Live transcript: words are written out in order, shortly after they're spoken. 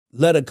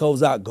letter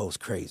goes out, goes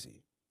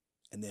crazy.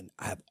 And then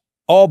I have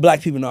all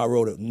black people know I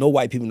wrote it. No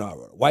white people know I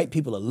wrote it. White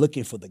people are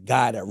looking for the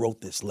guy that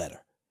wrote this letter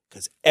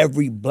because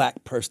every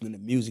black person in the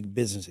music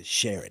business is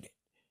sharing it.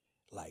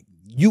 Like,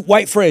 you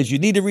white friends, you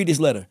need to read this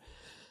letter.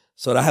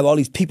 So I have all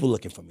these people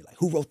looking for me, like,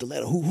 who wrote the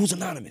letter? Who's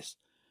anonymous?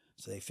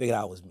 So they figured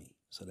out it was me.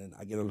 So then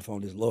I get on the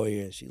phone with this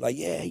lawyer, and she's like,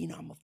 yeah, you know,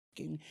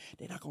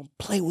 they're not going to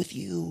play with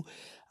you.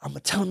 I'm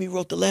going to tell them you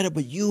wrote the letter,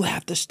 but you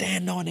have to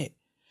stand on it.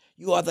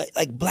 You are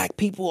black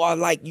people are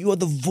like, you are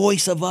the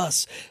voice of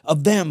us,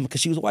 of them,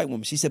 because she was a white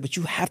woman. She said, but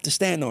you have to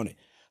stand on it.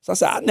 So I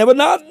said, I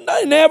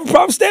didn't have a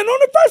problem standing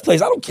on it in the first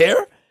place. I don't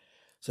care.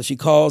 So she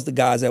calls the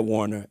guys at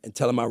Warner and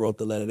tell them I wrote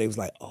the letter. They was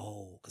like,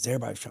 oh, because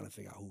everybody was trying to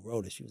figure out who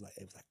wrote it. It was like,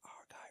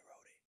 our guy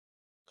wrote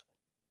it.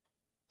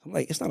 I'm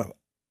like, it's not a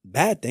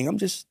bad thing. I'm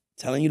just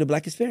telling you the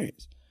black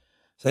experience.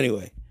 So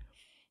anyway,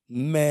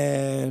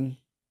 man,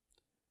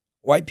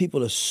 white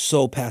people are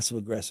so passive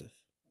aggressive.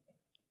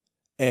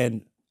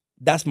 And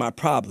that's my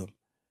problem.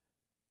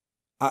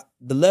 I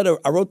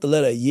wrote the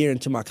letter a year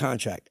into my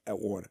contract at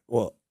Warner.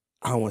 Well,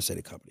 I don't want to say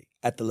the company.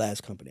 At the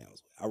last company I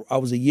was with. I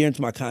was a year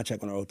into my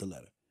contract when I wrote the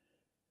letter.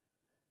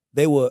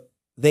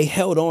 They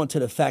held on to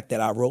the fact that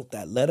I wrote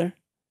that letter,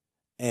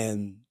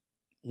 and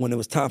when it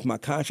was time for my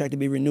contract to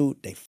be renewed,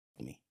 they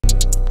f***ed me.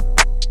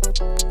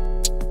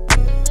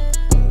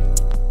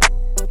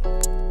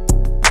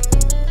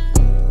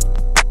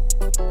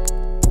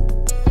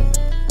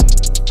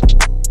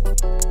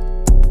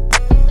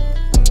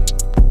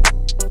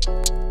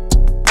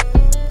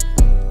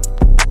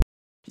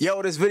 Yo,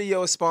 this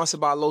video is sponsored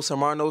by Los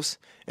Hermanos,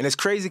 and it's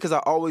crazy because I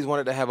always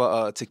wanted to have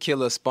a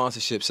tequila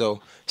sponsorship. So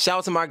shout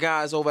out to my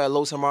guys over at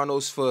Los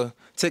Hermanos for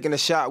taking a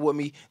shot with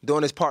me,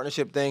 doing this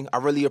partnership thing. I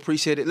really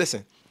appreciate it.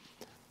 Listen,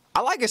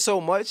 I like it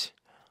so much,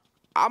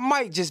 I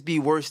might just be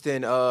worse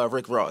than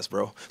Rick Ross,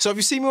 bro. So if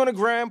you see me on the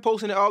gram,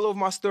 posting it all over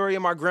my story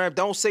and my gram,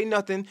 don't say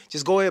nothing.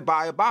 Just go ahead and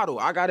buy a bottle.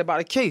 I got it by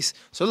the case.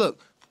 So look,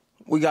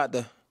 we got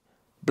the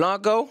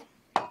Blanco.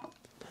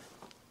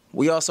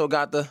 We also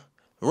got the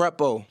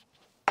Repo.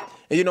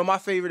 And you know, my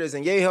favorite is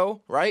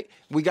Añejo, right?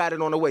 We got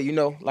it on the way. You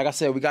know, like I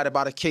said, we got it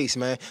by the case,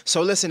 man.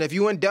 So listen, if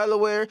you in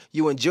Delaware,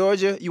 you in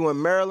Georgia, you in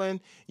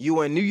Maryland,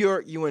 you in New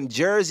York, you in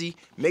Jersey,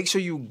 make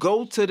sure you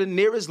go to the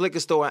nearest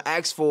liquor store and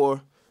ask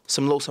for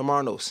some Los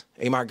Hermanos.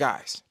 Hey, my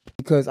guys.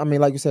 Because, I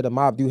mean, like you said, the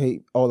mob do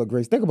hate all the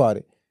greats. Think about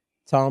it.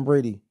 Tom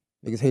Brady.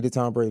 Niggas hated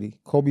Tom Brady.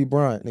 Kobe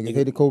Bryant. Niggas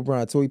hated Kobe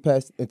Bryant until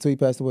he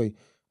passed away.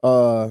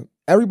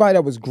 Everybody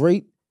that was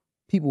great,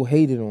 people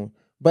hated on.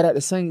 But at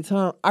the same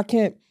time,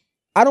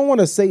 I don't want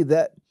to say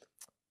that,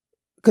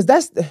 because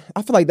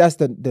I feel like that's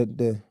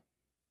the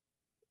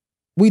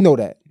we know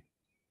that.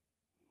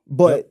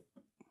 But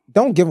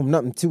don't give him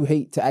nothing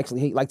to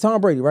actually hate. Like Tom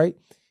Brady, right?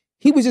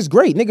 He was just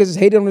great. Niggas just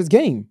hated on his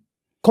game.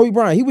 Kobe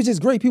Bryant, he was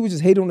just great. People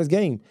just hated on his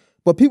game.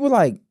 But people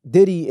like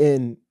Diddy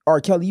and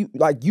R. Kelly,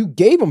 you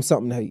gave him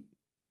something to hate.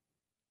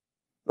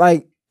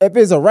 Like, if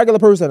it's a regular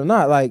person or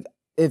not, like,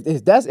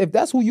 if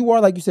that's who you are,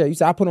 like you said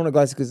I put on the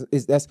glasses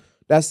because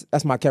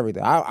that's my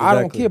character. I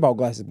don't care about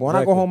glasses, but when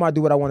I go home, I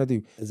do what I want to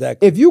do.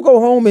 Exactly. If you go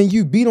home and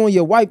you beat on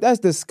your wife, that's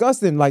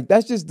disgusting. Like,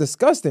 that's just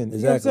disgusting. Exactly.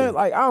 You know what I'm saying?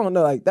 Like, I don't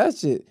know. Like, that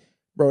shit,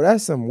 bro,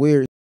 that's some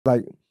weird,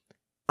 like,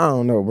 I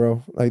don't know,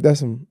 bro. Like, that's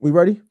some, we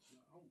ready?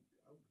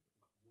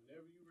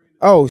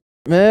 Oh,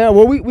 man.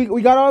 Well,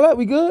 we got all that?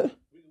 We good?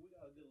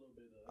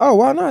 Oh,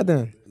 why not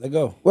then? Let's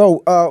go.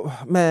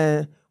 Well,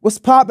 man. What's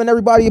poppin',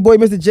 everybody? Your boy,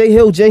 Mr. J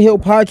Hill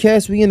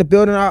Podcast. We in the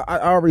building. I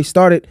already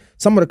started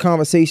some of the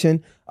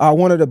conversation.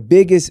 One of the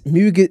biggest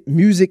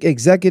music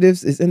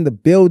executives is in the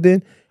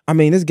building. I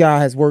mean, this guy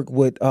has worked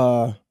with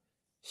damn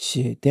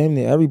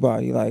near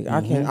everybody. Like,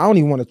 I don't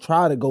even want to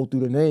try to go through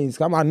the names.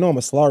 I know I'm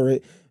gonna slur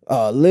it.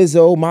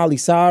 Lizzo, Miley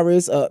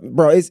Cyrus,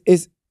 bro,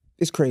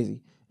 it's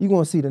crazy. You're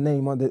going to see the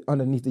name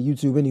underneath the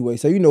YouTube anyway,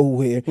 so you know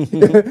who here.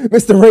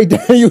 Mr.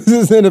 RAYDAR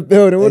is in the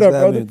building. What up,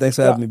 brother? Thanks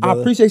for having me, brother.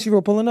 I appreciate you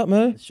for pulling up,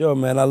 man. Sure,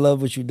 man. I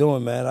love what you're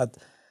doing, man.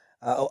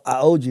 I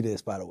owed you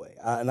this, by the way,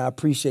 and I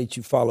appreciate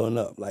you following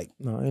up. Like,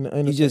 no,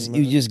 ain't you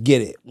just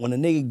get it. When a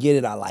nigga get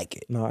it, I like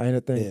it. No, ain't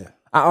a thing. Yeah.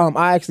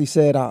 I actually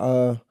said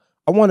I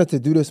wanted to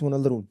do this one a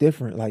little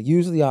different. Like,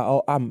 usually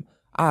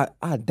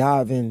I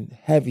dive in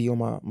heavy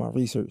on my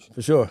research.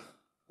 For sure.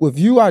 With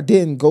you, I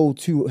didn't go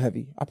too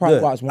heavy. I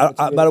probably watched one.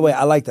 By the way,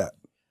 I like that.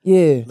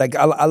 Yeah. Like,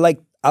 I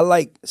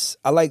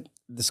like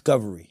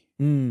discovery.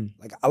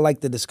 Like, I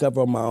like to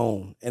discover on my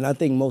own, and I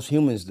think most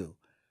humans do.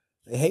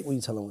 They hate when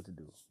you tell them what to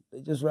do.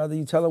 They just rather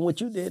you tell them what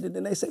you did, and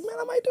then they say, "Man,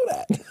 I might do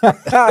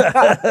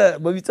that."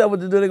 But if you tell them what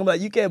to do, they're gonna be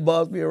like, "You can't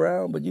boss me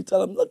around." But you tell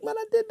them, "Look, man,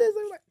 I did this."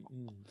 They're like,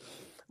 "I'm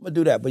gonna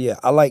do that." But yeah,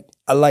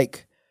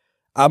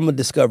 I'm a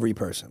discovery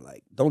person.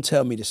 Like, don't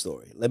tell me the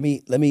story. Let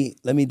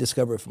me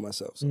discover it for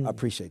myself. So I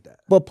appreciate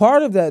that. But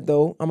part of that,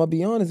 though, I'm gonna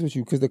be honest with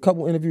you, because the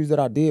couple interviews that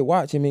I did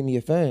watch, it made me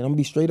a fan. I'm gonna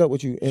be straight up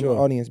with you and the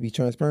audience, be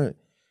transparent.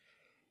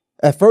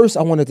 At first,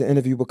 I wanted to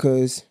interview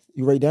because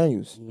you Ray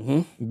Daniels.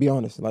 Be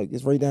honest, like,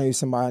 it's Ray Daniels,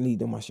 somebody I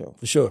need on my show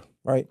For sure.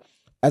 right?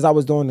 As I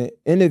was doing the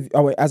interview,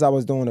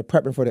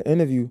 prepping for the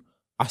interview,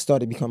 I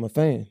started becoming a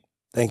fan.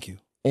 Thank you.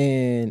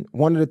 And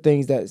one of the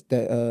things that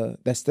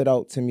stood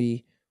out to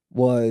me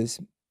was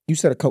you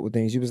said a couple of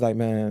things. You was like,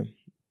 man,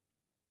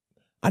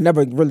 I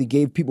never really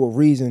gave people a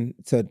reason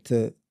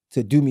to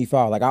do me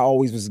foul. Like I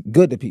always was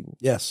good to people.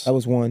 Yes. That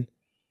was one.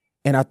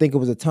 And I think it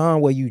was a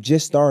time where you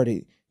just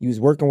started. You was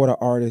working with an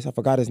artist. I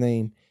forgot his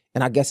name.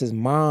 And I guess his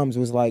mom's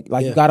was like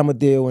you got him a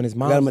deal, and his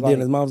mom got him a deal,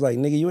 and his mom was like,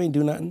 nigga, you ain't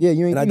do nothing. Yeah,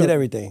 you ain't. And I did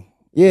everything.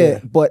 Yeah,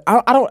 but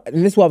I don't.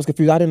 And this is why I was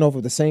confused. I didn't know if it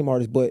was the same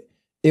artist, but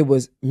it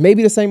was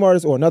maybe the same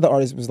artist or another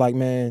artist was like,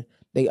 man,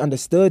 they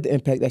understood the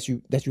impact that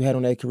you had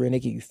on that career, and they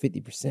give you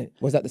 50%.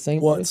 Was that the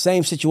same? Well, artist?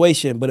 same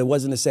situation, but it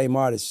wasn't the same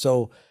artist.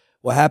 So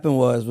what happened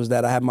was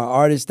that I had my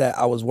artist that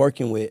I was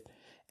working with,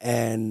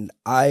 and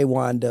I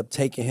wound up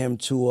taking him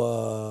to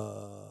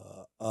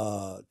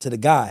the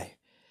guy.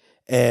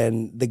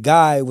 And the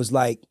guy was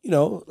like, you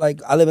know,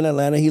 like I live in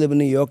Atlanta, he live in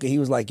New York, and he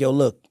was like, yo,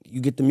 look, you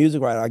get the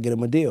music right, I'll get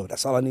him a deal.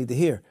 That's all I need to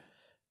hear.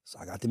 So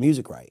I got the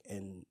music right.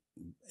 And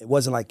it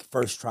wasn't like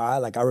first try.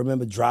 Like I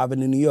remember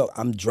driving to New York.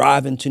 I'm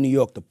driving to New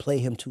York to play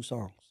him 2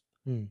 songs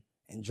and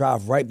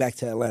drive right back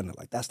to Atlanta.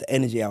 Like that's the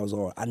energy I was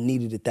on. I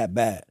needed it that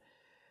bad.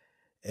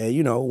 And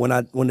you know,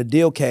 when the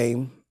deal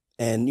came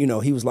and, you know,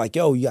 he was like,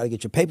 yo, you got to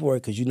get your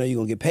paperwork because you know you're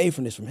going to get paid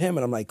from this from him.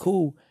 And I'm like,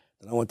 cool.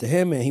 Then I went to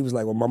him and he was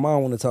like, well, my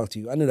mom want to talk to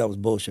you. I knew that was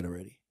bullshit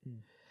already.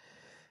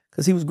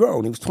 Because he was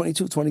grown. He was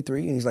 22,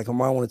 23. And he's like, my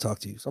mom want to talk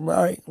to you. So I'm like,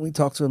 all right. We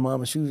talked to his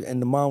mom and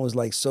the mom was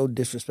like so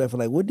disrespectful.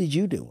 Like, what did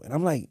you do? And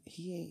I'm like,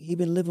 he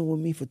been living with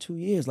me for 2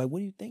 years. Like, what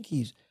do you think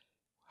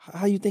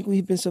how you think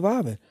we've been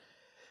surviving?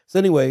 So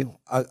anyway,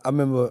 I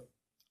remember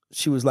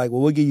she was like,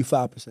 well, we'll give you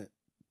 5%.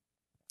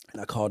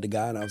 And I called the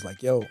guy and I was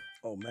like, yo,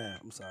 oh man,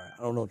 I'm sorry.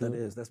 I don't know what that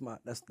is.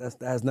 That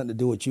has nothing to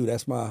do with you.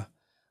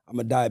 I'm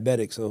a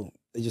diabetic, so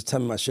they just tell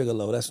me my sugar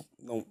low. That's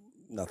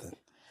nothing.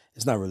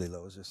 It's not really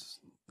low. It's just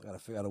I gotta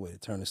figure out a way to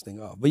turn this thing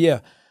off. But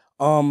yeah,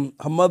 her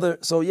mother.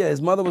 So yeah,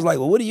 his mother was like,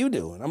 "Well, what do you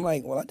do?" And I'm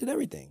like, "Well, I did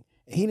everything."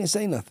 And he didn't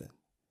say nothing.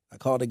 I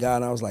called the guy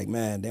and I was like,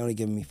 "Man, they only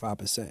giving me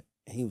 5%." And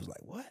he was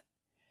like, "What?" And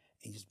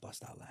he just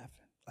bust out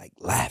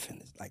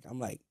laughing. It's like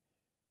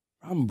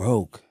I'm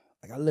broke.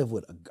 Like I'm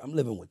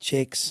living with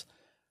chicks.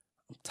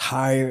 I'm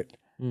tired.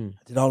 I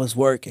did all this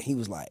work, and he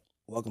was like,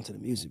 "Welcome to the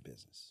music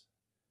business.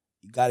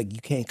 You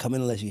can't come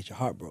in unless you get your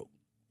heart broke.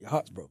 Your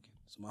heart's broken."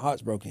 So my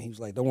heart's broken. He was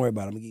like, "Don't worry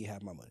about it. I'm gonna give you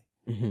half my money."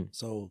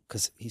 So,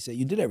 because he said,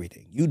 you did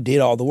everything. You did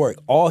all the work.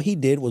 All he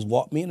did was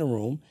walk me in the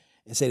room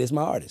and say, this is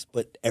my artist.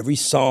 But every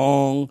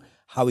song,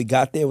 how he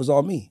got there was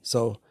all me.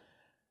 So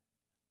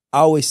I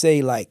always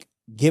say, like,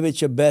 give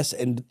it your best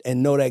and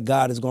know that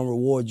God is going to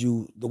reward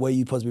you the way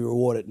you're supposed to be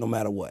rewarded no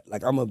matter what.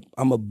 Like,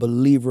 I'm a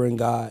believer in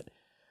God.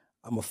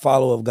 I'm a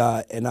follower of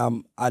God. And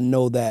I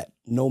know that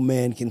no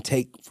man can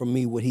take from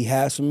me what he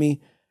has for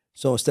me.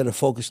 So instead of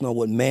focusing on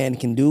what man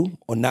can do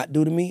or not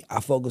do to me, I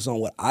focus on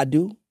what I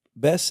do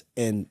best,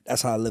 and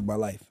that's how I live my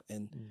life.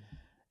 And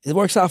it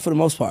works out for the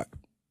most part.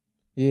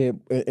 Yeah,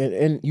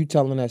 and you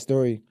telling that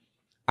story,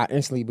 I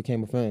instantly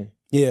became a fan.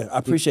 Yeah, I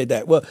appreciate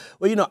that. Well,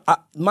 you know,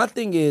 my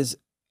thing is,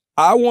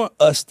 I want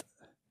us,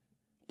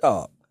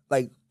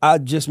 like, I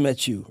just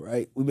met you,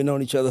 right? We've been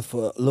knowing each other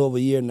for a little over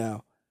a year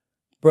now.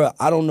 Bruh,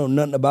 I don't know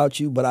nothing about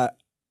you, but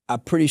I'm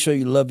pretty sure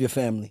you love your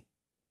family.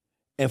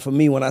 And for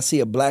me, when I see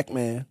a black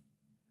man,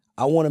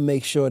 I want to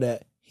make sure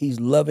that he's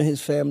loving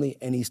his family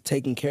and he's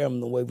taking care of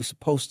them the way we're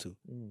supposed to.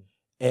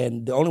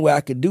 And the only way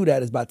I could do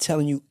that is by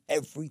telling you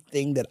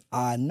everything that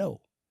I know,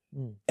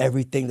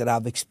 everything that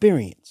I've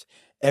experienced,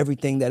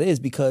 everything that is,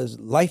 because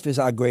life is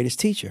our greatest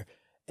teacher.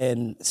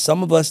 And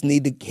some of us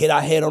need to hit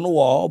our head on the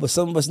wall, but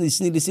some of us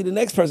need to see the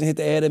next person hit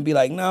their head and be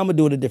like, nah, I'm going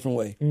to do it a different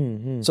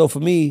way. So for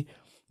me,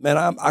 man,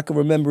 I can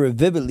remember it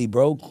vividly,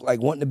 bro.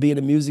 Like wanting to be in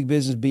the music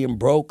business, being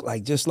broke,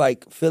 like just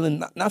like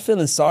feeling, not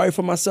feeling sorry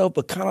for myself,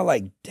 but kind of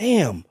like,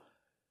 damn.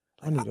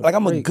 Like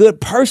I'm a good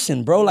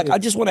person, bro. Like I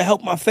just want to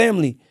help my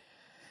family.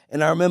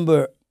 And I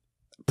remember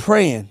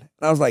praying.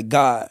 And I was like,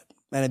 God,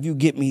 man, if you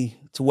get me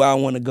to where I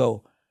want to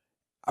go,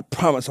 I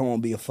promise I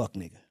won't be a fuck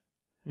nigga.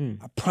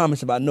 I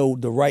promise if I know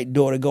the right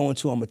door to go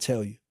into, I'm going to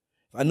tell you.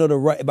 If I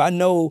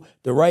know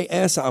the right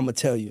answer, I'm going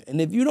to tell you.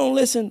 And if you don't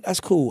listen, that's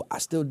cool. I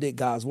still did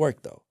God's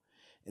work, though.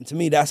 And to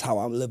me, that's how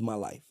I live my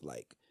life.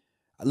 Like,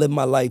 I live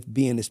my life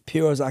being as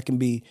pure as I can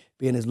be,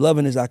 being as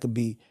loving as I could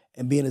be,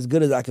 and being as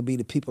good as I could be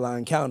to people I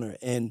encounter.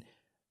 And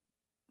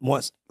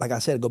once, like I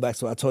said, go back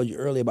to what I told you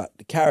earlier about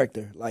the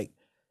character. Like,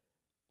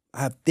 I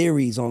have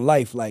theories on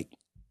life. Like,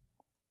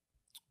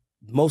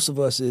 most of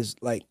us is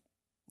like,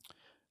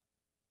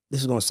 this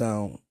is going to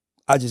sound,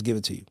 I'll just give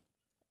it to you.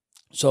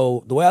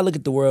 So the way I look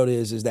at the world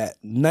is that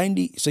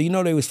 90, so you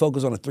know they always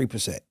focus on the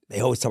 3%.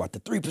 They always talk about the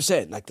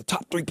 3%, like the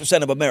top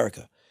 3% of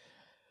America.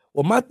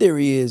 Well, my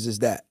theory is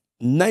that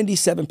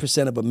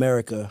 97% of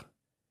America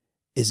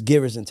is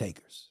givers and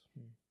takers.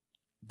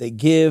 They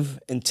give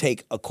and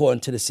take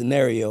according to the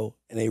scenario,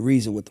 and they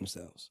reason with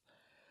themselves.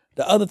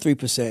 The other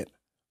 3%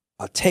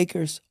 are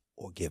takers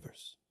or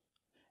givers.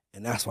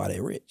 And that's why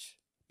they're rich,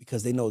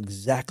 because they know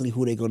exactly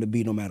who they're going to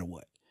be no matter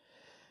what.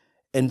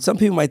 And some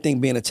people might think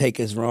being a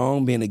taker is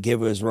wrong, being a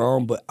giver is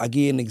wrong, but I'll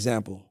give you an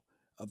example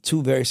of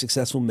two very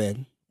successful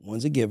men.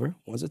 One's a giver,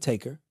 one's a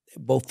taker.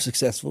 They're both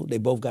successful. They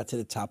both got to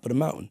the top of the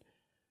mountain.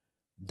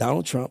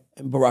 Donald Trump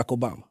and Barack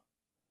Obama.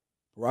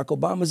 Barack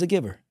Obama's a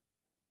giver.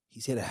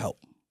 He's here to help.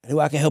 Any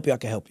way I can help you, I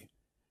can help you.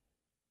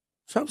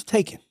 Trump's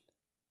taking.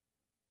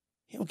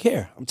 He don't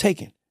care. I'm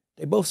taking.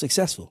 They both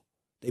successful.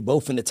 They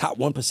both in the top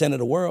 1% of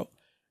the world.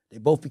 They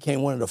both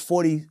became one of the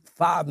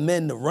 45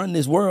 men to run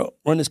this world,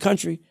 run this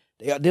country.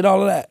 They did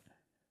all of that,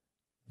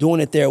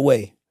 doing it their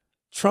way.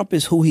 Trump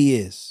is who he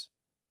is.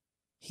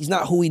 He's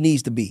not who he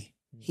needs to be.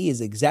 He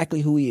is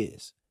exactly who he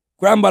is.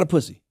 Grab him by the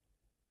pussy.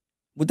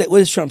 What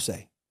does Trump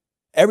say?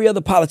 Every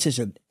other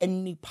politician,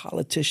 any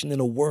politician in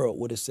the world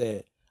would have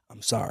said,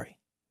 I'm sorry.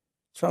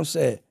 Trump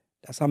said,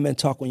 that's how men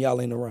talk when y'all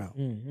ain't around.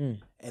 Mm-hmm.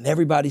 And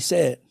everybody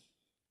said,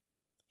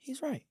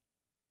 he's right.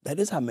 That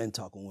is how men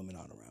talk when women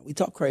aren't around. We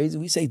talk crazy.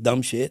 We say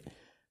dumb shit.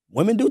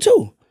 Women do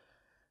too.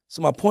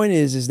 So my point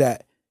is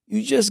that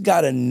you just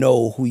got to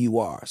know who you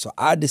are. So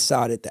I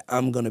decided that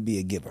I'm going to be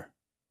a giver.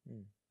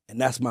 And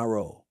that's my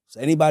role.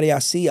 So anybody I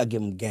see, I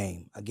give them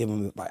game. I give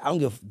them advice. I don't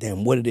give a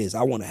damn what it is.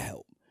 I want to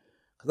help.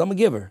 Because I'm a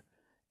giver.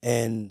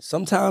 And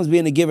sometimes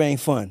being a giver ain't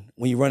fun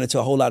when you run into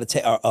a whole lot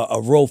of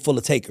a row full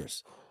of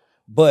takers.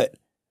 But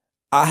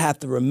I have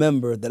to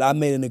remember that I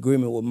made an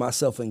agreement with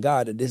myself and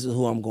God that this is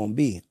who I'm going to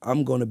be.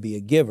 I'm going to be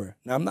a giver.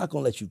 Now, I'm not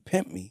going to let you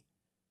pimp me.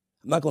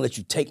 I'm not going to let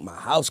you take my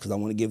house because I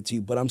want to give it to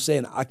you. But I'm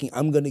saying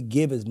I'm going to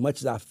give as much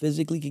as I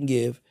physically can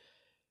give.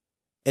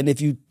 And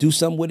if you do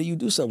something with it, you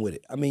do something with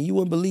it. I mean, you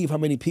wouldn't believe how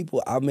many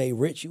people I made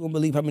rich. You wouldn't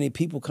believe how many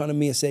people come to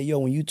me and say, yo,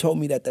 when you told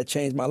me that, that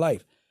changed my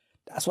life.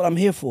 That's what I'm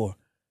here for.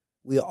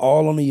 We are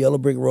all on the yellow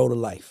brick road of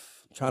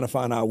life, trying to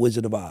find our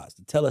Wizard of Oz,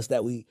 to tell us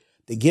that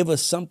to give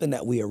us something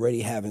that we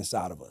already have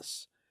inside of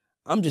us.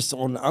 I'm just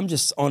on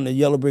the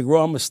yellow brick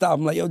road. I'm going to stop.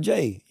 I'm like, yo,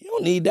 Jay, you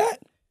don't need that.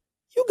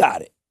 You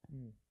got it.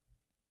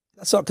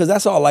 That's all, because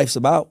that's all life's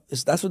about.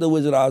 That's what the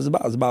Wizard of Oz is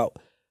about. It's about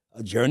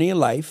a journey in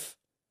life,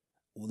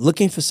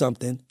 looking for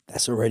something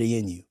that's already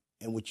in you.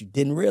 And what you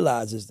didn't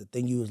realize is the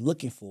thing you was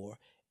looking for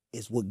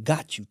is what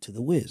got you to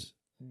the whiz.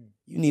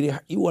 You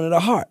wanted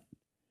a heart.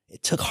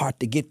 It took heart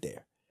to get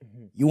there.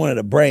 You wanted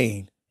a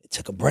brain. It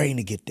took a brain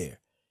to get there.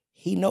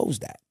 He knows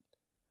that.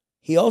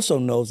 He also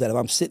knows that if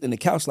I'm sitting in the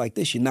couch like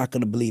this, you're not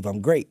going to believe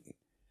I'm great.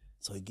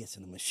 So he gets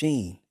in the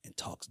machine and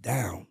talks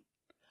down.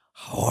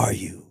 How are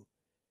you?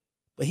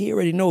 But he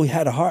already know he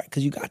had a heart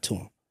because you got to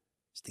him.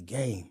 It's the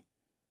game.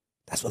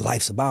 That's what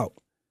life's about.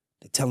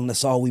 They're telling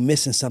us all we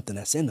missing something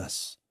that's in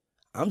us.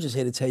 I'm just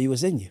here to tell you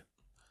it's in you.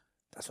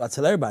 That's why I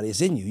tell everybody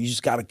it's in you. You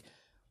just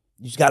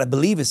gotta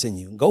believe it's in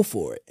you and go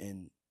for it.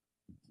 And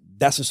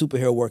that's the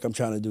superhero work I'm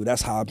trying to do.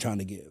 That's how I'm trying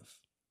to give.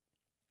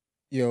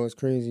 Yo, it's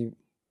crazy.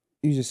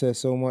 You just said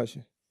so much.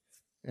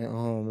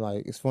 And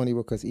like it's funny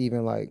because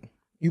even like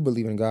you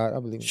believe in God, I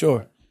believe in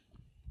God.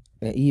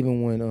 And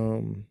even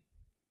when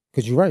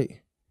because you're right.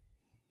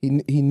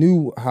 He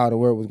knew how the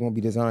world was going to be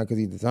designed because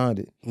he designed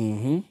it.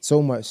 Mm-hmm.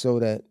 So much so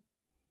that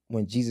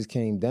when Jesus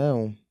came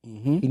down,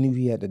 he knew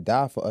he had to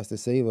die for us to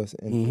save us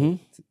and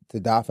to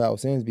die for our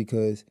sins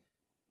because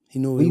he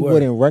knew we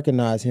wouldn't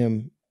recognize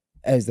him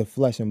as the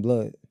flesh and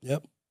blood.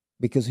 Yep.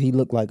 Because he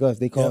looked like us.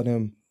 They called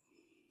him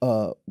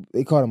a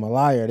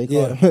liar. They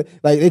called him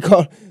like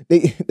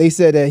they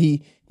said that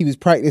he was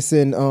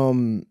practicing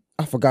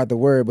I forgot the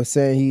word, but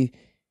saying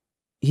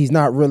he's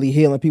not really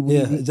healing people.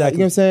 Yeah, exactly. You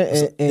know what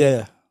I'm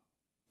saying?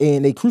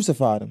 And they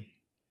crucified him.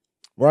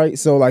 Right?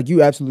 So like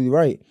you absolutely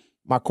right.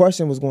 My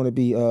question was going to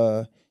be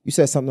you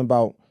said something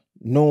about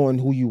knowing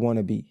who you want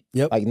to be.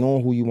 Yep. Like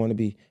knowing who you want to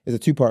be. It's a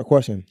two-part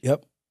question.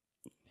 Yep.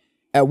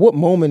 At what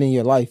moment in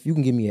your life, you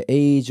can give me an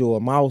age or a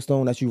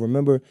milestone that you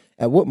remember,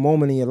 at what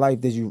moment in your life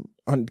did you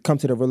come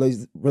to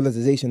the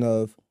realization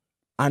of,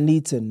 I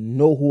need to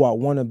know who I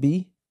want to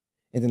be?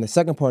 And then the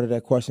second part of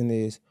that question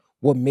is,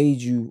 what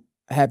made you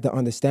have the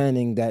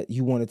understanding that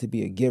you wanted to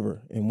be a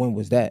giver? And when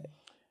was that?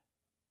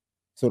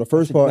 So the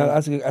first part...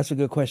 That's a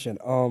good question.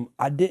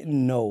 I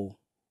didn't know.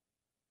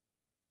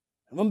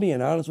 If I'm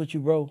being honest with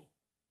you, bro,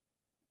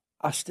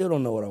 I still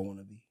don't know what I want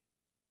to be.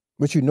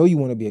 But you know you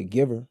want to be a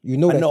giver. You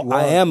know that you are.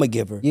 I am a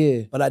giver.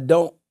 Yeah. But I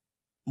don't,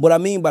 what I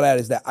mean by that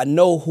is that I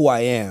know who I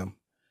am.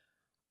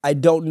 I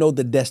don't know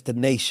the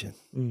destination.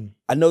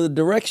 I know the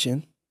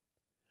direction,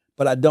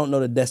 but I don't know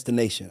the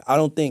destination. I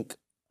don't think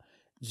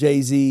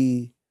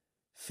Jay-Z,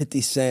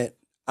 50 Cent,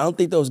 I don't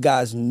think those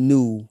guys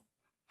knew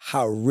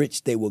how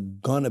rich they were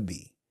gonna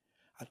be.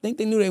 I think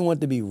they knew they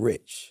wanted to be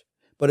rich.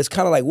 But it's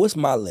kind of like, what's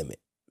my limit?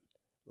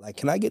 Like,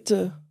 can I get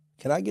to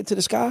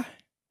the sky?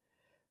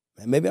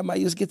 And maybe I might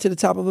just get to the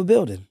top of a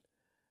building.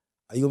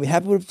 Are you gonna be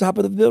happy with the top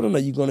of the building, or are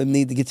you gonna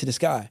need to get to the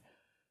sky?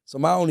 So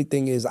my only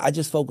thing is I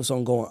just focus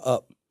on going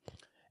up.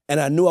 And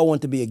I knew I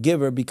wanted to be a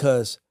giver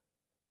because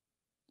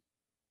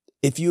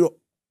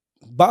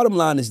bottom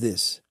line is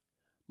this,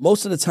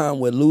 most of the time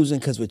we're losing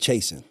because we're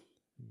chasing.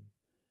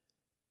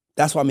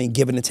 That's what I mean,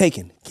 giving and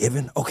taking.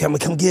 Giving, okay, I'm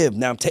gonna come give.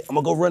 Now I'm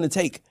gonna go run and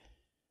take.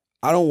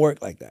 I don't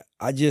work like that.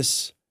 I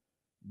just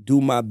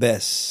do my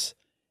best.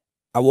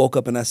 I woke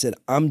up and I said,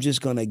 I'm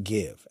just gonna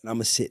give. And I'm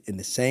gonna sit in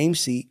the same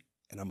seat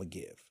and I'm gonna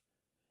give.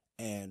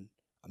 And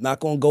I'm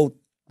not gonna go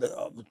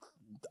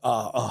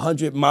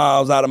 100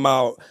 miles out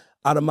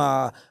of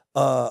my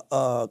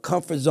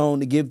comfort zone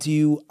to give to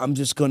you. I'm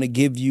just gonna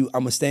give you.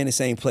 I'm gonna stay in the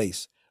same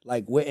place.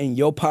 Like we're in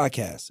your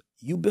podcast.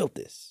 You built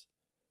this.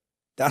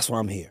 That's why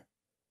I'm here.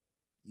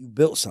 You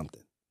built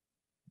something.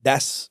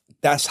 That's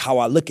how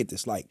I look at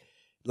this. Like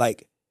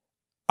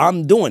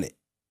I'm doing it.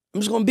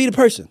 I'm just gonna be the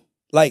person.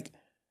 Like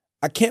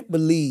I can't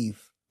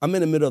believe I'm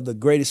in the middle of the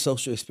greatest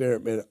social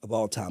experiment of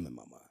all time in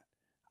my mind.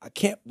 I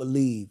can't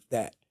believe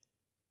that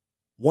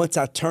once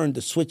I turned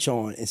the switch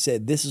on and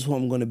said, this is who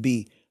I'm gonna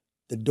be,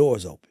 the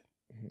doors open.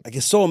 Like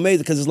it's so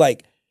amazing because it's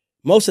like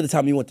most of the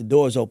time you want the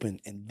doors open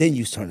and then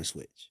you turn the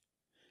switch.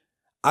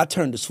 I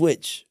turned the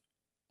switch.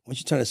 Once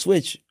you turn the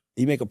switch,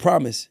 you make a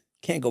promise,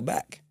 can't go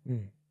back.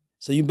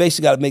 So you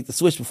basically got to make the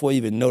switch before you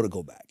even know to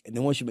go back. And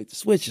then once you make the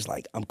switch, it's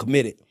like, I'm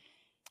committed.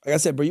 Like I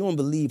said, bro, you won't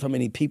believe how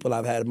many people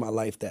I've had in my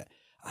life that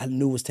I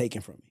knew was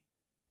taken from me.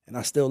 And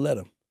I still let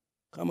them.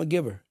 I'm a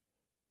giver.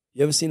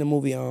 You ever seen the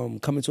movie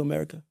Coming to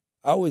America?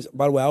 I always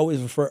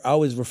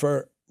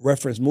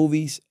reference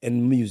movies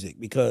and music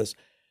because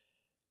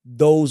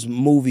those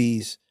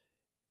movies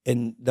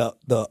and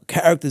the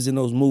characters in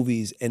those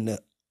movies and the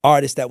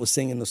artists that were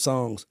singing the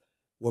songs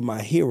were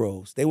my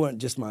heroes. They weren't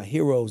just my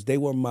heroes. They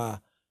were my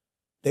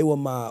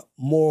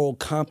moral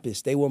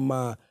compass. They were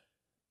my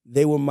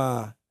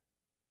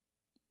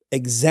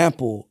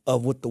example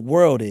of what the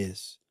world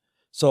is.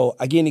 So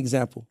I give an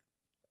example.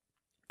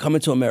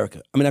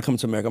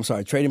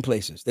 Trading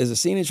Places. There's a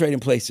scene in Trading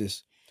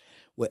Places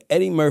where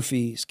Eddie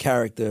Murphy's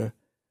character,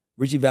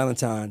 Richie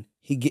Valentine,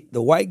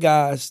 the white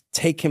guys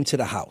take him to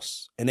the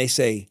house and they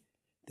say,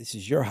 this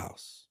is your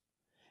house.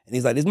 And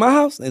he's like, this is my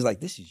house? And he's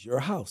like, this is your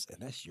house.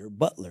 And that's your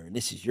butler. And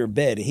this is your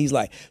bed. And he's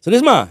like, so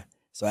this is mine.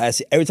 So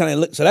every time they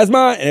look, so that's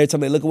mine. And every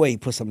time they look away, he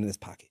puts something in his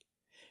pocket.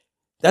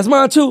 That's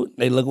mine too.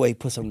 They look away, he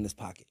puts something in his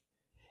pocket.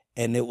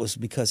 And it was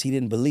because he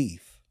didn't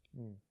believe.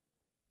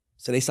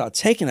 So they start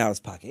taking out his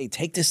pocket. Hey,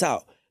 take this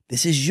out.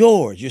 This is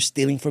yours. You're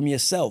stealing from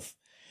yourself.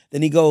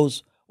 Then he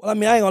goes, well, I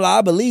mean, I ain't gonna lie,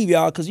 I believe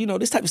y'all, because, you know,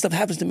 this type of stuff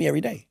happens to me every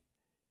day.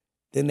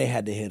 Then they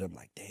had to hit him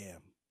like,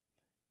 damn,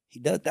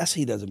 that's what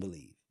he doesn't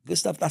believe. Good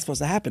stuff not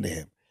supposed to happen to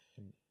him.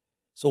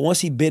 So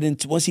once he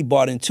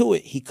bought into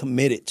it, he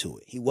committed to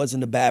it. He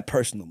wasn't a bad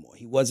person no more.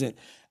 He wasn't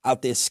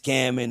out there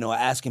scamming or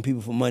asking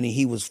people for money.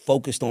 He was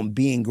focused on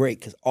being great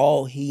because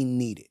all he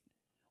needed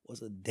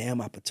was a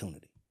damn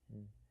opportunity.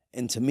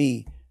 And to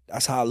me,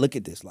 that's how I look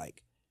at this.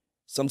 Like,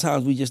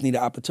 sometimes we just need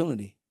an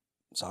opportunity.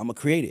 So I'm going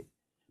to create it.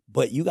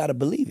 But you got to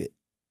believe it.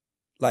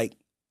 Like,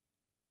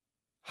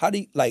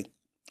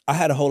 I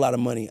had a whole lot of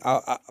money.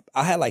 I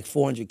had like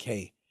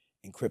 400K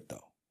in crypto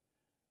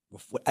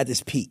at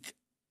this peak.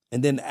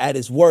 And then at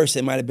its worst,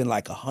 it might have been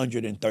like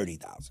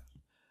 130,000.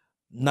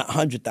 Not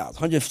 100,000,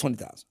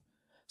 120,000.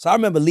 So I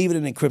remember leaving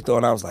it in crypto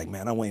and I was like,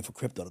 man, I'm waiting for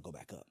crypto to go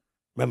back up.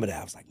 Remember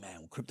that? I was like, man,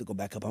 when crypto go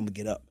back up, I'm going to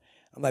get up.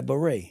 I'm like, but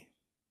Ray,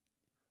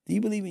 do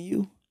you believe in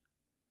you?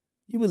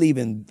 You believe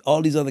in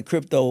all these other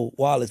crypto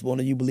wallets, but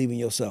do you believe in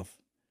yourself?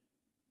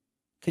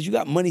 Because you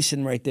got money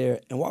sitting right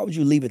there, and why would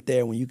you leave it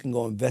there when you can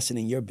go invest it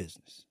in your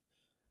business?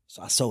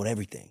 So I sold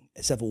everything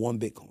except for one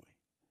Bitcoin.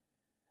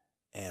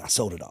 And I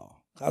sold it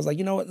all. I was like,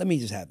 you know what? Let me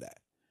just have that.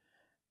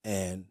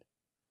 And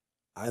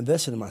I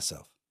invested in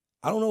myself.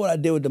 I don't know what I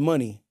did with the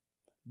money,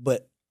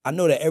 but I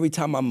know that every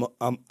time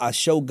I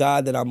show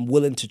God that I'm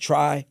willing to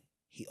try,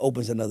 he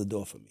opens another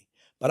door for me.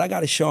 But I got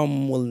to show him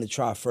I'm willing to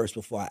try first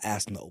before I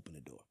ask him to open the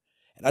door.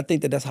 And I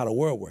think that that's how the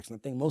world works. And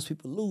I think most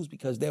people lose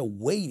because they're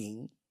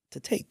waiting to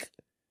take.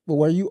 But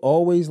were you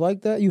always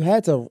like that? You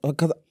had to,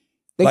 because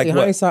Like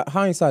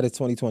hindsight is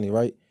 20/20,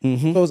 right?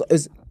 Mm-hmm. So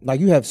it's like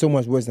you have so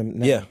much wisdom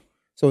now. Yeah.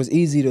 So it's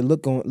easy to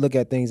look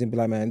at things and be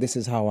like, man, this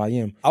is how I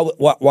am.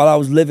 While I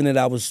was living it,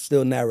 I was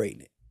still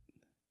narrating it.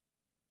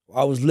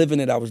 While I was living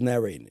it, I was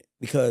narrating it.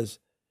 Because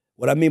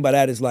what I mean by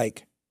that is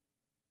like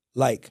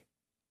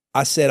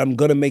I said, I'm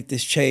going to make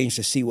this change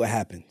to see what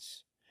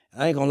happens.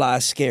 I ain't going to lie,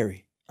 it's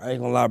scary. I ain't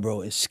going to lie,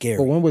 bro, it's scary.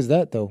 But when was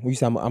that, though? You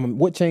said,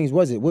 what change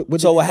was it?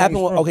 So what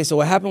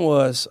happened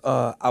was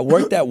I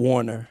worked at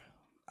Warner.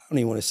 I don't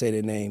even want to say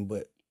their name,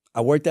 but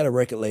I worked at a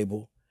record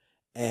label.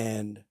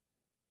 And,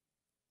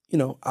 you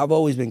know, I've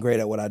always been great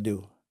at what I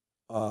do.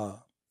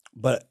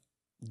 But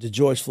the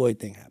George Floyd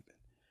thing happened.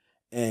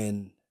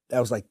 And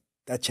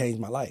that changed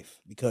my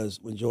life. Because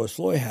when George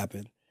Floyd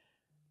happened,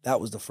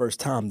 that was the first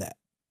time that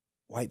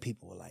white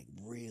people were like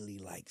really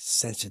like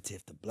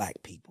sensitive to black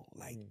people.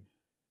 Like,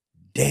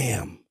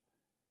 damn,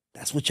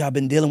 that's what y'all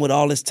been dealing with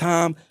all this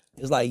time?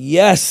 It's like,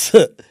 yes,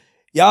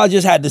 y'all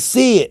just had to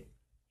see it.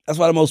 That's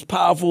why the most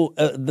powerful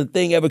the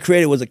thing ever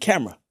created was a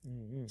camera.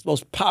 It's the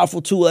most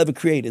powerful tool ever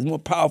created. It's more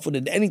powerful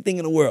than anything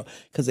in the world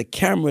because the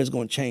camera is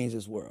going to change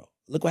this world.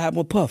 Look what happened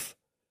with Puff.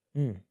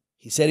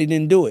 He said he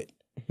didn't do it.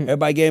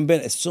 Everybody getting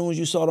bent. As soon as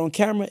you saw it on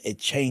camera, it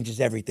changes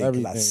everything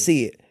because I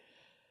see it.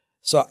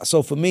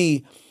 So for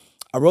me,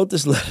 I wrote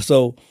this letter.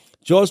 So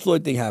George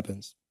Floyd thing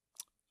happens.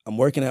 I'm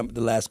working at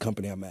the last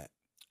company I'm at,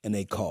 and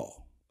they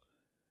call.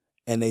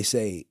 And they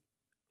say,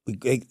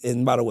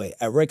 and by the way,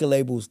 at record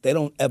labels, they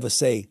don't ever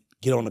say,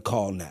 get on the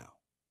call now.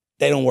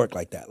 They don't work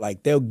like that.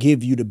 Like, they'll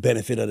give you the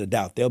benefit of the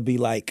doubt. They'll be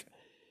like,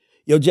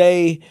 yo,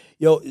 Jay,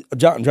 yo,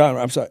 John,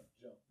 I'm sorry.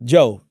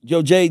 Joe,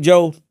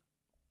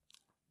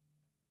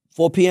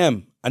 4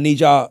 p.m. I need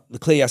y'all to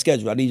clear your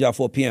schedule. I need y'all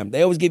 4 p.m.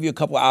 They always give you a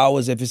couple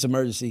hours if it's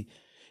emergency.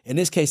 In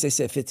this case, they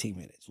said 15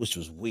 minutes, which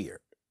was weird.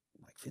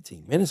 Like,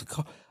 15 minutes?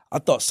 I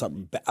thought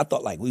something bad. I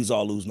thought, like, we was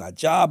all losing our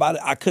job.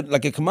 I couldn't,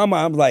 like, in my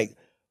mind, I'm like,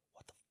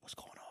 what's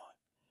going on?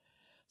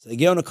 So they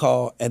get on the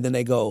call, and then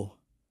they go,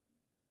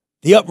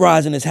 the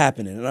uprising is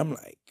happening. And I'm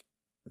like,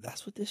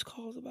 that's what this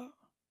call's about?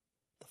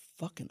 The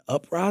fucking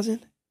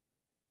uprising?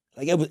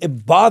 Like,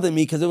 it bothered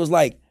me because it was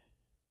like,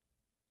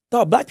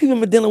 dog, black people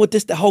have been dealing with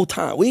this the whole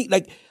time. We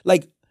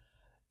like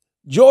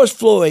George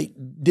Floyd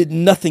did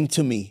nothing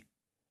to me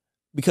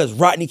because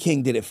Rodney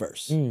King did it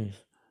first.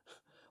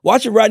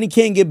 Watching Rodney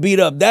King get beat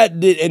up,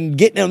 and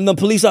getting the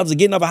police officers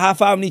getting up and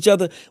high-fiving each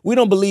other, we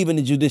don't believe in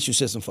the judicial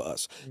system for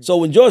us. So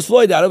when George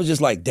Floyd died, it was just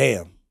like,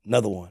 damn,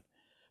 another one.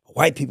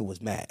 White people was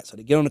mad. So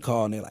they get on the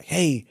call and they're like,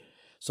 hey.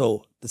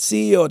 So the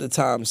CEO at the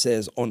time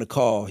says on the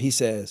call, he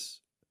says,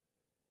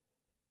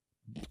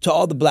 to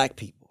all the black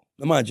people,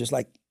 mind just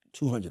like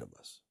 200 of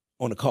us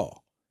on the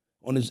call,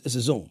 it's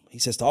a Zoom. He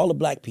says to all the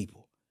black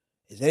people,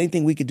 is there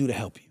anything we could do to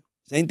help you?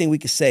 Is there anything we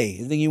could say?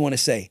 Anything you want to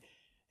say?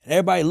 And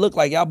everybody looked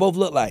like, y'all both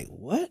looked like,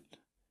 what?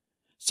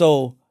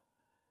 So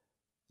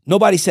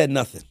nobody said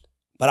nothing,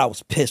 but I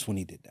was pissed when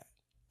he did that.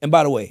 And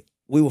by the way,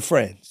 we were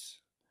friends.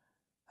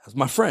 That was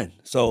my friend.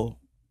 So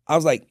I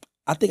was like,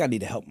 I think I need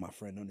to help my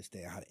friend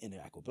understand how to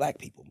interact with black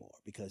people more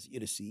because you're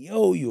the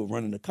CEO, you're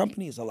running the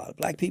company, it's a lot of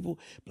black people,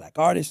 black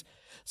artists.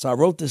 So I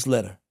wrote this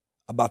letter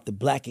about the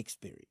black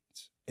experience.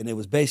 And it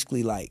was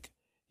basically like,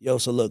 yo,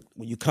 so look,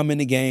 when you come in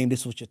the game,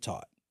 this is what you're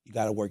taught. You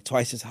got to work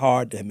twice as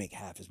hard to make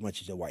half as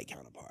much as your white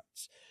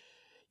counterparts.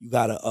 You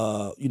got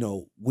to,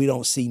 we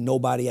don't see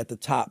nobody at the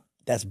top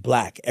that's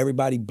black.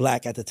 Everybody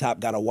black at the top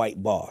got a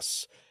white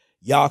boss.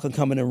 Y'all can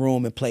come in the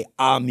room and play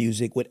our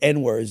music with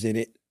N-words in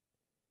it.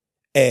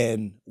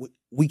 And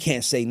we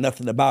can't say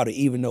nothing about it,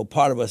 even though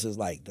part of us is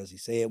like, does he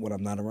say it when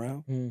I'm not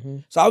around? Mm-hmm.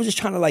 So I was just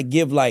trying to like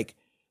give like,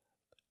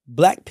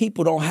 black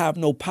people don't have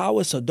no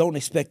power, so don't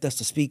expect us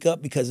to speak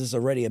up because it's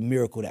already a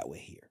miracle that we're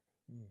here.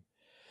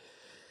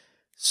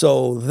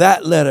 So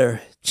that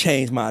letter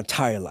changed my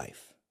entire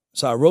life.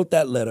 So I wrote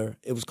that letter.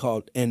 It was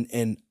called,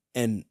 and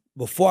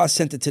before I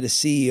sent it to the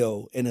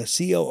CEO and the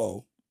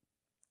COO,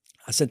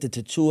 I sent it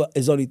to two, I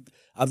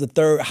was the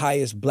third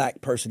highest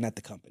black person at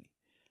the company.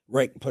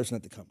 Ranked person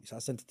at the company. So I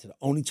sent it to the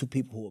only two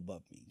people who were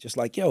above me. Just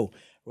like, yo,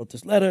 wrote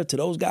this letter to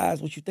those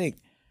guys, what you think?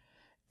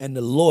 And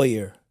the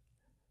lawyer,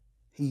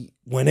 he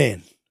went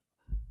in.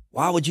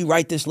 Why would you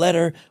write this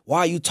letter? Why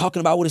are you talking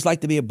about what it's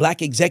like to be a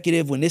black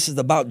executive when this is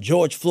about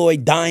George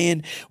Floyd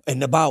dying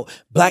and about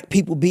black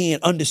people being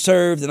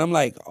underserved? And I'm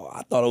like, oh,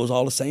 I thought it was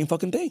all the same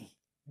fucking thing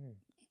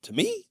to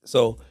me.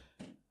 So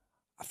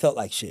I felt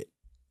like shit.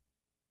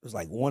 It was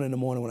like 1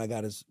 a.m. when I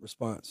got his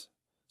response.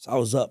 So I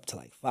was up till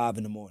like 5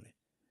 a.m.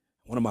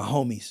 One of my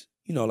homies,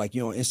 like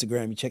you're on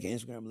Instagram, you check your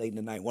Instagram late in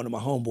the night. One of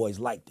my homeboys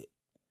liked it.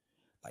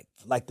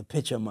 Like the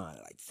picture of mine,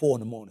 like 4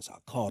 a.m. So I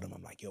called him.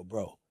 I'm like, yo,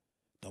 bro,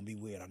 don't be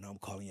weird. I know I'm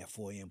calling you at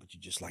 4 a.m., but you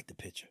just like the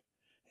picture.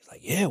 He's like,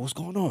 yeah, what's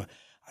going on?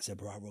 I said,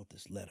 bro, I wrote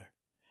this letter,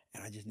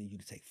 and I just need you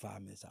to take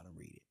 5 minutes out and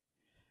read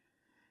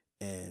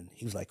it. And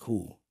he was like,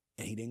 cool.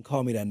 And he didn't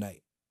call me that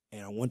night.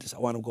 And I wound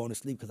up going to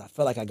sleep because I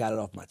felt like I got it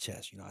off my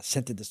chest. I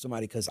sent it to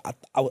somebody because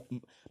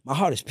my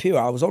heart is pure.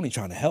 I was only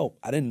trying to help.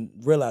 I didn't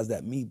realize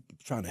that me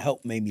trying to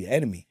help made me the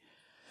enemy.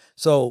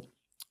 So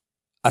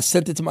I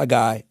sent it to my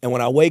guy, and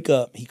when I wake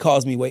up, he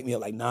calls me, wake me up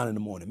like 9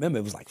 a.m. Remember,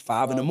 it was like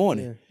 5 a.m.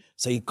 Yeah.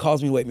 So he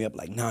calls me, wake me up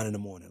like 9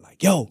 a.m.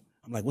 Like, yo.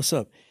 I'm like, what's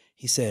up?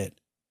 He said,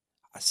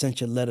 I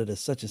sent your letter to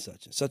such and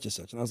such and such and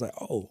such. And I was like,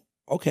 oh,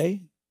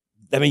 okay.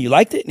 I mean, you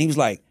liked it? And he was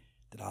like,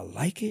 did I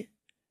like it?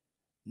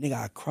 Nigga,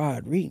 I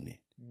cried reading it.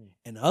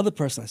 And the other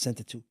person I sent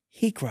it to,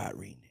 he cried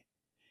reading it.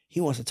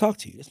 He wants to talk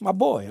to you. It's my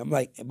boy. I'm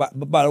like, but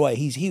by the way,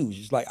 he's huge.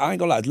 It's like, I ain't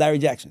gonna lie, it's Larry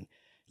Jackson.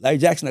 Larry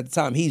Jackson at the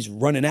time, he's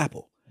running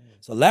Apple.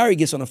 So Larry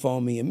gets on the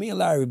phone with me, and me and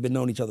Larry have been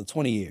knowing each other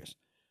 20 years.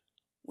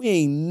 We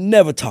ain't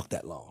never talked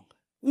that long.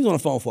 We was on the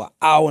phone for an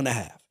hour and a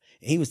half,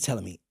 and he was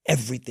telling me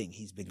everything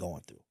he's been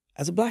going through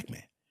as a black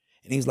man.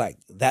 And he was like,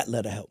 that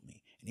letter helped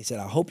me. And he said,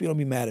 I hope you don't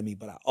be mad at me,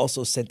 but I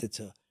also sent it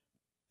to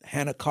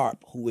Hannah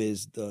Karp, who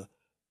is the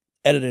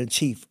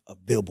editor-in-chief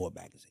of Billboard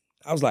magazine.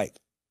 I was like,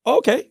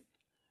 okay,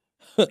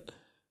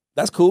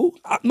 that's cool.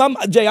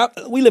 Jay,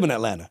 we live in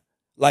Atlanta.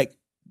 Like,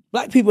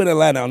 black people in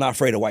Atlanta are not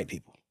afraid of white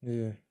people.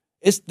 Yeah.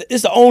 It's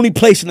the only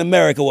place in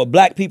America where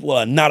black people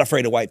are not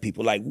afraid of white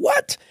people. Like,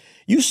 what?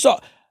 You saw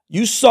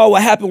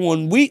what happened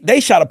when they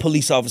shot a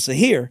police officer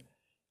here.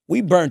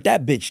 We burnt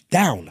that bitch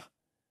down.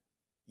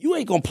 You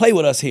ain't gonna play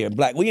with us here,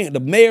 black.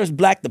 The mayor's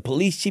black, the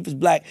police chief is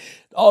black,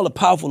 all the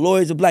powerful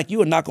lawyers are black.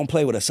 You are not gonna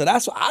play with us. So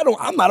that's why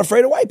I'm not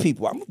afraid of white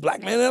people. I'm a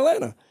black man in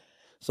Atlanta.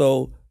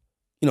 So,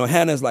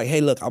 Hannah's like, hey,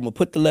 look, I'm gonna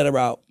put the letter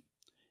out.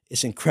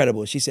 It's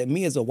incredible. She said,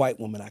 me as a white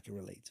woman, I can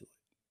relate to it.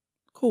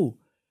 Cool.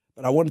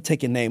 But I want to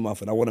take your name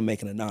off it. I want to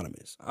make it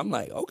anonymous. I'm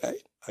like, okay,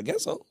 I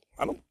guess so.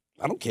 I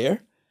don't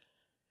care.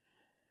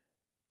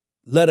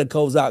 letter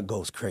goes out,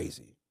 goes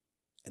crazy.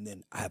 And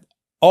then I have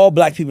all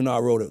black people know I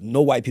wrote it.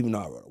 No white people know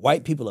I wrote it.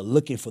 White people are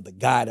looking for the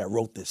guy that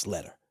wrote this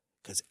letter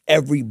because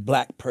every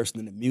black person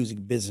in the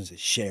music business is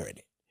sharing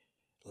it.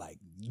 Like,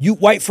 you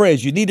white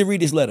friends, you need to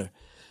read this letter.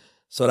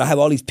 So I have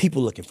all these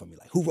people looking for me.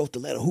 Like, who wrote the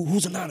letter?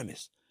 Who's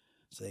anonymous?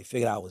 So they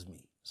figured out it was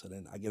me. So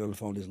then I get on the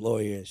phone with this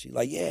lawyer, and she's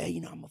like, yeah,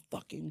 you know,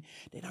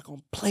 they're not going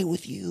to play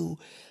with you.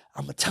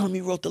 I'm going to tell them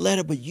you wrote the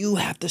letter, but you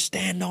have to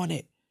stand on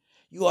it.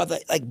 You are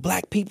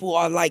black people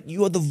are like,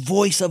 you are the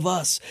voice of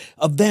us,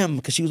 of them,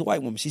 because she was a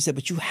white woman. She said,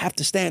 but you have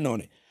to stand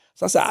on it.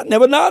 So I said, I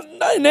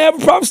didn't have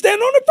a problem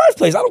standing on it in the first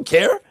place. I don't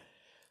care.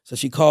 So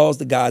she calls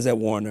the guys at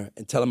Warner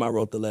and tell them I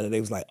wrote the letter. They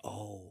was like,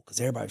 oh,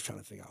 because everybody was trying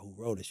to figure out who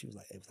wrote it. It was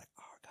like,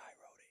 our guy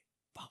wrote it.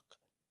 Fuck.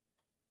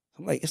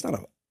 I'm like, it's not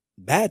a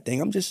bad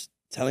thing. I'm just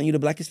telling you the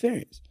black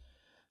experience.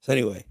 So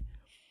anyway,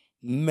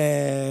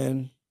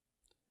 man,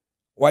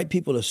 white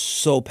people are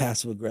so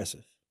passive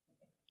aggressive.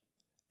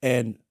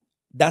 And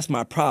that's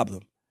my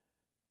problem.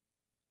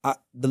 I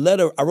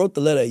wrote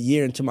the letter a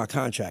year into my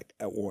contract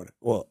at Warner.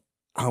 Well,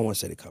 I don't want to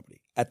say the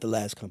company. At the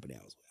last company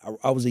I was with.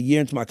 I was a year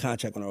into my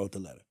contract when I wrote the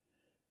letter.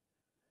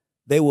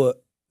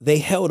 They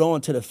held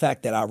on to the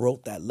fact that I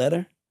wrote that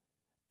letter,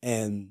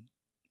 and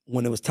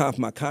when it was time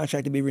for my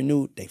contract to be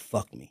renewed, they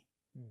fucked me.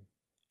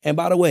 And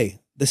by the way,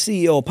 the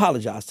CEO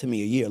apologized to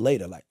me a year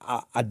later, like,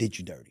 I did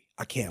you dirty.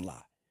 I can't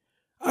lie.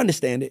 I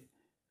understand it,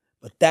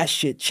 but that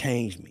shit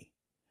changed me.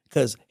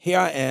 Because here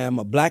I am,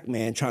 a black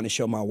man trying to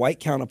show my white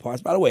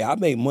counterparts. By the way, I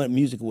made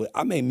music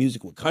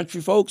with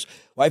country folks,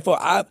 white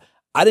folks.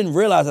 I didn't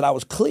realize that I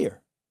was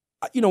clear.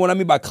 You know what I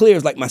mean by clear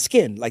is like my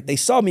skin. Like, they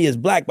saw me as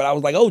black, but I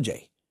was like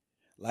OJ.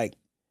 Like,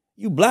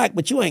 you black,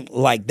 but you ain't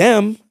like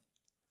them.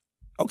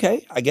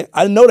 Okay, I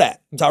didn't know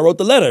that. So I wrote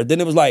the letter.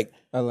 Then it was like,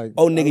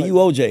 oh nigga, you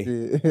OJ.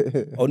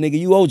 Yeah. Oh nigga,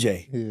 you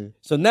OJ. Yeah.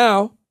 So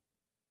now,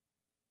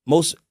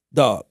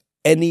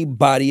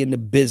 anybody in the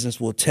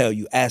business will tell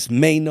you, ask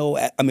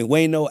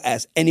Wayno,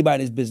 ask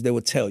anybody in this business, they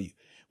will tell you,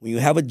 when you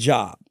have a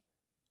job,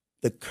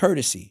 the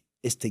courtesy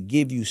is to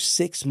give you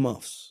 6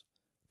 months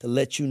to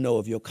let you know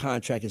if your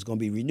contract is going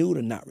to be renewed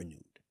or not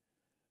renewed.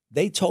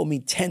 They told me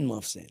 10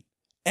 months in,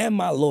 and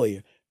my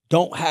lawyer,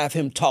 don't have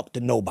him talk to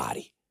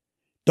nobody.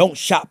 Don't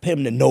shop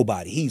him to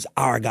nobody. He's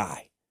our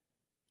guy.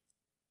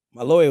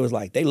 My lawyer was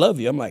like, they love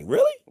you. I'm like,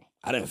 really?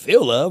 I didn't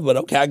feel love, but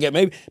okay, I get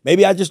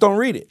maybe I just don't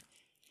read it.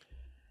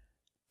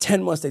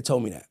 10 months they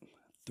told me that.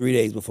 3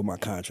 days before my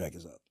contract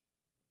is up.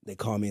 They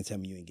call me and tell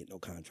me you ain't get no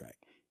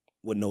contract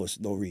with no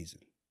reason.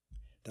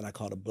 Then I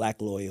called a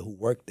black lawyer who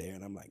worked there,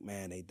 and I'm like,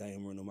 man, they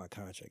damn ruined my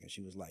contract. And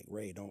she was like,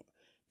 Ray,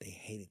 they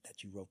hated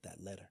that you wrote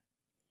that letter.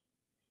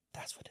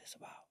 That's what it's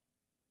about.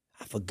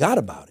 I forgot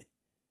about it.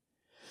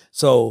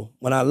 So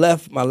when I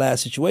left my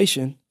last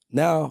situation,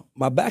 now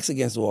my back's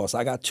against the wall. So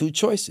I got 2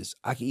 choices.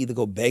 I can either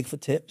go beg for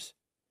tips,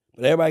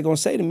 but everybody gonna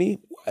say to me,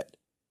 what?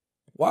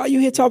 Why are you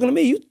here talking to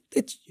me?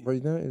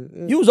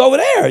 You was over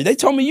there. They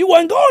told me you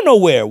wasn't going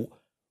nowhere.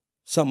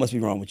 Something must be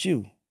wrong with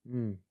you.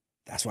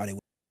 That's why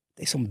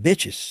they some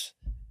bitches.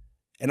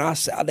 And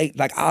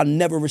I'll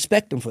never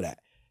respect them for that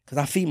because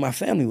I feed my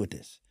family with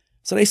this.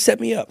 So they set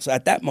me up. So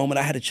at that moment,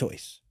 I had a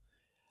choice.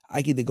 I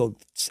could either go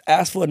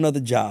ask for another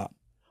job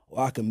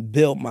or I can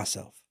build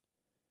myself.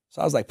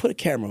 So I was like, put a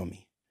camera on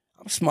me.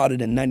 I'm smarter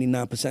than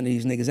 99% of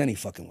these niggas any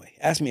fucking way.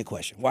 Ask me a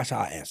question. Watch how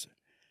I answer.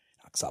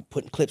 I start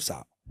putting clips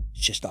out.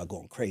 Shit start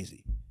going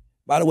crazy.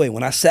 By the way,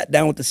 when I sat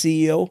down with the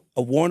CEO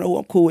of Warner, who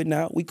I'm cool with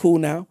now, we cool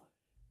now.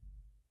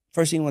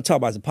 First thing you want to talk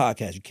about is a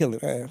podcast. You're killing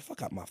it.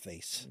 Fuck out my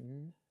face.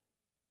 Mm-hmm.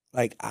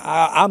 Like,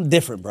 I'm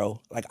different,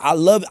 bro. Like, by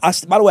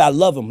the way, I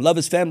love him. Love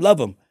his family, love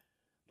him.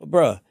 But,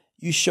 bro,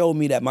 you showed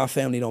me that my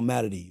family don't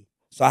matter to you.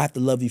 So I have to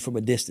love you from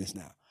a distance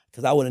now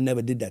because I would have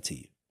never did that to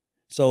you.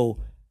 So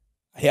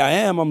here I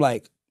am. I'm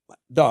like,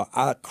 dog,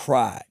 I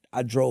cried.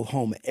 I drove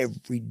home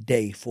every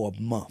day for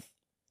a month.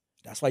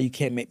 That's why you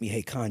can't make me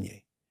hate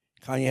Kanye.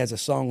 Kanye has a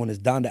song on his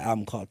Donda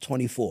album called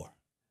 24.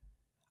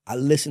 I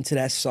listen to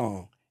that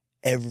song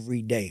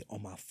every day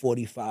on my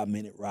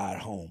 45-minute ride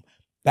home,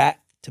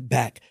 back to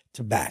back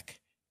to back.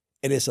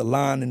 And it's a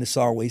line in the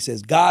song where he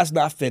says, God's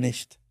not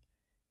finished.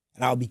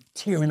 And I'll be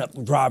tearing up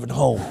driving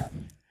home.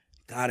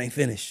 God ain't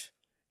finished.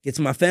 Get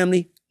to my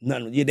family,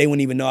 nothing. They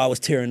wouldn't even know I was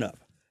tearing up.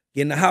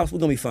 Get in the house, we're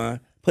going to be fine.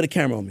 Put a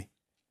camera on me.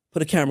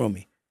 Put a camera on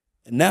me.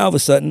 And now all of a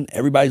sudden,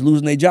 everybody's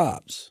losing their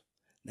jobs.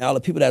 Now all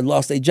the people that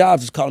lost their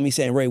jobs is calling me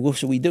saying, Ray, what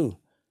should we do?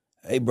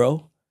 Hey,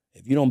 bro,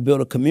 if you don't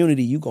build a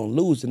community, you're going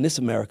to lose in this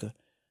America.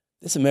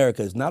 This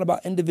America is not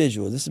about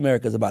individuals. This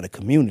America is about a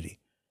community.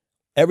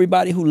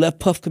 Everybody who left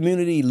Puff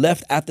community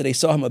left after they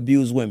saw him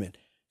abuse women.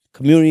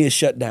 Community is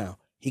shut down.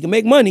 He can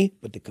make money,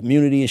 but the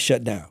community is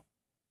shut down.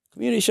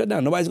 Community is shut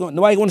down. Nobody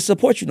going to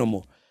support you no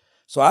more.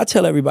 So I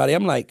tell everybody,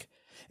 I'm like,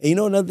 and you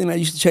know another thing that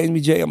used to change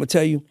me, Jay? I'm going to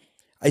tell you,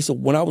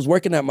 when I was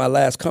working at my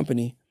last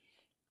company,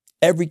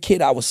 every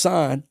kid I was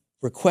signed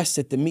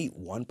requested to meet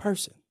one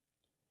person,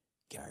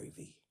 Gary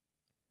V.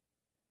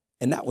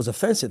 And that was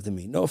offensive to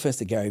me. No offense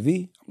to Gary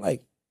V. I'm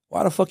like,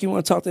 why the fuck you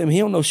want to talk to him? He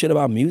don't know shit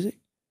about music.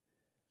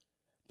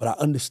 But I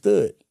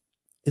understood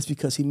it's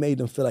because he made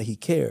them feel like he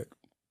cared.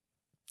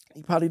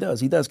 He probably does.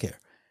 He does care.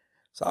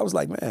 So I was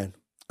like, man,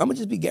 I'm going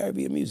to just be Gary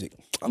Vee of music.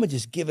 I'm going to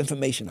just give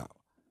information out.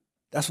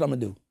 That's what I'm going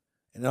to do.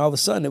 And then all of a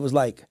sudden, it was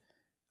like,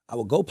 I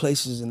would go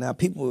places and now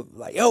people were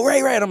like, yo, Ray.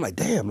 And I'm like,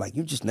 damn, like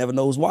you just never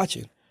know who's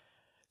watching.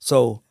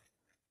 So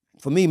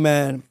for me,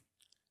 man,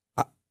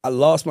 I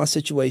lost my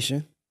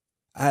situation.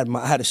 I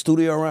had a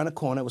studio around the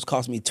corner. It was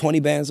costing me 20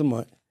 bands a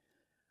month.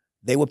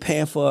 They were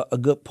paying for a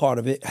good part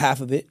of it,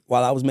 half of it,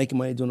 while I was making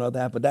money doing the other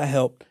half, but that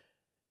helped.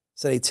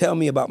 So they tell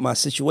me about my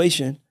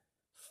situation.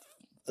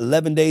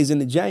 11 days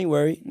into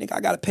January, nigga,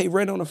 I got to pay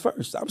rent on the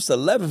 1st. I'm still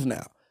 11th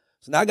now.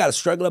 So now I got to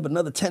struggle up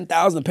another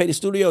 $10,000 to pay the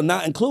studio,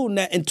 not including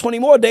that. In 20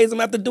 more days, I'm going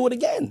to have to do it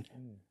again.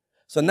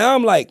 So now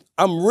I'm like,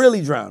 I'm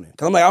really drowning.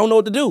 Because I'm like, I don't know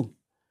what to do.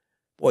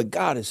 Boy,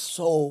 God is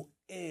so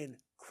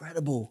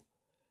incredible.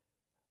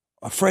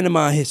 A friend of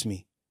mine hits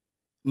me.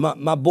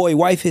 My boy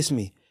wife hits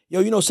me. Yo,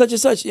 you know, such and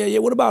such. Yeah,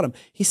 what about him?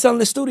 He's selling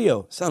the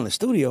studio. Selling the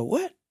studio?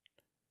 What?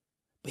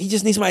 But he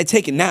just needs somebody to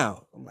take it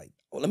now. I'm like,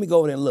 oh, let me go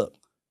over there and look.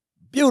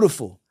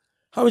 Beautiful.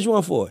 How much you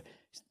want for it?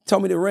 Tell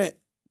me the rent.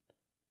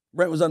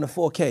 Rent was under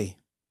 4K.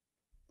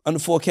 Under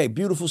 4K.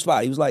 Beautiful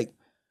spot. He was like,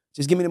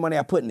 just give me the money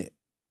I put in it.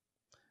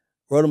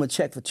 Wrote him a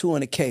check for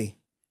 $200K.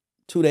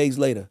 2 days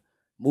later,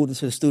 moved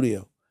into the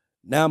studio.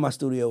 Now my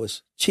studio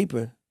is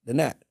cheaper than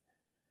that.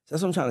 So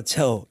that's what I'm trying to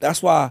tell.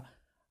 That's why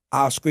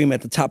I'll scream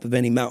at the top of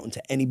any mountain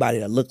to anybody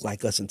that look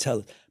like us and tell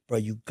us, bro,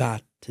 you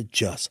got to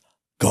just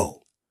go.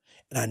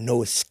 And I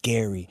know it's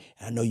scary.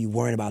 And I know you're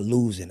worrying about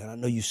losing. And I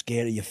know you're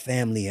scared of your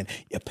family. And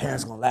your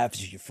parents going to laugh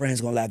at you. Your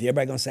friends going to laugh at you.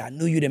 Everybody going to say, I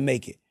knew you didn't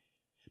make it.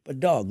 But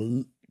dog,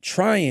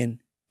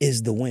 trying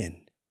is the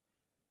win.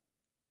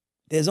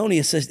 There's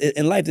only,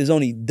 in life, there's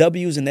only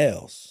W's and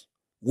L's.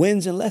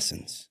 Wins and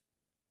lessons.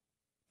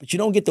 But you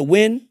don't get the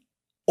win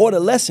or the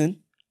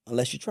lesson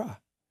unless you try.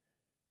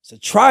 So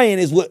trying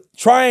is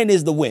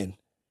the win.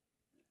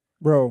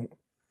 Bro,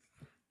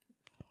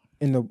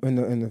 in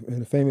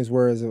the famous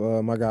words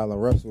of my guy,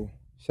 Russell,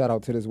 shout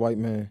out to this white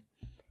man.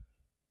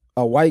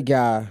 A white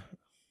guy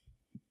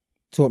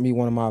taught me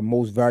one of my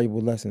most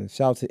valuable lessons.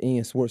 Shout out to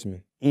Ian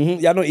Schwartzman. Mm-hmm.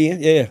 Y'all know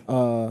Ian?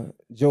 Yeah.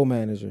 Joe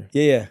manager.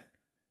 Yeah.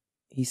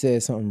 He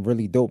said something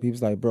really dope. He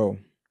was like, bro,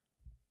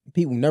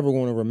 people never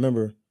want to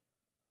remember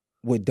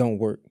what don't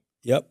work.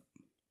 Yep.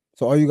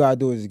 So all you got to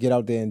do is get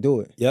out there and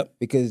do it. Yep.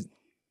 Because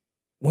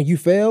when you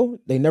fail,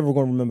 they never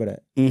going to remember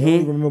that. Mm-hmm. They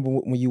only remember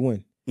when you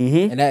win.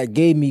 Mm-hmm. And that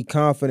gave me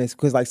confidence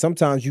because, like,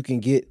 sometimes you can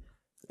get,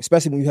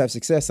 especially when you have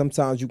success,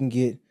 sometimes you can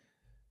get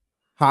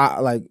high,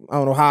 like, I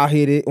don't know, how I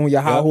hit it on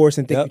your high horse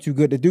and think you're too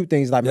good to do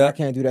things. Like, man, I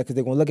can't do that because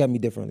they're going to look at me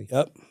differently.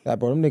 Yep. Like,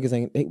 bro, them niggas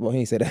ain't, well, he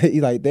ain't said that. He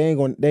like, they ain't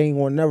going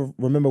to never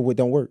remember what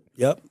don't work.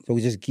 Yep. So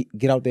we just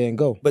get out there and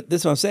go. But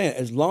this is what I'm saying.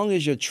 As long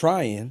as you're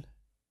trying,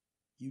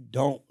 you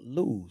don't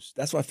lose.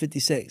 That's why 50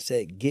 Cent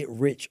said, get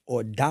rich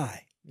or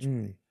die.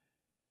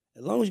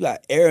 As long as you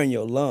got air in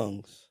your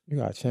lungs, you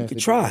got a chance you can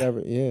try.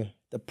 Whatever. Yeah.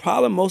 The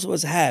problem most of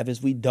us have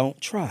is we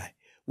don't try.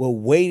 We're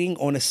waiting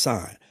on a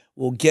sign.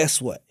 Well, guess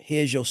what?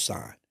 Here's your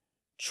sign.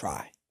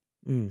 Try.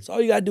 So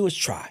all you got to do is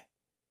try.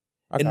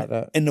 I got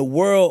that. And the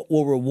world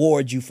will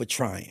reward you for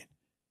trying.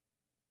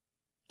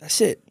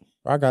 That's it.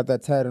 I got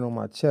that tatted on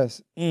my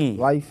chest.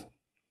 Life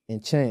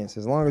and chance.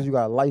 As long as you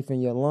got life in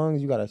your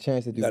lungs, you got a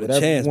chance to do whatever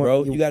you want.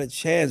 Bro. You got a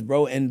chance,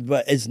 bro.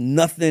 But it's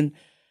nothing.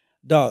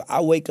 Dog,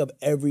 I wake up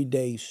every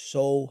day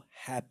so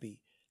happy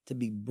to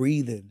be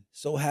breathing,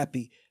 so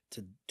happy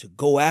to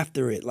go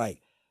after it.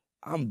 Like,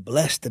 I'm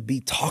blessed to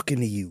be talking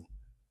to you.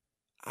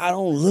 I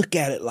don't look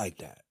at it like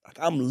that. Like,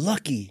 I'm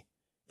lucky.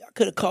 I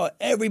could have called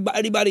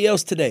anybody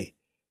else today.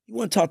 You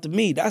want to talk to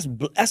me? That's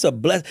a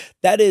bless.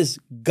 That is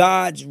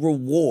God's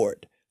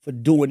reward for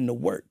doing the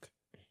work.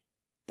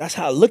 That's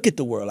how I look at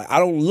the world. Like, I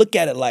don't look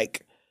at it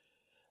like,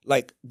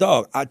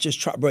 dog, I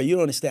just try. Bro, you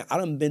don't understand. I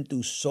done been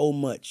through so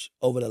much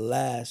over the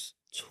last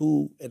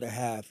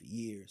 2.5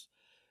 years.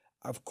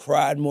 I've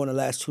cried more in the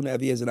last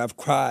 2.5 years than I've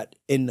cried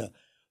in the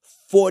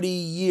 40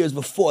 years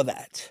before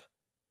that.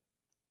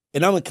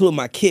 And I'm including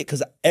my kid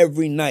because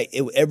every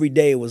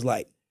day it was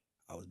like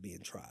I was being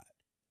tried.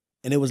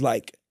 And it was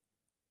like,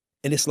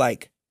 and it's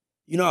like,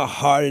 you know how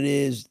hard it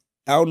is?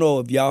 I don't know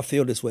if y'all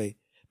feel this way,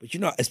 but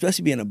you know,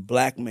 especially being a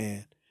black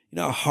man, you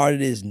know how hard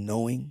it is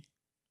knowing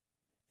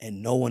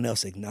and no one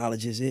else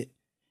acknowledges it?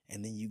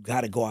 And then you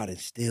got to go out and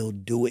still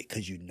do it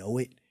because you know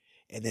it.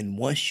 And then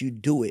once you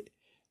do it,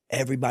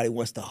 everybody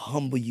wants to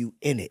humble you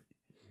in it.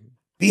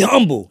 Be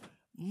humble.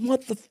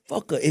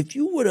 Motherfucker, if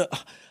you would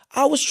have,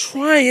 I was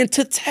trying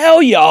to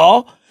tell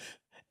y'all,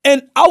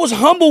 and I was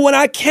humble when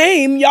I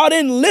came. Y'all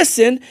didn't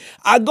listen.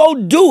 I go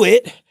do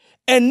it,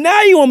 and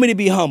now you want me to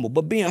be humble.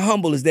 But being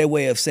humble is their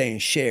way of saying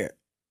share it.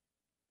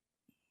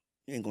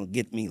 You ain't gonna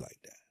get me like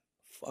that.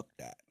 Fuck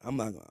that. I'm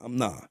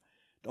not.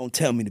 Don't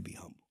tell me to be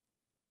humble.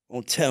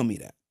 Don't tell me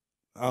that.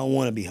 I don't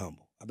want to be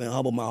humble. I've been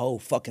humble my whole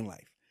fucking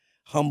life.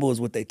 Humble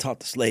is what they taught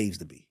the slaves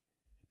to be.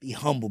 Be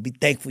humble. Be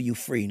thankful you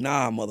free.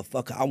 Nah,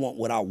 motherfucker, I want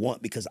what I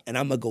want and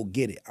I'm going to go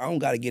get it. I don't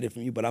got to get it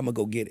from you, but I'm going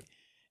to go get it.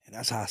 And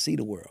that's how I see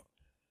the world.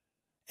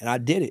 And I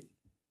did it.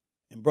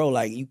 And bro,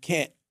 like, you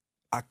can't,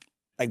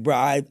 Like, bro,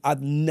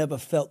 I've never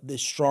felt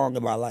this strong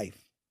in my life.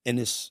 And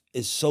it's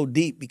so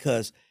deep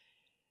because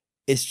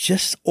it's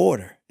just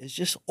order. It's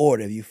just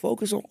order. If you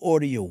focus on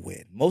order, you'll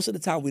win. Most of the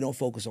time, we don't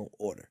focus on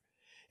order.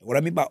 And what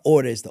I mean by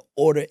order is the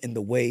order in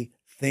the way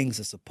things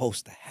are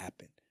supposed to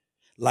happen.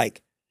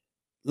 Like,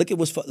 look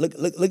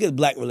at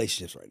black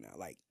relationships right now.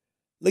 Like,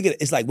 look at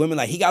it. It's like women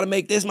like, he got to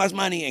make this much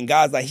money, and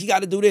guys like, he got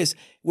to do this.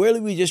 Really,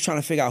 we just trying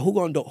to figure out who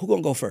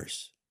gonna go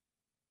first.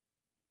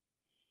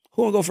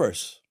 Who gonna go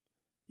first?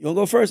 You wanna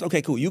go first?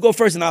 Okay, cool. You go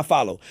first and I'll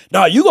follow.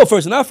 No, you go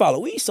first and I'll follow.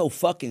 We so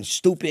fucking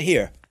stupid.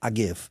 Here, I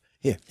give.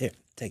 Here,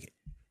 take it.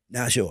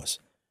 Now it's yours.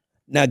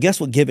 Now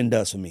guess what giving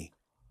does for me?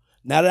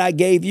 Now that I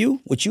gave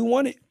you what you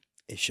wanted,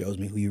 it shows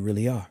me who you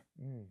really are.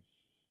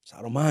 So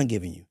I don't mind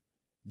giving you.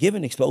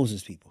 Giving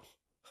exposes people.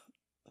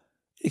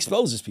 It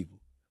exposes people.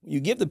 When you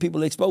give to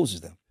people, it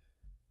exposes them.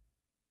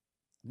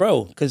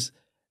 Bro, because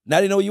now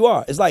they know who you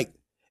are. It's like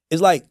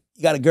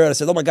you got a girl that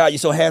says, oh my God, you're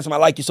so handsome, I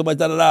like you so much,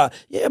 da-da-da.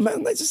 Yeah,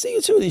 man, nice to see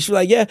you too. And she's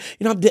like, yeah,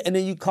 you know, and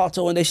then you call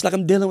her one day, she's like,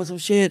 I'm dealing with some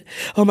shit.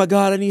 Oh my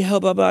God, I need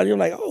help, blah, blah. And you're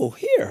like, oh,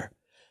 here.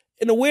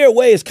 In a weird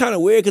way, it's kind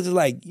of weird because it's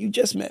like, you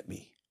just met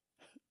me.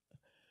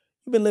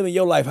 You've been living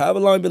your life, however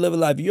long you've been living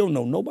life, you don't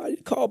know nobody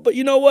to call, but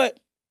you know what?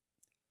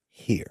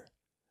 Here.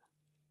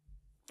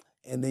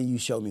 And then you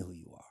show me who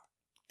you are.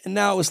 And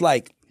now it's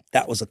like,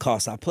 that was a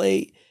cost I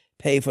paid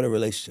for the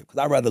relationship because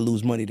I'd rather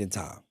lose money than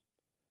time.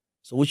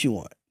 So what you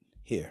want?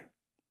 Here.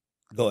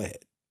 Go ahead.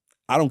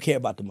 I don't care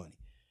about the money.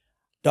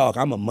 Dog,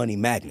 I'm a money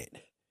magnet.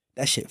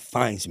 That shit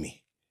finds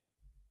me.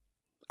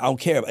 I don't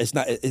care.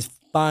 It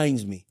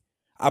finds me.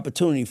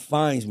 Opportunity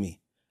finds me.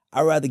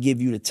 I'd rather give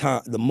you the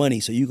time, the money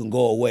so you can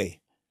go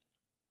away.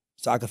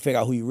 So I can figure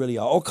out who you really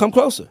are. Or come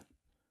closer.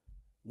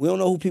 We don't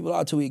know who people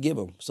are until we give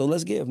them. So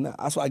let's give now.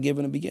 That's why I give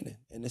in the beginning.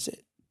 And that's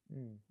it.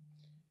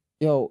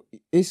 Yo,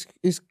 it's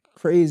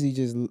crazy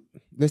just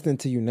listening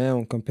to you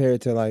now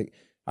compared to like,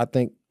 I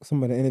think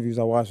some of the interviews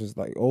I watched was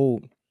like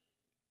old.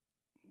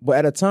 But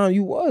at a time,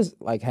 you was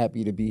like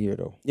happy to be here,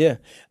 though. Yeah,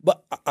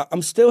 but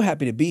I'm still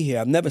happy to be here.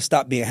 I've never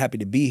stopped being happy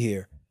to be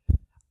here.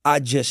 I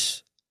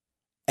just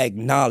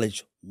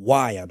acknowledge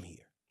why I'm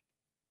here.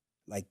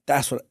 Like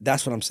that's what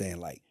I'm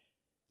saying. Like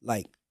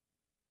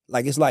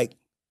it's like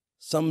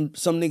some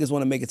niggas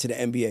want to make it to the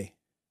NBA,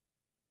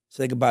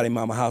 so they can buy their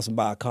mama a house and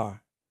buy a car,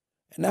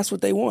 and that's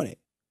what they wanted.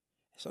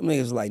 Some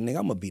niggas like, nigga,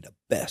 I'm gonna be the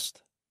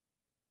best.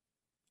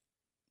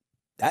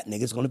 That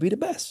nigga's gonna be the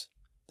best.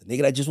 The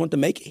nigga that just wanted to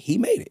make it, he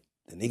made it.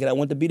 The nigga that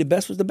wanted to be the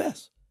best was the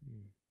best.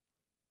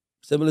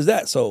 Simple as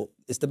that. So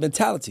it's the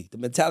mentality. The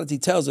mentality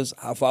tells us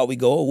how far we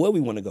go or where we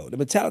want to go. The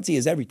mentality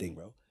is everything,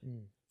 bro.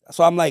 That's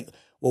why I'm like,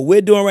 what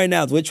we're doing right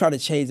now is we're trying to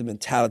change the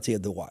mentality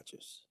of the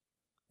watchers.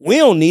 We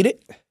don't need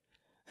it.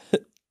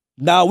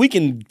 Now we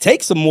can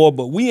take some more,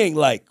 but we ain't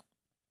like,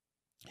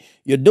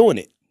 you're doing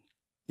it.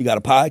 You got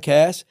a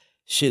podcast.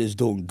 Shit is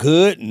doing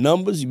good.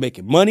 Numbers. You're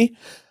making money.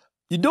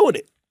 You're doing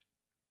it.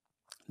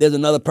 There's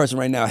another person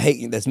right now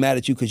hating that's mad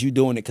at you because you're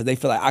doing it because they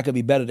feel like I could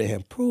be better than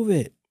him. Prove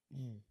it.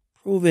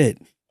 Prove it.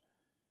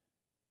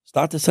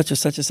 Start the such and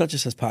such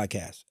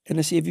podcast and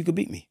then see if you could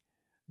beat me.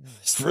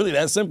 It's really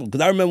that simple. Because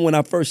I remember when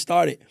I first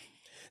started,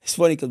 it's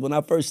funny because when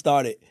I first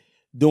started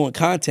doing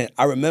content,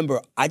 I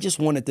remember I just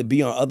wanted to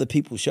be on other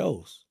people's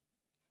shows.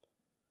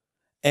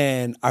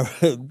 And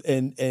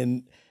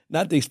and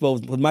not to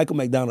expose, but Michael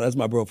McDonald, that's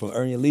my bro from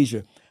Earn Your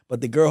Leisure. But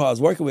the girl who I was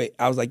working with,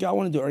 I was like, yo, I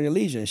want to do Earn Your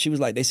Leisure. And she was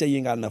like, they say you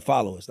ain't got enough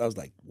followers. I was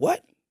like,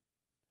 what?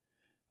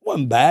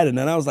 Wasn't bad. And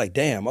then I was like,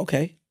 damn,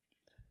 okay.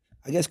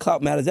 I guess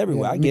clout matters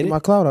everywhere. Yeah, I get it. My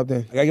clout up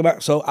there. I gotta get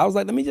back. So I was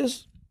like, I'm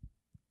just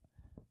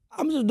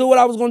do what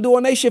I was gonna do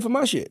on their shit for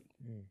my shit.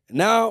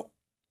 Now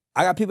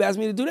I got people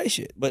asking me to do their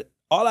shit. But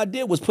all I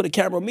did was put a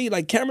camera on me.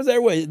 Like cameras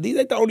everywhere. These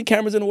ain't the only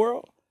cameras in the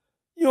world.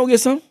 You don't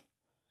get some.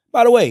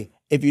 By the way,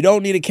 if you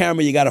don't need a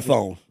camera, you got a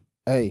phone.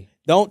 Hey.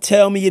 Don't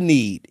tell me you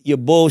need. You're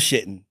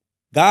bullshitting.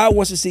 God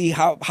wants to see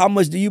how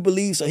much do you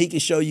believe so he can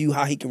show you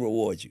how he can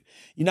reward you.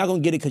 You're not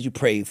going to get it because you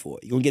prayed for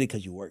it. You're going to get it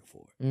because you work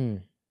for it.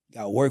 You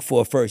got to work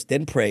for it first,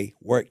 then pray,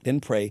 work, then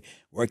pray,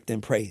 work,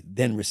 then pray,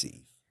 then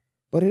receive.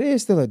 But it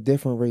is still a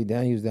different Ray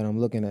Daniels that I'm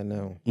looking at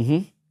now.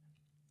 Mm-hmm.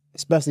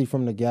 Especially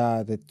from the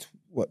guy that,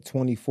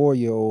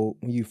 24-year-old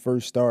when you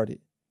first started.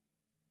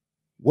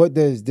 What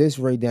does this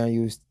Ray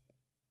Daniels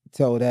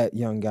tell that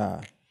young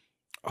guy?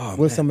 Oh,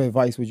 what some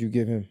advice would you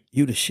give him?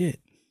 You the shit.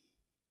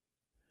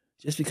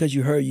 Just because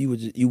you heard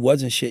you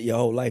wasn't shit your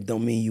whole life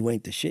don't mean you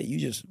ain't the shit. You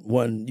just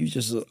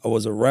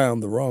was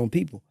around the wrong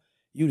people.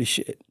 You the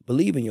shit.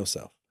 Believe in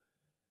yourself.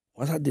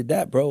 Once I did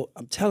that, bro,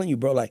 I'm telling you,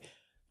 bro, like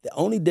the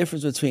only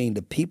difference between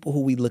the people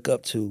who we look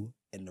up to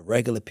and the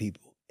regular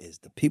people is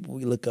the people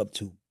we look up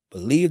to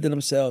believed in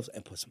themselves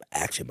and put some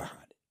action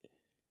behind it.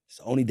 It's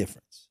the only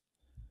difference.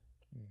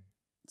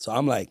 So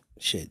I'm like,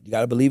 shit, you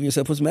got to believe in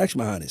yourself, put some action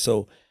behind it.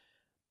 So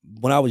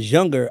when I was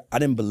younger, I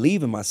didn't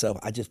believe in myself.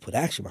 I just put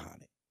action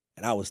behind it.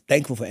 And I was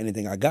thankful for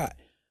anything I got.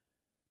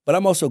 But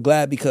I'm also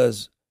glad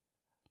because,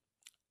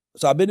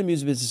 so I've been in the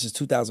music business since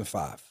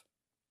 2005.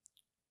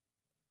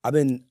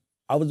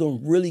 I was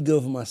doing really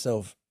good for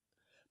myself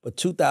But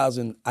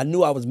 2000, I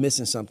knew I was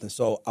missing something,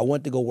 so I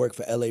went to go work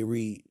for L.A.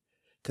 Reid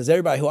because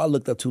everybody who I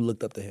looked up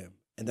to him.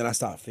 And then I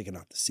started figuring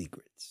out the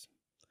secrets.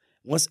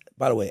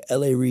 By the way,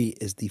 L.A. Reid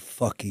is the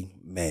fucking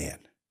man.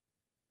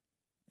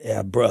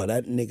 Yeah, bro,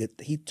 that nigga,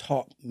 he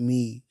taught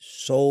me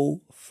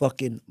so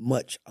fucking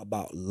much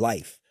about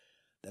life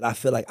that I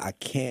feel like I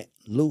can't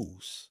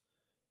lose.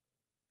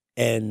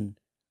 And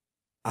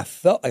I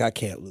felt like I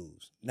can't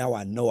lose. Now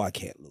I know I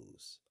can't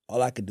lose.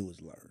 All I could do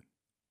is learn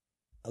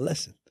a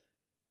lesson.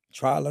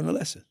 Try, learn a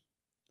lesson.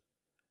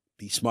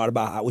 Be smart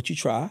about what you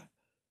try.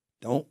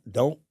 Don't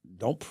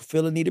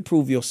feel the need to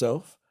prove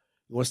yourself.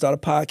 You want to start a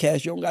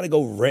podcast, you don't got to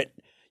go rent.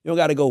 You don't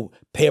got to go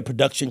pay a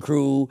production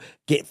crew,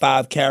 get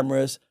 5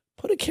 cameras.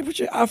 Put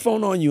your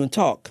iPhone on you and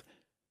talk.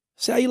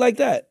 See how you like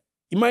that.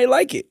 You might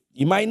like it.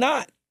 You might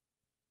not.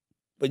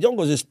 But you don't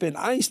go just spend.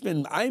 I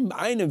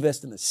ain't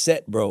invest in a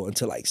set, bro,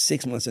 until like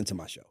 6 months into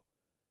my show.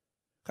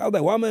 I was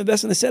like, why am I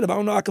investing in a set if I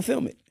don't know I can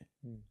film it?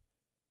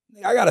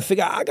 I got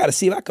to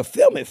see if I can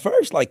film it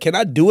first. Like, can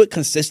I do it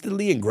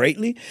consistently and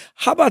greatly?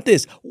 How about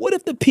this? What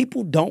if the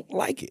people don't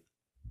like it?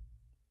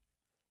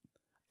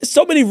 There's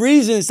so many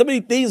reasons, so many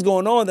things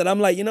going on that I'm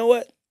like, you know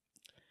what?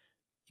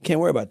 You can't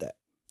worry about that.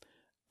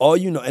 All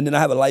you know, and then I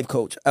have a life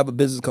coach. I have a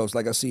business coach,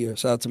 like I see her.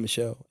 Shout out to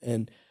Michelle.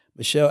 And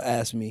Michelle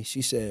asked me,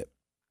 she said,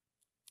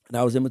 and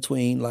I was in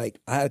between, like,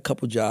 I had a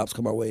couple jobs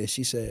come my way, and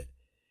she said,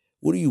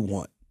 what do you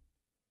want?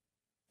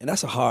 And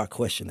that's a hard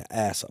question to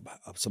ask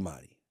of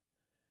somebody.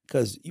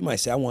 Because you might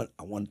say, I want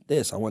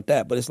this, I want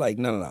that. But it's like,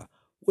 no.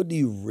 What do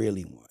you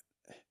really want?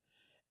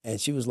 And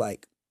she was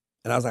like,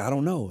 and I was like, I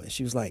don't know. And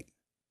she was like,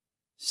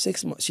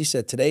 6 months. She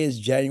said, today is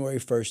January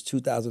 1st,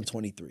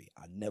 2023.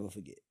 I'll never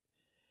forget.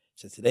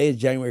 She said, today is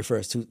January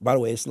 1st. By the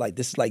way,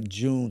 this is like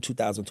June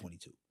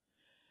 2022.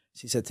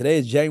 She said, today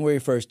is January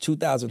 1st,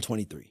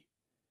 2023.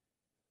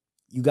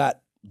 You got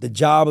the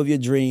job of your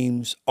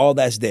dreams, all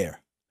that's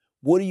there.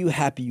 What are you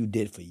happy you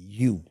did for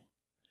you?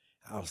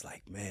 I was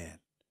like, man,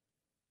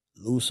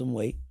 lose some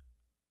weight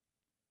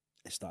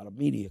and start a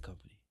media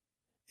company.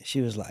 And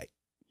she was like,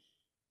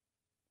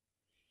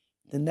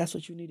 then that's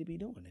what you need to be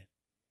doing then.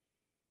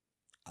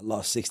 I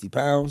lost 60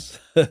 pounds.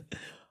 I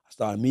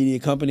started a media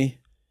company.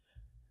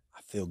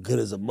 I feel good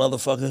as a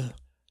motherfucker.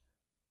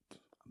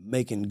 I'm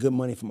making good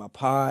money for my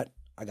pod.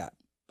 I got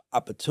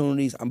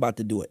opportunities. I'm about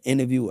to do an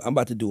interview. I'm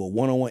about to do a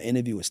one-on-one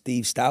interview with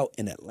Steve Stout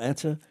in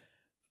Atlanta.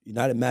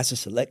 United Master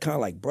Select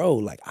Con. Like, bro,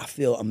 like, I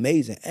feel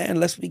amazing. And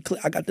let's be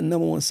clear, I got the #1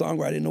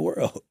 songwriter in the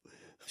world.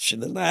 Shit,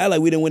 let's not act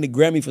like we didn't win the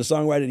Grammy for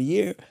Songwriter of the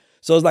Year.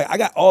 So it's like, I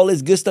got all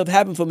this good stuff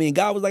happen for me. And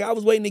God was like, I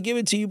was waiting to give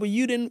it to you, but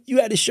you didn't.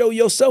 You had to show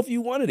yourself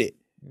you wanted it.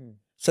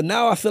 So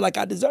now I feel like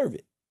I deserve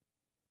it.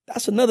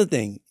 That's another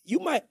thing.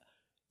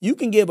 You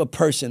can give a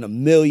person $1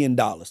 million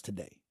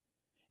today.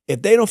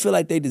 If they don't feel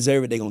like they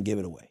deserve it, they're going to give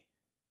it away.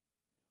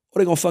 Or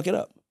they're going to fuck it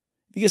up.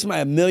 If you give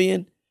somebody $1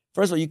 million,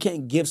 first of all, you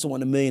can't give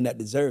someone $1 million that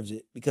deserves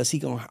it because he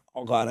going to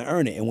go out and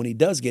earn it. And when he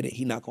does get it,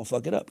 he not going to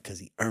fuck it up because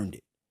he earned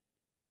it.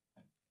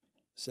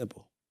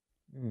 Simple.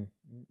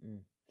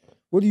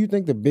 What do you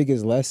think the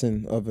biggest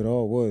lesson of it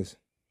all was?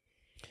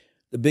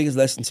 The biggest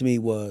lesson to me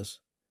was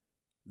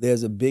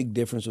there's a big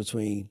difference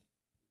between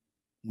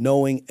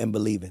knowing and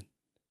believing.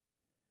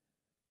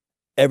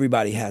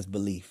 Everybody has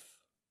belief.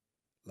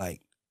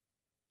 Like,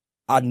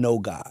 I know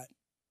God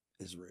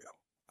is real.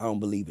 I don't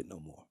believe it no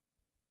more.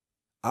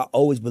 I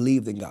always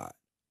believed in God,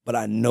 but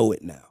I know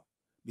it now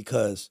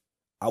because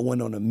I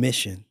went on a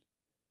mission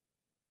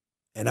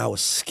and I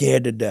was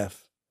scared to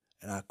death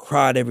and I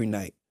cried every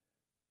night.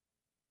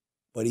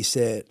 But he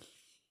said,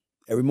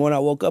 every morning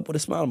I woke up with a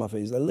smile on my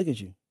face. He's like, look at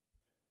you.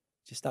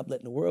 Just stop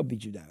letting the world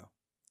beat you down.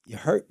 You're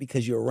hurt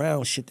because you're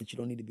around shit that you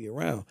don't need to be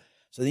around.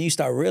 So then you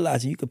start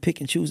realizing you can pick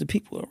and choose the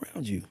people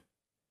around you.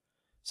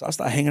 So I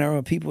started hanging out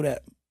with people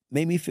that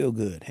made me feel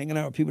good, hanging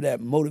out with people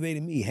that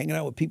motivated me, hanging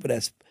out with people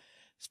that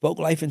spoke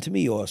life into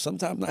me, or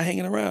sometimes not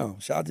hanging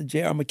around. Shout out to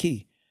J.R.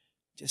 McKee.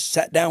 Just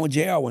sat down with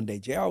J.R. one day.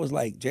 J.R.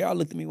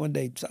 looked at me one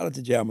day. Shout out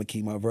to J.R.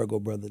 McKee, my Virgo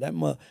brother.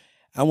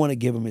 I want to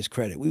give him his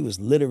credit. We was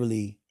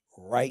literally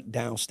right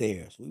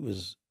downstairs. We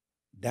was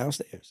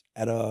downstairs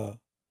at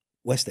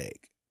West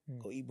Egg.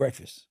 Go eat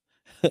breakfast.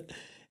 And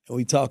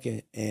we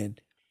talking, and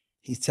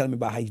he's telling me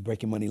about how he's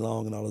breaking money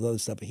long and all this other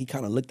stuff. And he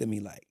kind of looked at me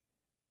like,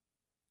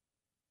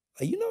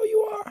 you know who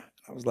you are?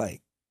 I was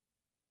like,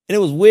 and it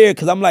was weird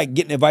because I'm like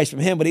getting advice from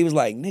him, but he was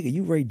like, nigga,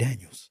 you Ray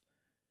Daniels.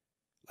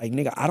 Like,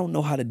 nigga, I don't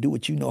know how to do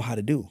what you know how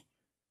to do.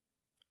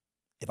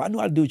 If I knew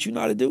how to do what you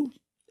know how to do,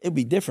 it'd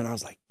be different. I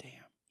was like, damn,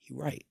 he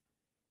right.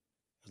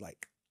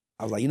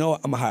 I was like, you know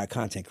what? I'm going to hire a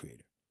content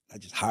creator. I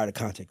just hired a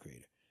content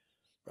creator.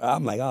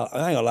 I'm like, oh,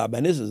 I ain't gonna lie,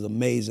 man, this is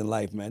amazing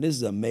life, man. This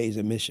is an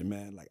amazing mission,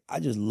 man. Like, I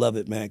just love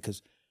it, man,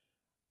 because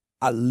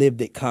I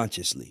lived it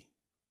consciously.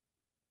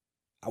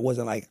 I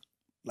wasn't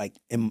like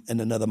in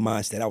another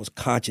mindset. I was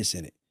conscious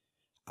in it.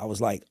 I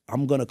was like,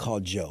 I'm gonna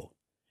call Joe.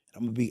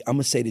 I'm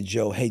gonna say to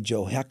Joe, hey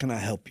Joe, how can I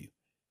help you?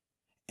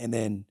 And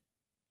then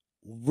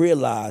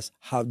realize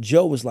how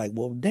Joe was like,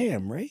 well,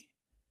 damn, Ray,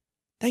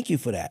 thank you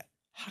for that.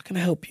 How can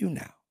I help you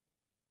now?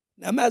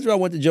 Now imagine I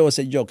went to Joe and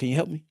said, Joe, can you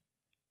help me?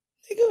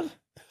 Nigga,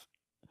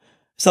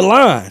 It's a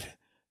line.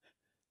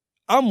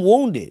 I'm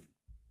wounded,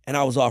 and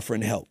I was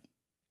offering help.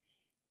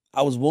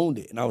 I was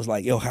wounded, and I was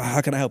like, yo,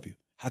 how can I help you?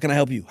 How can I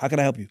help you? How can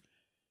I help you?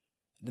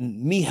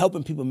 And me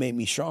helping people made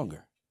me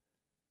stronger.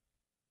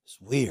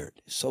 It's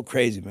weird. It's so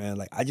crazy, man.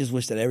 Like, I just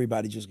wish that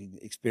everybody just could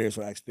experience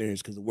what I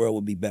experienced because the world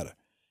would be better.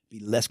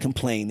 Be less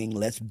complaining,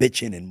 less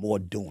bitching, and more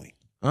doing.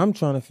 I'm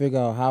trying to figure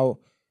out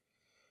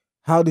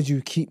how did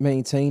you keep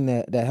maintain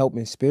that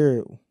helping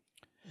spirit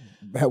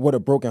with a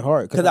broken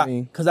heart?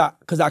 Because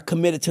I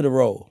committed to the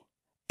role.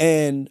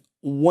 And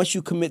once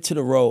you commit to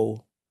the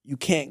role, you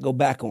can't go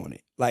back on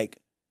it. Like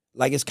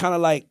it's kind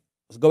of like,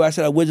 let's go back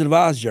to that Wizard of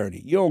Oz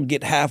journey. You don't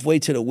get halfway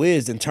to the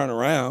Wiz and turn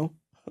around.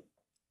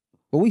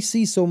 But we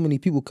see so many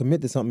people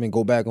commit to something and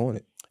go back on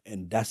it.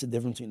 And that's the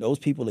difference between those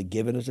people are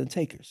givers and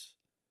takers.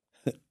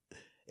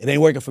 It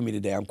ain't working for me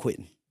today. I'm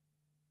quitting.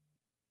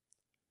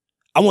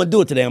 I want to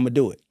do it today. I'm going to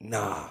do it.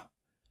 Nah.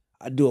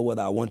 I do it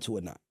whether I want to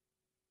or not.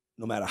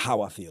 No matter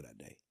how I feel that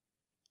day.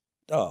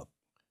 Dog,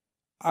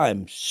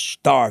 I'm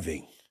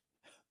starving.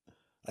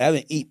 I'm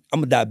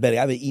a diabetic.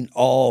 I haven't eaten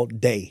all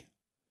day.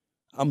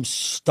 I'm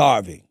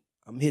starving.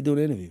 I'm here doing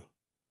an interview.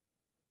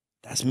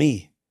 That's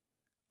me.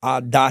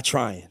 I'll die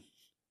trying.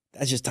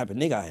 That's just the type of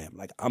nigga I am.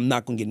 Like, I'm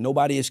not going to give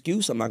nobody an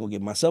excuse. I'm not going to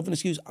give myself an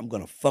excuse. I'm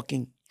going to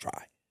fucking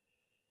try.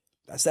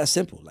 That's that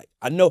simple. Like,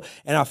 I know,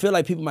 and I feel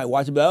like people might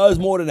watch it, but it's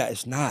more than that.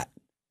 It's not.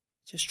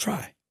 Just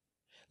try.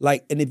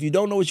 Like, and if you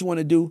don't know what you want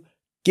to do,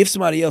 give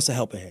somebody else a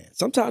helping hand.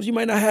 Sometimes you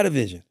might not have a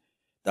vision.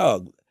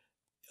 Dog, there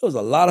was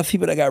a lot of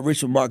people that got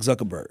rich with Mark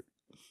Zuckerberg.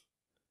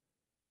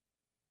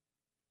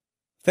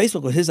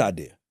 Facebook was his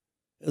idea.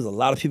 There's a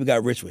lot of people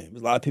got rich with him.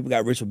 There's a lot of people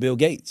got rich with Bill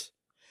Gates.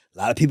 A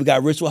lot of people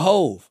got rich with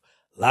Hove.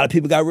 A lot of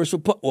people got rich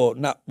with Puff.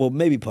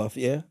 Maybe Puff,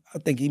 yeah. I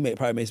think he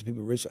probably made some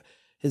people rich.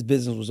 His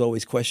business was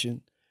always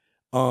questioned.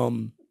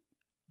 I'm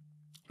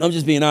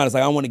just being honest.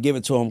 Like, I want to give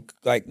it to him.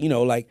 Like, you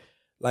know, like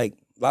a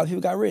lot of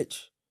people got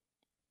rich.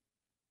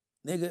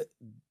 Nigga,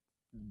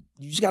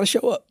 you just got to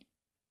show up.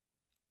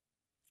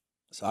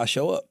 So I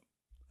show up.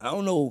 I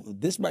don't know.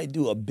 This might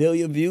do 1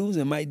 billion views.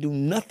 It might do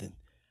nothing.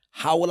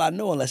 How will I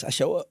know unless I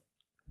show up?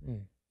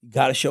 You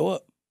got to show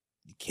up.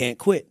 You can't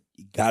quit.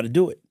 You got to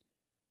do it.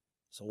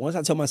 So once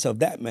I told myself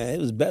that, man, it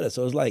was better.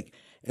 So it's like,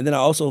 and then I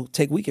also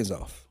take weekends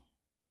off.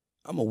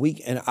 I'm a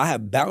week, and I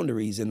have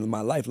boundaries in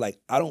my life. Like,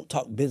 I don't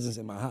talk business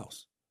in my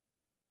house.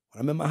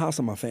 When I'm in my house,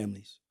 I'm my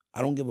family's.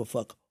 I don't give a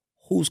fuck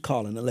who's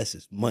calling unless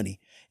it's money.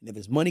 And if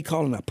it's money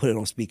calling, I put it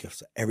on speaker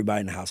so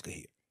everybody in the house can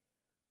hear.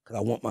 Because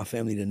I want my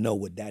family to know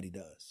what daddy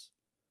does.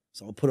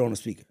 So I'll put it on the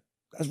speaker.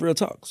 That's real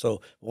talk.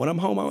 So when I'm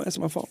home, I don't answer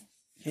my phone.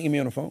 You can't get me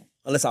on the phone.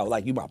 Unless I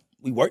like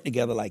we work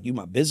together, like you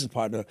my business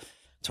partner.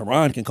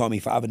 Tehran can call me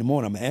 5 a.m. I'm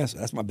going to answer.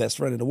 That's my best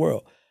friend in the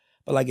world.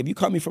 But like if you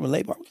call me from a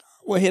late bar,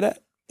 I won't hear that.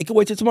 It can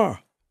wait till tomorrow.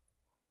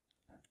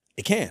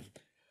 It can.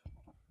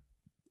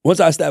 Once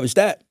I established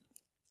that,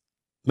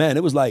 man,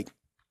 it was like,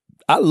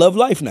 I love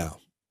life now.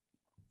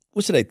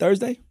 What's today,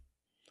 Thursday?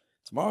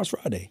 Tomorrow's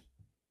Friday.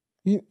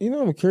 You know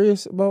what I'm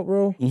curious about,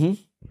 bro? Mm-hmm.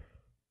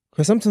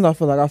 Because sometimes I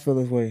feel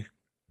this way.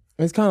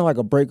 It's kind of like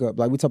a breakup.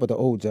 Like we talk about the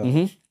old job.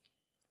 Mm-hmm.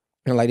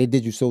 And like they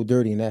did you so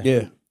dirty and that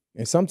Yeah. hurt.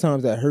 And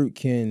sometimes that hurt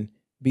can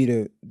be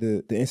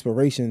the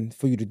inspiration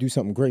for you to do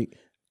something great.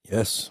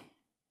 Yes.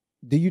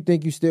 Do you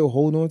think you still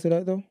hold on to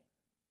that though?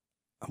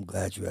 I'm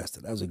glad you asked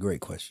that. That was a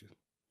great question.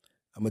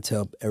 I'm going to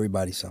tell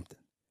everybody something.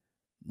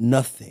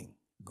 Nothing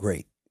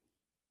great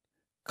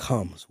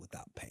comes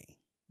without pain.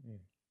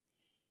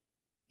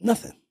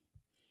 Nothing.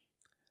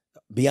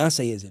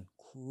 Beyonce is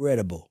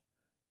incredible.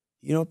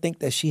 You don't think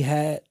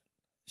that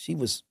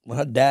when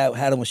her dad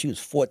had her when she was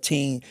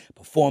 14,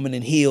 performing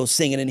in heels,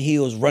 singing in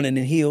heels, running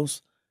in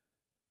heels.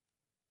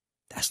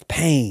 That's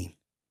pain.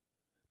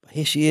 But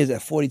here she is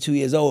at 42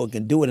 years old and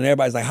can do it. And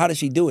everybody's like, how did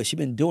she do it? She's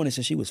been doing it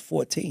since she was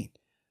 14,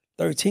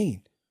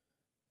 13.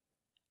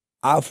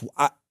 I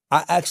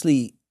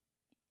actually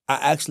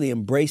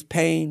embrace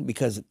pain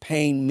because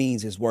pain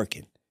means it's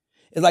working.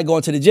 It's like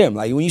going to the gym.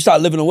 Like when you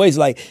start lifting the weights,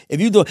 like if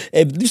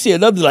you see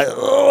another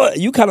like,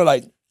 you kind of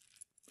like,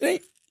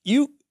 hey,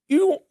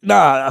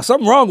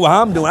 something wrong with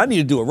how I'm doing. I need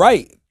to do it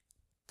right.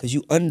 Because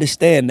you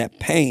understand that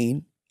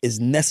pain is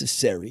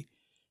necessary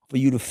for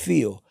you to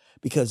feel.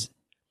 Because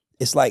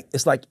it's like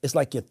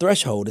your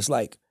threshold. It's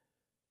like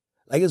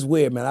it's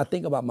weird, man. I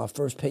think about my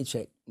first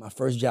paycheck, my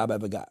first job I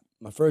ever got.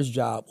 My first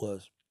job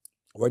was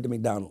I worked at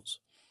McDonald's.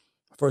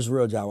 My first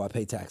real job where I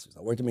paid taxes.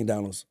 I worked at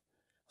McDonald's,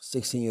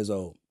 16 years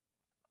old.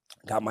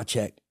 Got my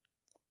check.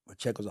 My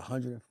check was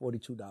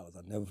 $142. I'll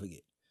never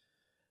forget.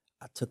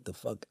 I took the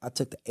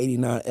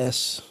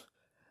 89S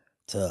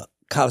to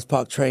College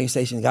Park train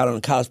station, got on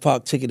the College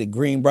Park ticket to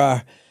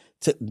Greenbrier,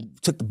 took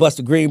the bus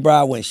to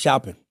Greenbrier, went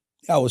shopping.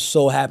 I was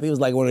so happy. It was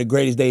like one of the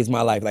greatest days of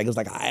my life. Like it was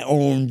like I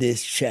owned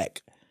this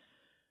check.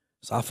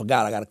 So I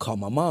forgot I got to call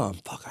my mom.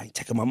 Fuck, I ain't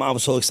texting my mom. I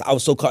was so excited. I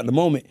was so caught in the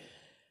moment.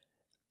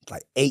 It's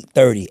like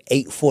 8:30,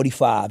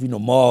 8:45. You know,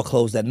 mall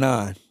closed at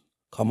 9.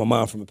 Call my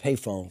mom from a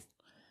payphone.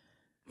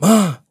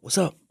 Mom, what's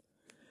up?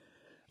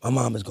 My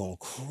mom is going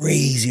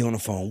crazy on the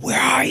phone. Where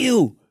are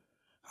you?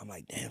 I'm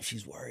like, damn,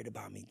 she's worried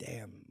about me.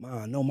 Damn,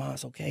 Ma, no, Ma,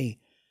 it's okay.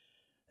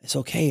 It's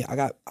okay.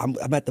 I'm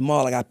at the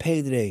mall. I got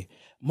paid today.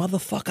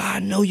 Motherfucker, I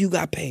know you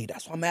got paid.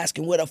 That's why I'm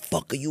asking, where the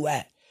fuck are you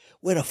at?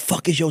 Where the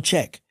fuck is your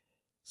check?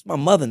 It's my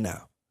mother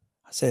now.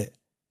 I said,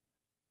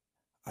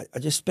 I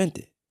just spent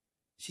it.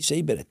 She said,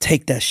 you better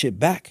take that shit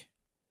back.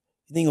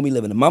 You think you're gonna be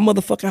living in my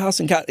motherfucking house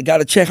and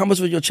got a check? How much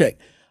was your check?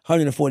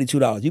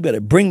 $142. You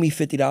better bring me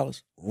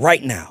 $50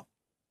 right now.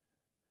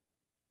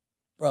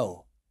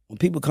 Bro, when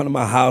people come to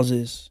my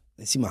houses,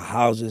 they see my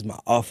houses, my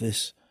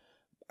office,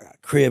 I got a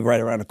crib right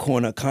around the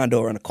corner, a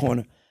condo around the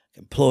corner,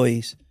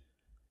 employees.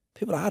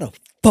 People are like, how the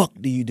fuck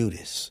do you do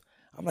this?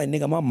 I'm like,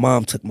 nigga, my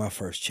mom took my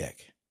first check.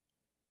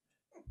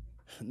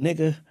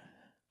 Nigga,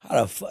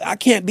 how the fuck? I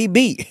can't be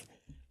beat.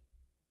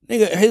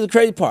 Nigga, here's the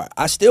crazy part.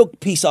 I still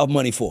piece off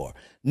money for her.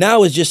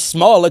 Now it's just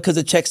smaller because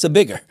the checks are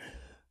bigger.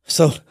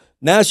 So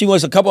now she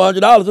wants a couple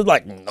 $100. It's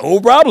like, no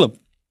problem.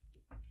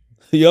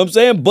 You know what I'm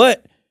saying?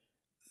 But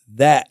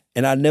that,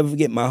 and I never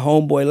forget, my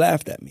homeboy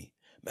laughed at me.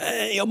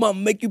 Man, your mama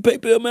make you pay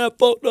bill, man,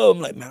 fucked up.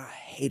 I'm like, man,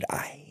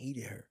 I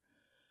hated her.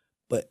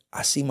 But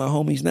I see my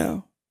homies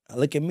now. I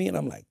look at me and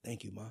I'm like,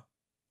 thank you, Ma.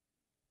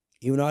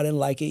 Even though I didn't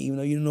like it, even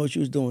though you didn't know what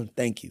you was doing,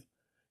 thank you.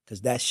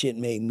 Because that shit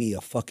made me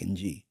a fucking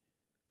G.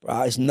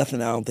 Bro, it's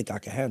nothing I don't think I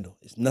can handle.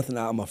 It's nothing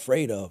I'm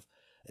afraid of,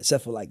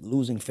 except for like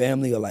losing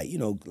family or like, you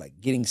know, like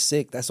getting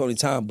sick. That's the only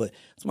time. But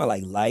it's my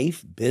like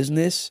life,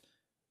 business.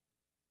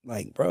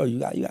 Like, bro, you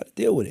got to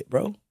deal with it,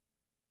 bro.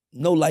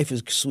 No life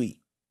is sweet.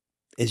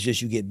 It's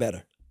just you get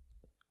better.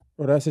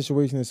 Well, that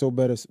situation is so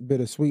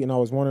bittersweet, and I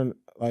was wondering,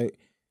 like,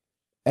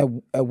 at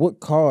what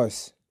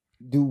cost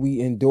do we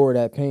endure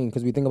that pain?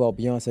 Because we think about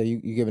Beyonce.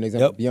 You give an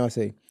example. Yep.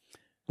 Beyonce.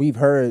 We've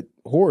heard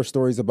horror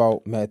stories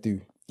about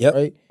Matthew. Yep.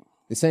 Right.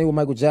 The same with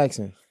Michael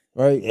Jackson.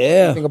 Right.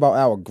 Yeah. You think about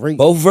our great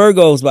both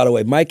Virgos, by the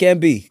way, Mike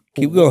and B.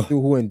 Keep going.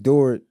 Who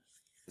endured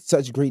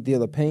such a great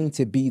deal of pain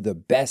to be the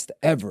best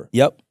ever.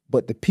 Yep.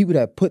 But the people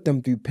that put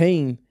them through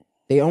pain,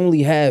 they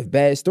only have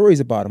bad stories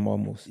about them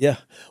almost. Yeah.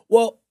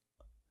 Well,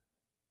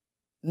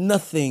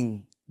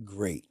 nothing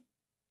great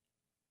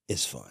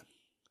is fun.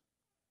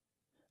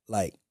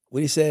 Like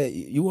what he said,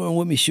 you weren't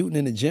with me shooting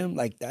in the gym.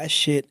 Like that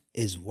shit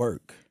is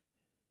work.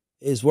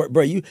 It's work,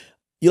 bro. You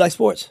like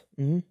sports?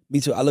 Mm-hmm. Me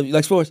too. I love you.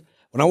 Like sports.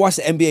 When I watch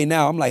the NBA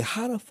now, I'm like,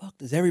 how the fuck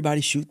does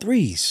everybody shoot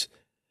threes?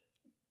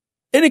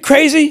 Isn't it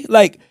crazy?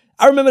 Like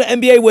I remember the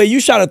NBA where you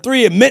shot a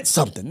three, it meant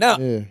something. Now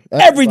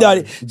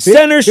everybody,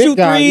 centers shoot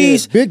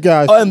threes. Yeah, big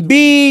guys.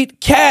 Embiid,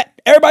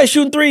 Cat, everybody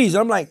shooting threes.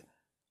 And I'm like,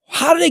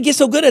 how did they get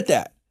so good at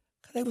that?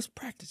 Because they was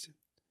practicing.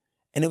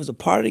 And it was a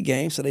part of the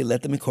game, so they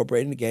let them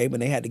incorporate in the game,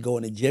 and they had to go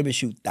in the gym and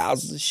shoot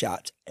thousands of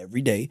shots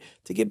every day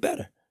to get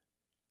better.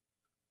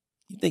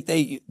 You think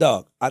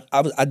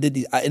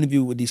I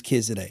interviewed with these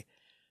kids today.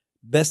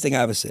 Best thing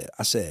I ever said.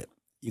 I said,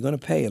 you're going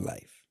to pay in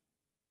life.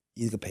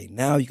 You can pay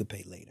now, you can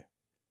pay later.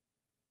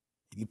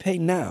 If you pay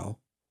now,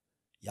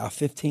 y'all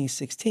 15,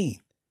 16.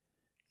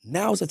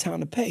 Now is the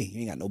time to pay. You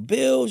ain't got no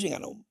bills, you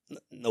ain't got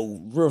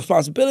no real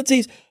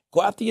responsibilities.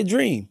 Go after your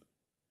dream.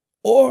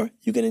 Or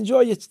you can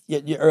enjoy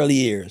your early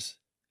years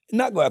and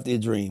not go after your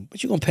dream,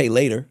 but you're going to pay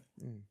later.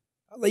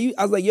 I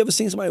was like, you ever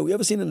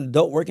seen an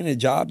adult working a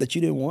job that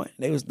you didn't want?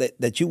 They was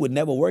that you would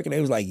never work, and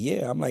they was like,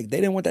 yeah. I'm like, they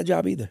didn't want that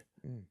job either.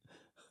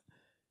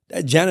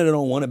 That janitor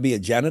don't want to be a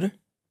janitor.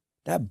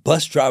 That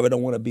bus driver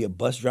don't want to be a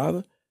bus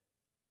driver.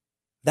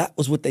 That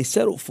was what they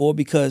settled for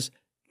because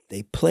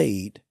they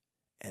played,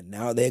 and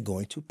now they're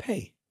going to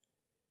pay.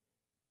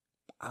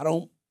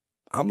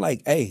 I'm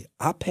like, hey,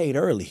 I paid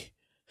early.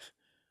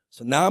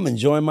 So now I'm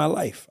enjoying my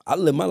life. I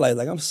live my life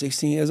like I'm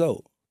 16 years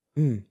old.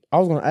 I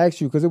was going to ask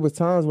you, because it was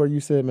times where you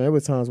said, man, it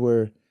was times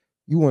where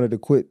you wanted to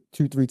quit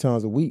 2-3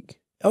 times a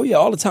week. Oh, yeah,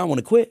 all the time I want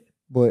to quit.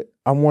 But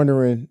I'm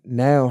wondering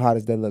now, how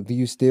does that look? Do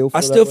you still feel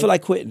I still feel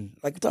like quitting.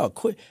 Like, dog,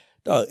 quit.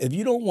 Dog, if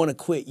you don't want to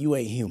quit, you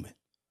ain't human.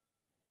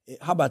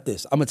 How about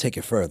this? I'm going to take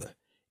it further.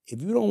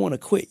 If you don't want to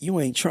quit, you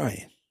ain't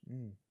trying.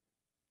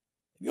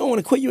 If you don't want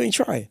to quit, you ain't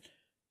trying.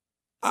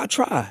 I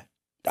try.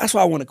 That's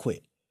why I want to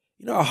quit.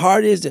 You know how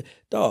hard it is to,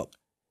 dog,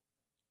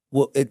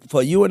 well,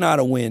 for you and I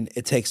to win,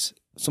 it takes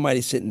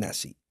somebody to sit in that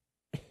seat.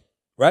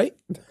 Right?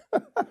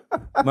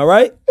 Am I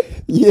right?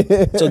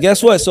 Yeah. So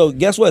guess what?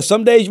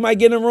 Some days you might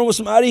get in a room with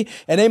somebody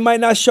and they might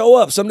not show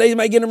up. Some days you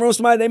might get in a room with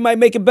somebody, they might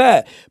make it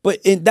bad. But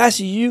that's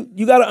you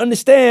got to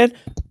understand,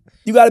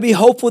 you got to be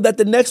hopeful that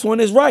the next one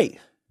is right.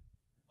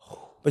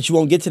 But you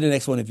won't get to the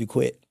next one if you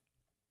quit.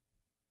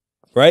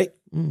 Right?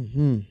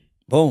 Mm-hmm.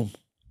 Boom.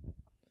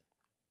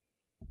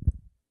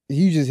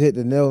 You just hit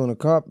the nail on the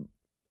cob.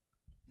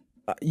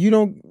 You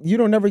don't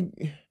never,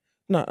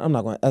 no, I'm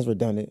not going to, that's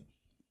redundant.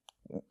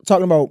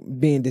 Talking about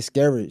being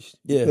discouraged.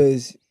 Yeah.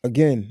 Because,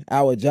 again,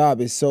 our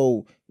job is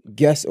so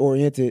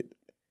guest-oriented,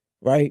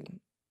 right?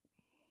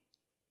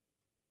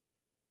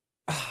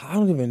 I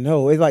don't even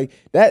know. It's like,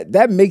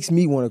 that makes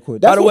me want to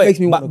quit. That's what makes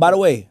me want to quit. By the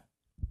way,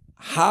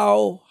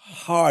 how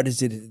hard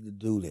is it to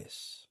do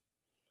this?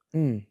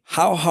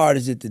 How hard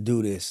is it to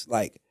do this?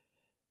 Like,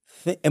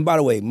 and by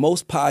the way,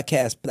 most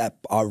podcasts that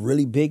are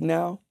really big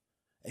now,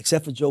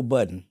 except for Joe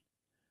Budden,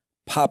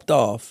 popped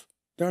off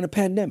during the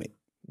pandemic.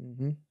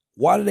 Mm-hmm.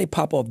 Why did they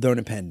pop off during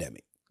the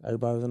pandemic?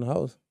 Everybody was in the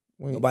house.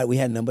 We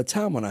had nothing but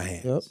time on our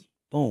hands. Yep.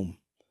 Boom.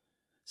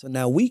 So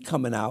now we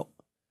coming out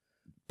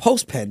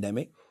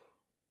post-pandemic.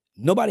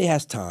 Nobody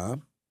has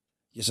time.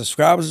 Your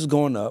subscribers is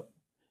going up.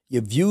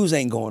 Your views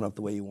ain't going up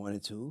the way you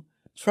wanted to.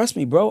 Trust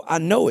me, bro. I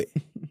know it.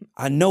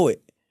 I know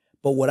it.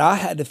 But what I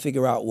had to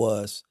figure out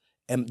was,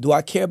 do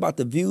I care about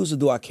the views or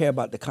do I care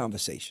about the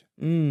conversation?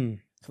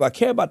 If I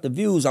care about the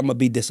views, I'm going to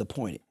be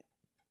disappointed.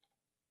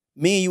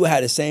 Me and you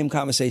had the same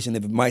conversation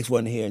if Mike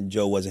wasn't here and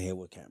Joe wasn't here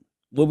with camera.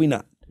 Would we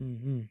not?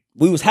 Mm-hmm.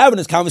 We was having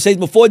this conversation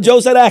before Joe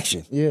said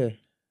action. Yeah.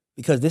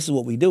 Because this is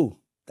what we do.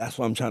 That's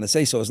what I'm trying to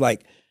say. So it's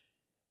like,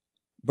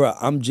 bro,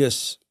 I'm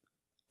just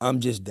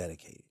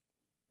dedicated.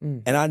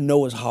 And I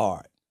know it's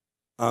hard.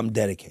 I'm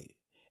dedicated.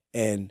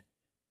 And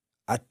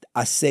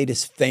I say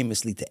this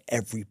famously to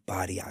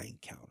everybody I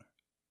encounter.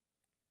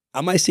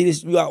 I might see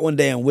this you out one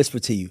day and whisper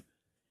to you,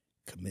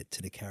 commit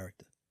to the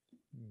character.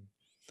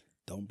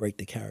 Don't break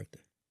the character.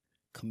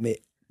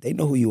 Commit. They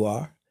know who you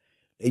are.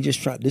 They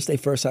just try. This is their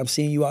first time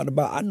seeing you out and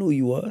about. I knew who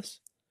you was.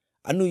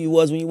 I knew you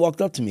was when you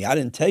walked up to me. I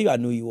didn't tell you I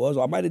knew you was,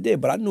 or I might have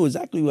did, but I knew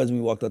exactly who you was when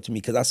you walked up to me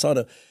because I saw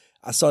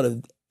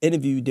the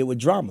interview you did with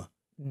Drama.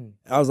 And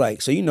I was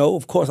like, so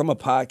of course I'm a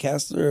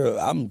podcaster.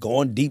 I'm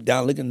going deep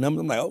down looking at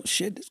numbers. I'm like, oh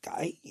shit, this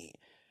guy.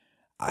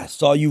 I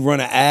saw you run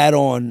an ad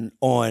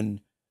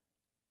on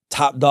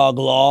Top Dog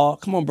Law.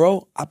 Come on,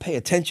 bro. I pay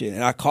attention.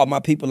 And I called my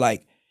people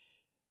like,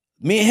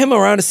 me and him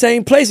around the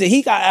same place and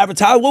he got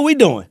advertised. What we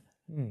doing?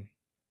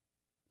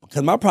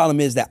 Because my problem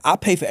is that I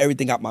pay for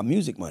everything out my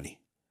music money.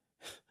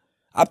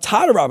 I'm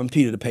tired of robbing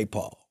Peter to pay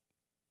Paul.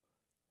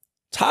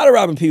 Tired of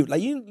robbing people.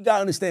 Like, you got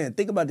to understand.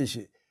 Think about this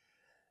shit.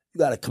 You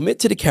got to commit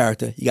to the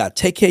character. You got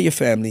to take care of your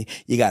family.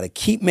 You got to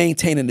keep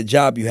maintaining the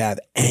job you have.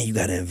 And you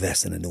got to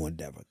invest in a new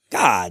endeavor.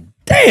 God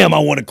damn, I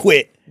want to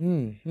quit.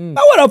 Now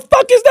what the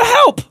fuck is the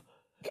help?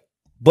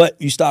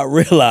 But you start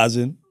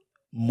realizing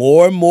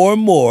more and more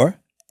and more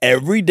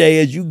every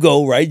day as you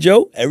go, right,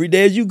 Joe? Every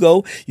day as you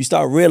go, you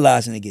start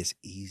realizing it gets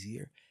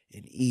easier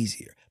and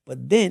easier.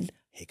 But then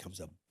here comes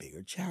a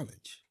bigger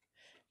challenge.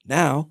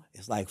 Now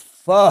it's like,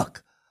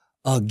 fuck,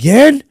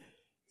 again?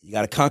 You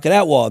got to conquer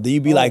that wall. Then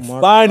you be like,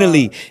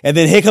 finally. God. And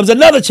then here comes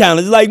another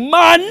challenge. It's like,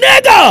 my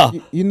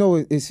nigga. You know,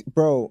 it's,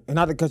 bro, and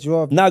not to cut you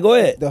off. Nah, go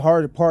ahead. The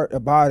hard part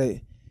about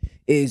it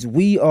is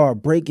we are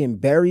breaking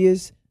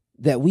barriers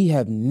that we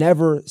have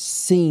never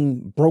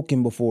seen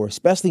broken before,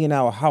 especially in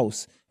our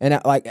house. And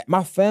like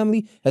my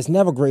family has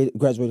never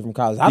graduated from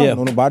college. I don't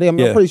know nobody. I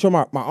mean, I'm pretty sure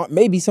my aunt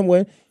maybe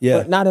somewhere,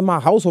 but not in my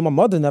household. My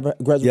mother never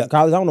graduated from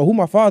college. I don't know who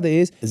my father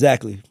is.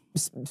 Exactly.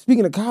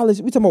 Speaking of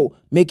college, we talking about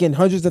making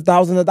hundreds of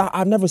thousands of dollars.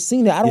 I've never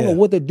seen that. I don't know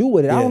what to do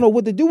with it. I don't know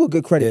what to do with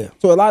good credit.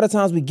 So a lot of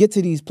times we get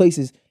to these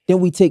places, then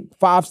we take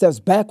 5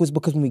 steps backwards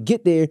because when we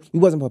get there, we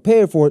wasn't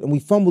prepared for it and we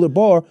fumble the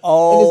bar.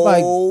 Oh, and it's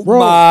like, bro.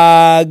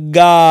 My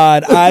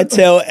God. I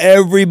tell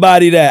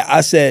everybody that.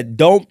 I said,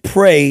 don't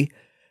pray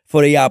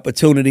for the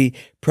opportunity.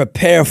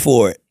 Prepare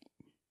for it.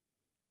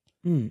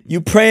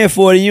 You praying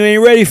for it and you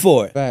ain't ready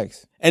for it.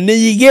 Facts. And then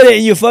you get it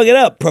and you fuck it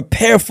up.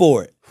 Prepare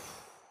for it.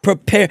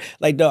 Prepare.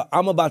 Like, dog,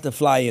 I'm about to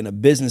fly in a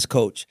business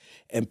coach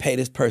and pay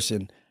this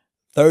person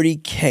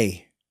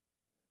 $30K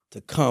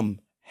to come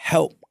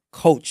help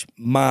coach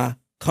my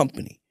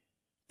company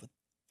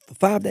for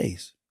 5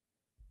 days.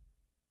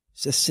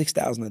 It's just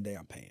 $6,000 a day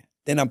I'm paying.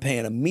 Then I'm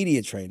paying a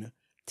media trainer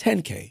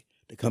 $10K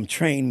to come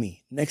train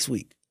me next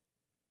week.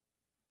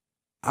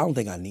 I don't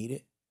think I need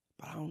it,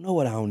 but I don't know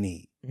what I don't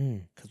need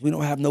because we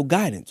don't have no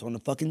guidance on the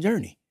fucking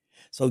journey.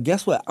 So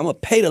guess what? I'm gonna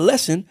pay the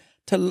lesson.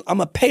 I'm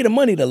gonna pay the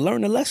money to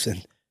learn the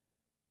lesson.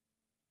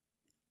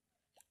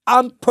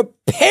 I'm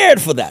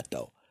prepared for that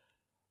though.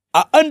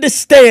 I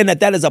understand that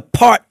that is a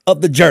part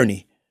of the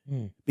journey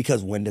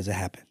because when does it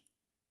happen?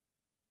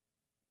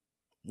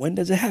 When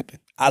does it happen?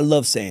 I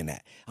love saying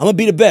that. I'm gonna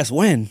be the best.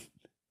 When?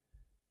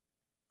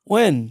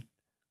 When?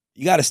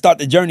 You got to start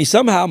the journey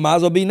somehow. Might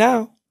as well be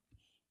now.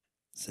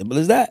 Simple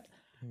as that.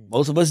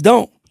 Most of us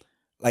don't.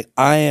 Like,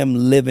 I am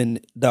living,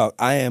 dog,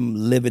 I am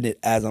living it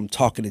as I'm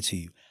talking it to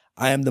you.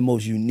 I am the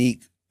most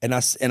unique, and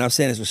I'm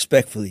saying this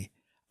respectfully,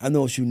 I'm the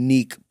most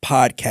unique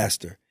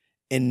podcaster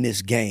in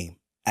this game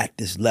at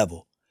this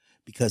level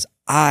because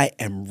I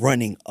am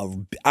running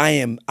I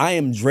am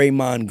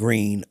Draymond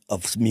Green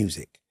of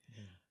music.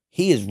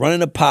 He is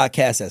running a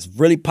podcast that's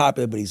really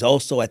popular, but he's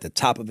also at the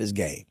top of his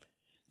game.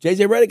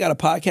 JJ Redick got a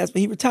podcast,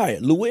 but he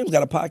retired. Lou Williams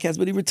got a podcast,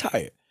 but he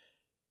retired.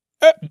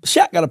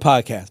 Shaq got a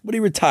podcast, but he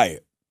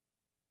retired.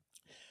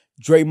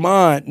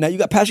 Draymond, now you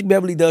got Patrick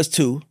Beverly does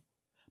too,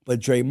 but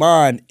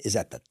Draymond is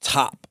at the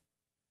top.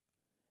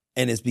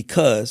 And it's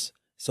because,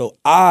 so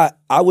I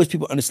wish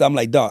people understand, I'm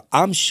like, dog,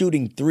 I'm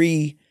shooting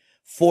 3-4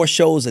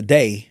 shows a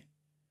day.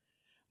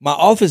 My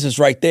office is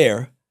right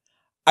there.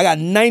 I got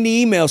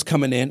 90 emails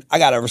coming in. I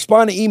got to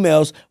respond to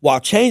emails while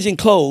changing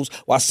clothes,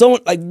 while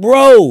someone, like,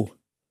 bro.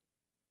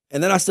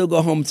 And then I still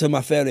go home to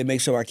my family and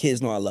make sure our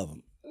kids know I love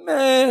them.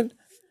 Man,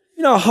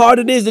 you know how hard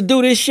it is to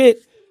do this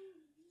shit?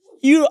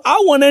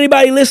 I want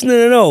anybody listening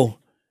to know,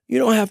 you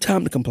don't have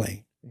time to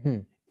complain.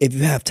 If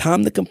you have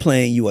time to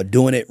complain, you are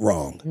doing it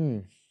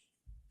wrong.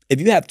 If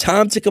you have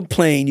time to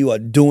complain, you are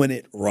doing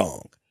it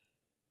wrong.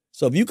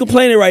 So if you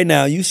complaining right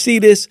now, you see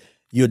this,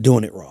 you're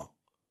doing it wrong.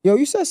 Yo,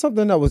 you said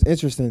something that was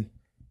interesting,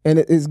 and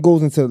it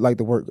goes into like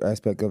the work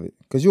aspect of it,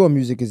 because you're a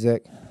music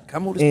exec.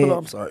 Come on, this pillow.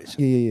 I'm sorry.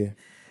 Yeah.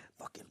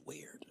 Fucking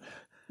weird.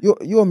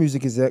 You're a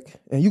music exec,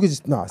 and you could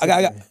just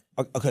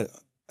Okay,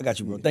 I got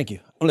you, bro. Thank you.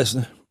 I'm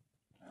listening.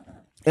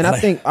 And I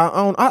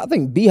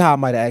think Beehive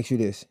might have asked you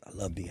this. I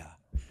love Beehive.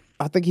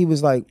 I think he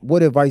was like,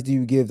 "What advice do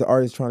you give the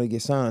artist trying to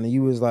get signed?" And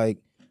you was like,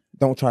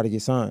 "Don't try to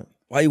get signed."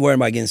 Why are you worrying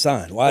about getting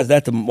signed? Why is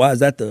that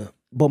the?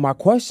 But my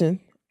question,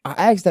 I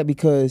asked that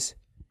because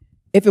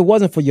if it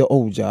wasn't for your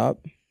old job,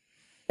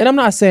 and I'm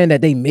not saying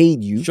that they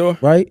made you, Sure,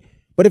 right?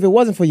 But if it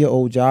wasn't for your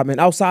old job, and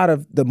outside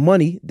of the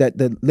money that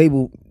the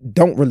label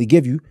don't really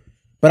give you,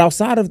 but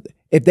outside of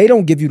if they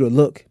don't give you the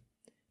look,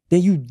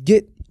 then you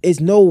get it's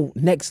no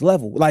next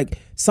level. Like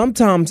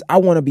sometimes I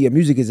want to be a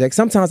music exec,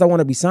 sometimes I want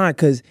to be signed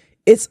because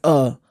it's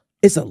a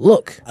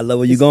look. I love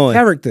where you're going.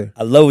 Character.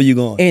 I love where you're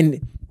going.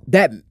 And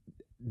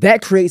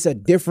that creates a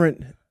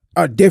different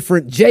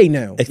J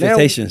now.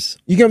 Expectations.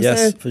 Now, you get what I'm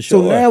saying? For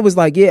sure. So now it was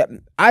like, yeah,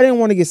 I didn't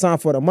want to get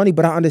signed for the money,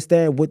 but I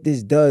understand what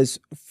this does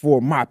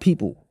for my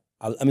people.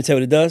 Let me tell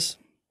you what it does.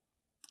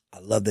 I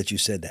love that you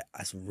said that.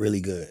 That's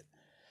really good.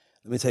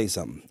 Let me tell you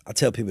something. I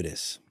tell people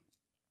this.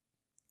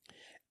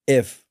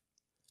 If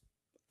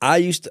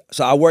I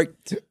I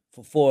worked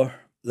for 4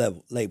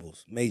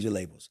 labels, major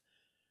labels.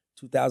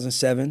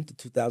 2007 to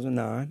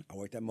 2009, I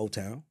worked at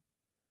Motown.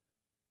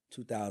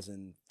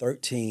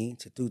 2013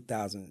 to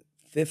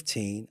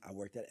 2015, I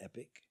worked at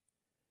Epic.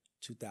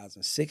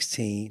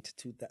 2015 to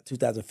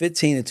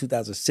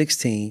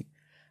 2016,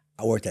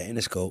 I worked at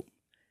Interscope.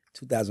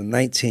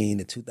 2019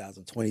 to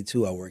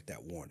 2022, I worked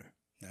at Warner.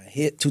 Now,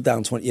 here,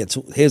 2020,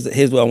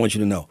 here's what I want you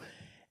to know.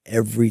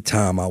 Every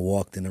time I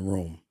walked in the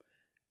room,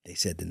 they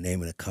said the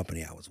name of the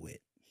company I was with.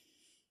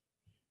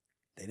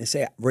 They didn't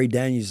say Ray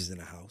Daniels is in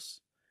the house.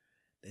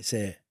 They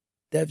said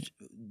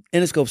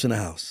Interscope's in the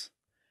house.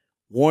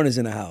 Warner's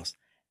in the house.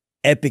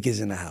 Epic is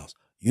in the house.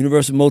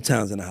 Universal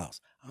Motown's in the house.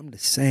 I'm the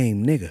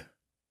same nigga.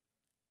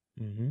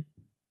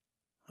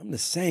 I'm the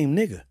same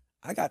nigga.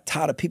 I got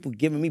tired of people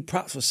giving me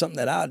props for something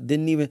that I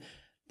didn't even,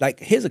 like,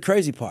 here's the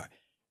crazy part.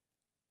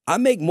 I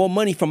make more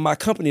money from my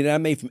company than I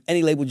made from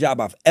any label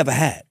job I've ever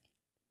had.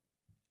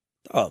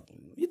 Dog,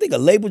 you think a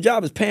label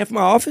job is paying for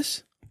my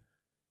office?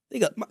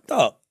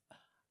 Dog,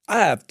 I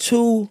have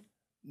 2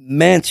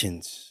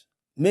 mansions,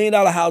 $1 million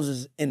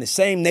houses in the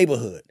same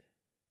neighborhood.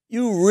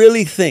 You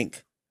really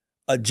think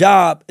a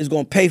job is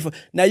going to pay for,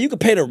 now you can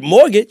pay the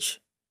mortgage,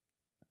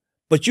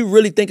 but you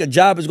really think a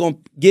job is going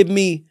to give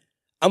me,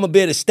 I'm going to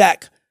be able to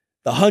stack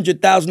the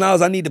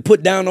 $100,000 I need to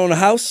put down on a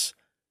house,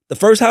 the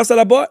first house that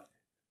I bought?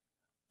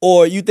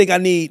 Or you think I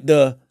need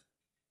the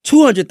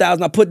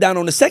 $200,000 I put down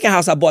on the second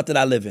house I bought that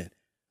I live in?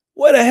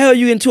 Where the hell are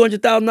you in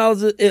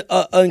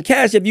 $200,000 in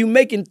cash if you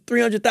making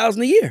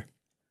 $300,000 a year?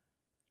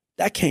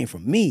 That came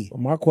from me. Well,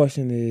 my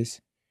question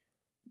is,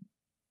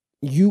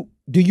 do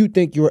you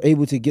think you're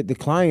able to get the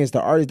clients,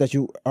 the artists that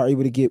you are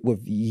able to get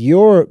with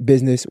your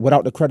business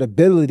without the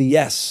credibility?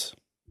 Yes.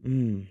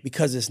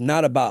 Because it's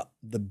not about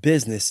the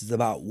business, it's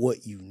about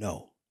what you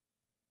know.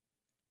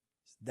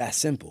 It's that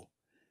simple.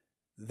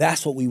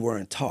 That's what we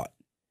weren't taught.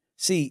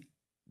 See,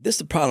 this is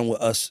the problem with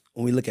us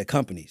when we look at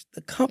companies.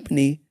 The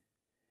company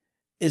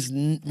is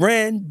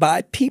ran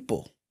by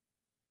people.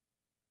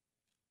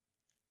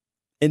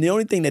 And the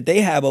only thing that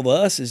they have over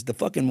us is the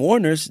fucking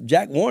Warners.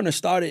 Jack Warner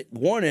started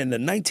Warner in the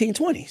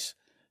 1920s.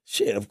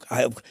 Shit,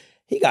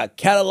 he got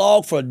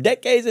cataloged for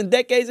decades and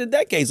decades and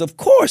decades. Of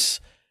course,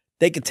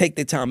 they could take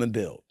their time and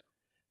build.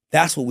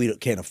 That's what we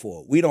can't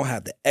afford. We don't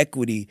have the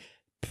equity,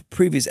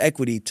 previous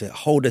equity to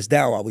hold us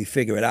down while we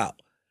figure it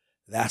out.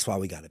 That's why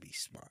we got to be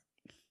smart.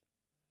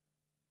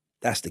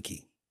 That's the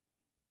key.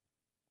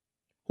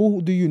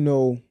 Who do you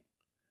know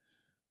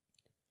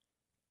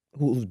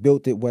who's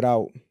built it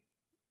without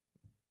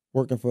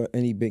working for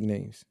any big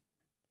names?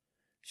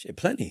 Shit,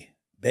 plenty.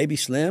 Baby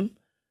Slim,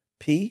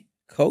 P,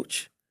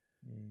 Coach,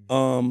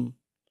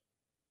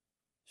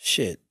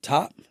 shit,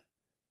 Top.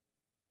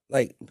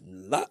 Like,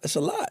 it's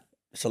a lot.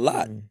 It's a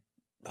lot.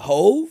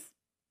 Hove,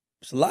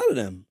 it's a lot of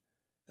them.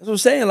 That's what I'm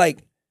saying.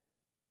 Like,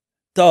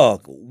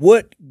 dog,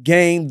 what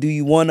game do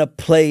you want to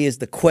play is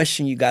the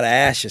question you got to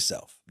ask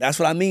yourself. That's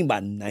what I mean by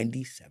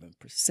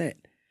 97%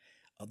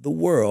 of the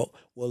world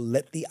will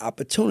let the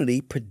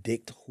opportunity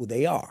predict who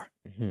they are.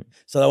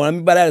 So what I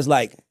mean by that is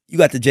like, you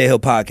got the J Hill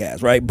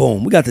podcast, right?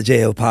 Boom. We got the J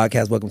Hill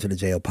podcast. Welcome to the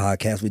J Hill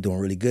podcast. We're doing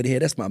really good here.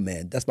 That's my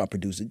man. That's my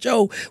producer,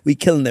 Joe. We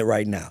killing it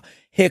right now.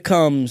 Here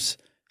comes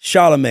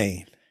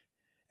Charlemagne.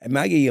 Hey,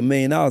 man, I give you $1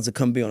 million to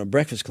come be on a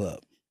Breakfast Club.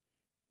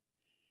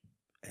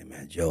 Hey,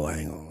 man, Joe, I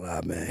ain't gonna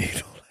lie, man. You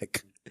know,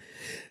 like,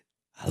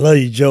 I love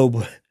you, Joe,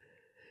 but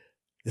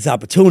this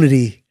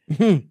opportunity,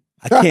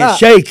 I can't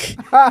shake.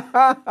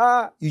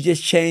 You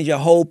just change your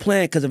whole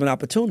plan because of an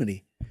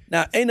opportunity.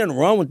 Now, ain't nothing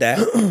wrong with that,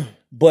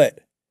 but,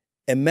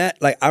 and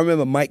Matt, like, I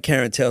remember Mike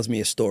Karen tells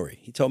me a story.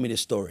 He told me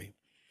this story.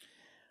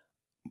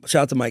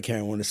 shout out to Mike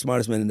Caron, one of the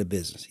smartest men in the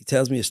business. He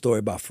tells me a story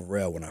about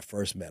Pharrell when I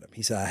first met him.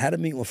 He said, I had a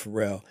meeting with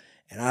Pharrell,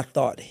 and I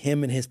thought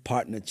him and his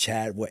partner,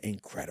 Chad, were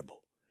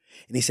incredible.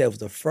 And he said, it was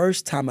the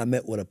first time I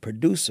met with a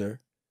producer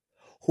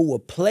who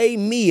would play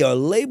me, or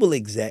label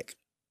exec,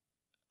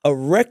 a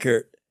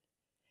record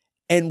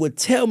and would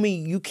tell me,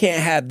 you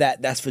can't have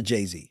that, that's for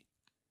Jay-Z.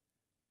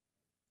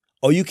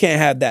 Or you can't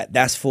have that,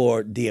 that's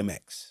for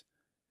DMX.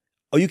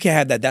 Or you can't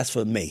have that, that's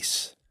for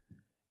Mace.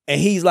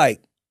 And he's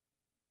like,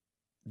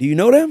 do you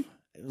know them?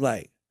 It was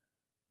like,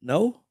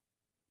 no,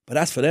 but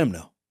that's for them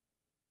though.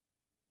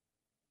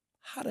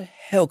 How the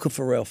hell could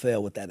Pharrell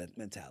fail with that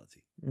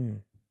mentality?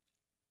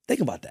 Think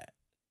about that.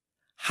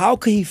 How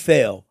could he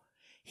fail?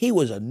 He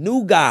was a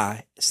new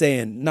guy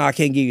saying, no, I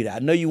can't give you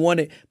that. I know you want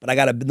it, but I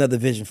got another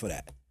vision for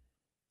that.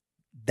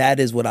 That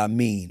is what I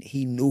mean.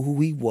 He knew who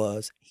he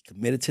was. He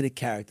committed to the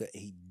character.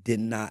 And he did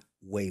not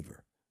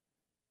waver.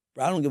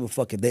 Bro, I don't give a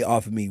fuck if they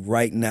offer me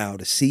right now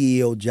the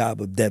CEO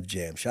job of Def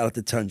Jam. Shout out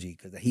to Tunji,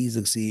 because he's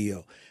the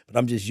CEO. But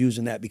I'm just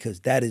using that because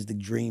that is the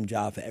dream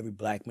job for every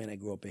black man that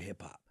grew up in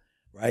hip-hop,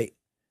 right?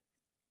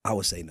 I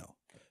would say no.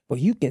 But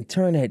you can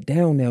turn that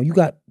down now. You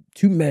got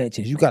 2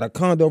 mansions. You got a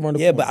condo around the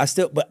corner. Yeah, but I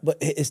still, but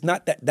it's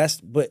not that,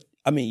 but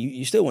I mean,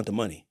 you still want the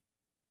money.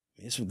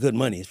 It's some good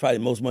money. It's probably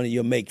the most money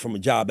you'll make from a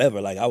job ever.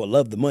 Like, I would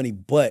love the money,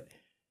 but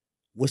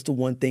what's the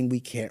one thing we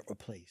can't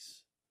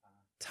replace?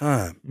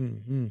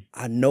 Time.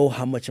 I know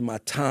how much of my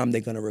time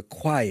they're going to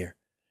require.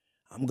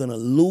 I'm going to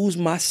lose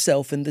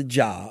myself in the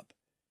job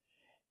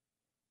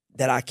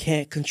that I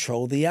can't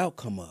control the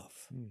outcome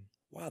of.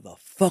 Why the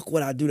fuck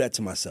would I do that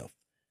to myself?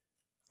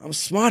 I'm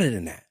smarter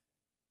than that.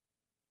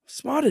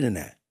 Smarter than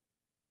that.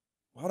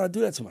 Why would I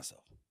do that to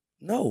myself?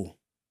 No.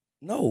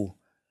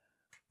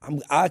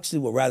 I actually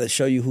would rather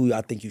show you who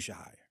I think you should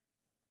hire.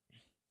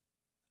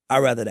 I'd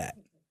rather that.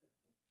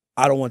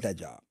 I don't want that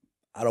job.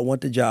 I don't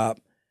want the job.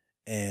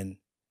 And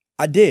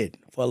I did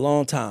for a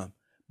long time.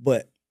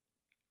 But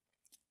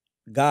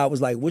God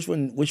was like, which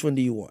one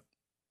do you want?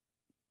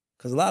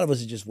 Because a lot of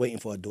us are just waiting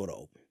for a door to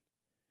open.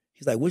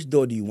 He's like, which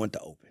door do you want to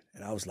open?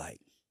 And I was like,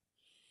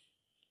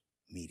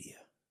 media.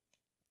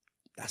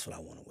 That's what I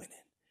want to win in.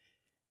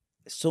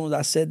 As soon as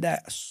I said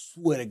that, I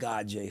swear to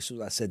God, Jay, as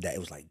soon as I said that, it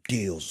was like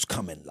deals was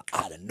coming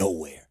out of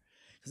nowhere.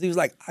 Because he was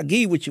like, I give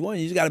you what you want,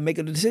 you just got to make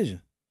a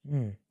decision.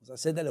 As I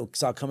said that, it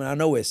started coming out of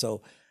nowhere.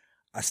 So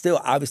I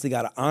still obviously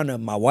got to honor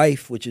my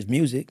wife, which is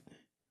music.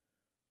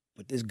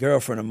 But this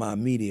girlfriend of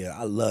mine, media,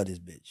 I love this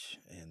bitch.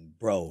 And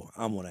bro,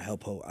 I'm going to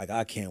help her. Like,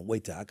 I can't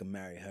wait till I can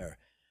marry her.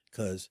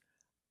 Because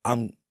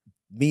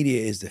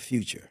media is the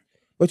future.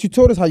 But you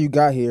told us how you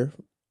got here.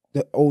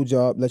 The old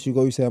job let you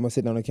go. You said, I'm going to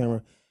sit down on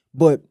camera.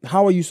 But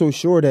how are you so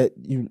sure that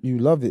you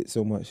love it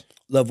so much?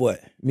 Love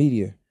what?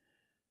 Media.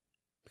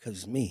 Because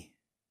it's me.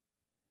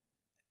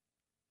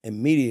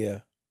 In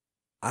media,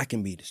 I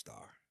can be the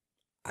star.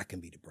 I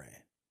can be the brand.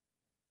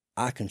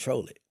 I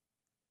control it.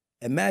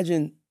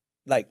 Imagine,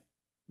 like,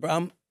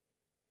 bro,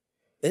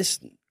 it's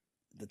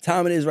the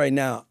time it is right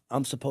now,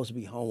 I'm supposed to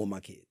be home with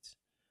my kids.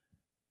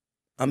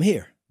 I'm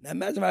here. Now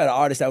imagine if I had an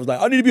artist that was like,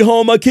 I need to be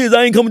home with my kids.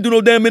 I ain't coming to do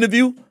no damn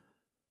interview.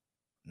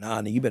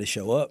 Nah, nigga, you better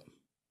show up.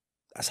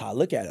 That's how I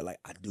look at it. Like,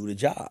 I do the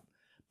job.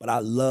 But I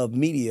love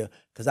media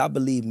because I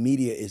believe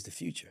media is the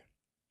future.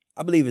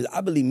 I believe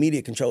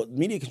media controls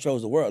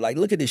the world. Like,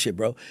 look at this shit,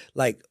 bro.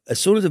 Like, as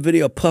soon as a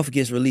video of Puff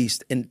gets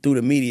released through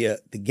the media,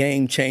 the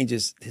game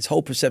changes. His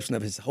whole perception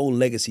of his whole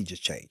legacy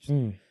just changed.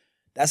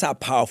 That's how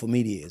powerful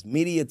media is.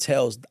 Media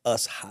tells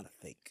us how to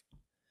think.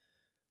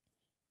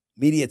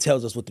 Media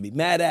tells us what to be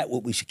mad at,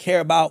 what we should care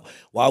about,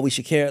 why we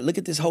should care. Look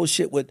at this whole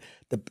shit with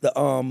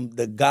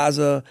the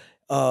Gaza,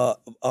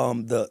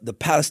 the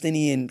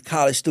Palestinian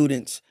college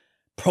students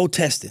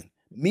protesting.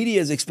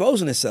 Media is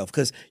exposing itself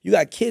because you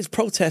got kids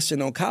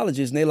protesting on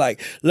colleges and they're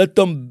like, let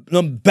them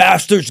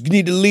bastards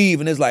need to leave.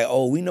 And it's like,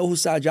 oh, we know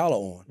whose side y'all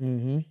are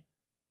on.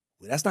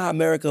 That's not how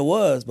America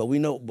was, but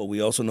we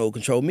also know who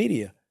control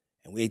media.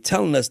 And we're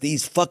telling us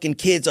these fucking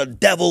kids are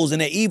devils and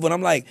they're evil. And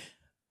I'm like,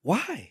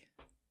 why?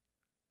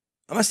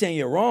 I'm not saying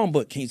you're wrong,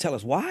 but can you tell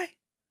us why?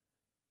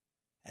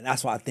 And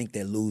that's why I think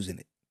they're losing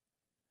it.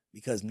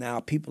 Because now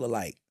people are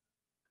like,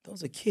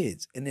 those are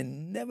kids. And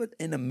then never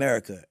in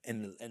America,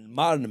 in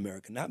modern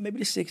America, not maybe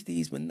the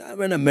 60s, but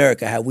never in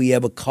America have we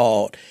ever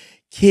called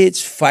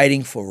kids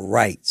fighting for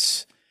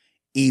rights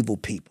evil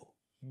people.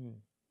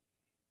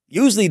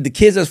 Usually the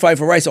kids that fight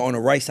for rights are on the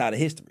right side of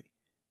history.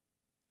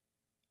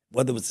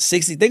 Whether it was the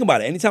 60s, think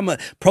about it. Anytime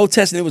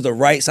protesting, it was the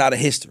right side of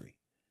history.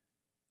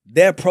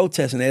 They're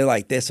protesting, they're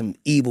like, there's some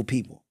evil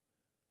people.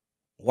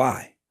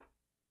 Why?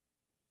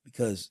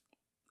 Because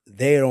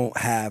they don't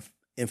have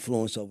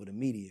influence over the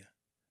media.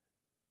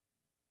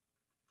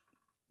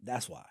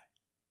 That's why.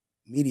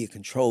 Media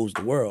controls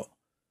the world.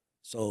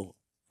 So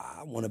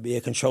I want to be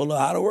a controller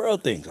of how the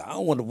world thinks. I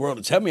don't want the world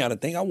to tell me how to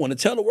think. I want to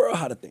tell the world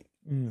how to think.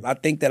 I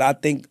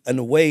think in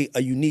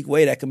a unique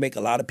way that can make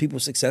a lot of people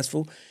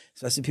successful,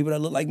 especially people that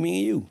look like me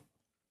and you.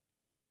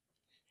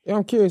 Yeah,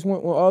 I'm curious, when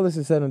all this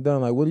is said and done,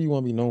 like, what do you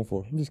want to be known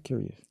for? I'm just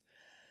curious.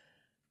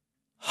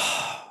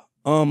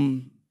 Like,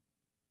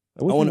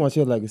 What you want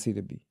your legacy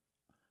to be?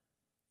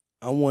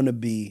 I want to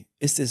be.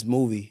 It's this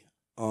movie.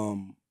 I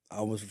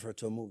almost referred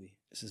to a movie.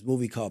 It's this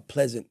movie called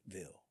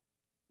Pleasantville.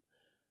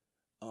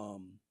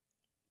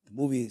 The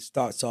movie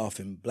starts off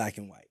in black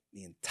and white.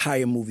 The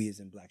entire movie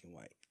is in black and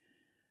white.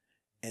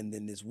 And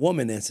then this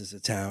woman enters the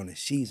town and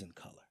she's in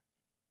color.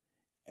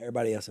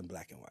 Everybody else in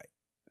black and white.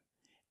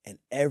 And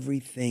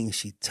everything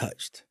she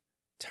touched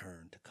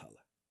turned to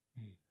color.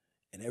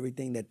 And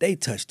everything that they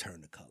touched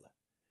turned to color.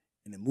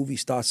 And the movie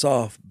starts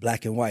off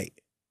black and white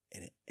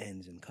and it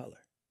ends in color.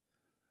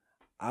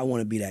 I want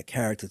to be that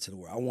character to the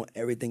world. I want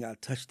everything I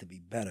touch to be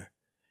better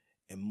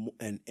and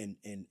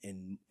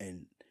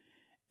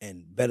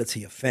better to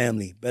your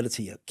family, better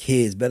to your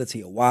kids, better to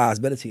your wives,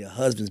 better to your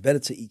husbands, better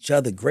to each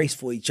other, grace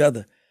for each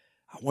other.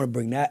 I want to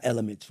bring that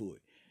element to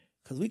it.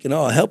 Because we can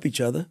all help each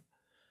other,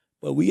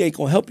 but we ain't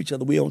going to help each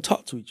other. We don't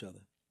talk to each other.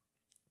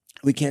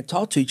 We can't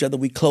talk to each other.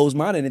 We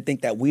close-minded and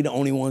think that we the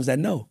only ones that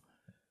know.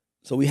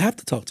 So we have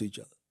to talk to each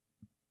other.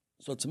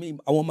 So to me,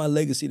 I want my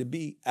legacy to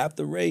be,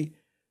 after Ray,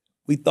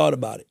 we thought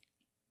about it.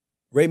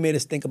 Ray made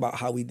us think about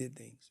how we did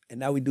things. And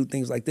now we do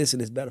things like this,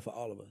 and it's better for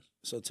all of us.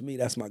 So to me,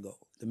 that's my goal,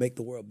 to make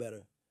the world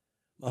better.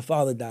 My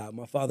father died.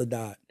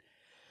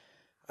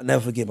 I'll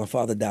never forget, my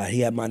father died.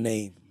 He had my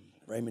name,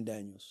 Raymond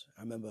Daniels.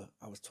 I remember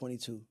I was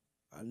 22.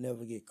 I'll never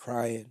forget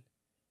crying.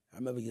 I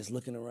remember just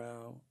looking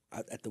around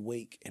at the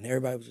wake, and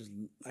everybody was just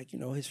like,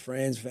 his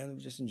friends, family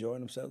was just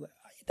enjoying themselves. Like,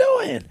 how you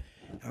doing?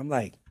 And I'm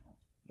like,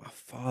 my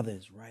father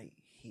is right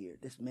here.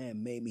 This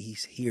man made me.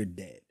 He's here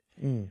dead.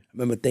 I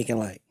remember thinking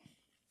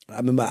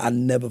I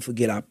never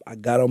forget, I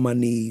got on my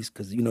knees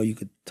because, you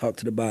could talk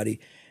to the body,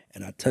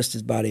 and I touched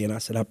his body, and I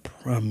said, I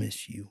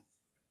promise you,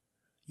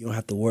 you don't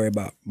have to worry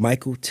about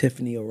Michael,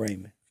 Tiffany, or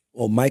Raymond.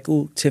 Or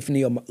Michael,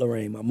 Tiffany, or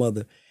Lorraine, my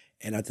mother,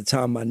 and at the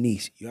time, my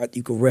niece.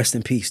 You can rest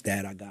in peace,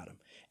 Dad, I got him.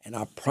 And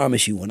I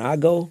promise you, when I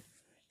go,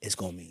 it's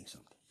going to mean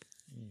something.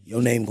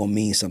 Your name going to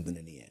mean something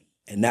in the end.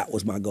 And that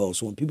was my goal.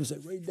 So when people say,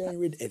 RAYDAR,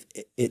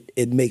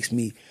 it makes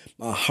my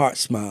heart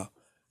smile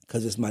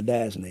because it's my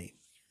dad's name.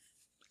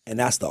 And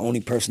that's the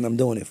only person I'm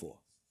doing it for.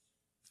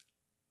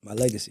 My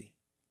legacy.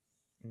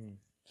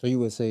 So you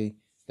would say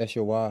that's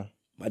your why?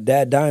 My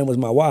dad dying was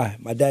my why.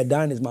 My dad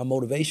dying is my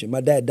motivation.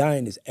 My dad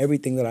dying is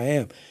everything that I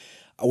am.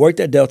 I worked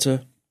at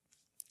Delta.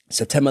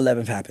 September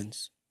 11th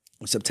happens.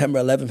 When September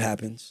 11th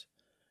happens,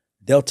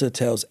 Delta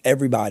tells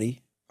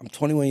everybody, I'm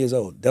 21 years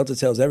old, Delta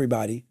tells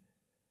everybody,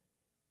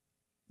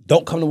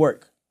 don't come to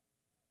work.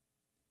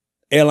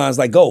 Airline's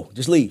like, go,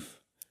 just leave.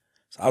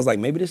 So I was like,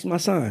 maybe this is my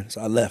sign.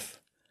 So I left.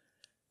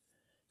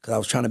 Because I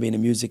was trying to be in the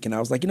music, and I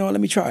was like, let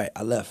me try it.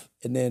 I left.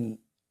 And then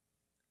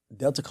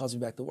Delta calls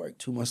me back to work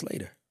 2 months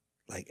later.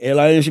 Like,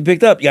 airline she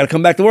picked up, you got to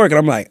come back to work. And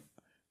I'm like,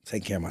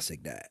 taking care of my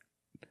sick dad.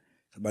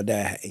 So my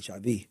dad had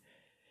HIV.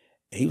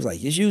 And he was like,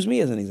 just use me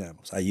as an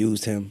example. So I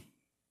used him.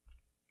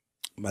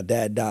 My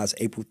dad dies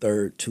April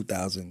 3rd,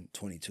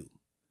 2022.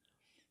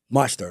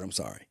 March 3rd, I'm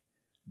sorry.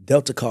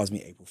 Delta calls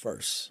me April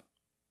 1st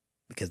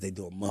because they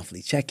do a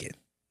monthly check-in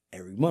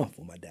every month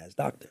with my dad's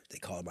doctor. They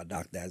call my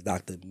dad's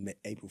doctor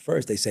April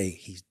 1st. They say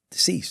he's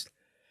deceased.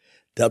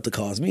 Delta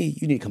calls me,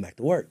 you need to come back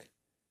to work.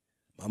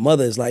 My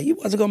mother is like, you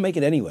wasn't going to make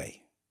it anyway.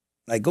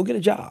 Like, go get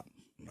a job.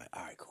 I'm like,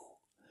 all right, cool.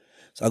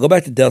 So I go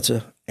back to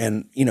Delta,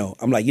 and,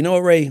 I'm like, you know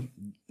what, Ray?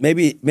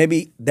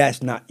 Maybe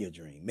that's not your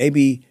dream.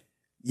 Maybe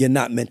you're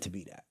not meant to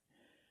be that.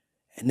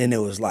 And then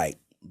it was like,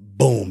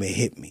 boom, it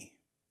hit me.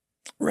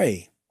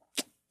 Ray,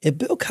 if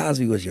Bill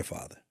Cosby was your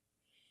father,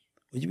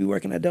 would you be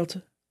working at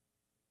Delta?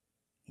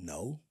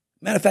 No.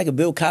 Matter of fact, if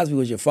Bill Cosby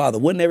was your father,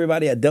 wouldn't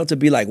everybody at Delta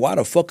be like, why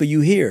the fuck are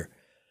you here?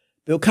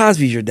 Bill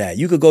Cosby's your dad.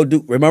 You could go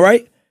do, am I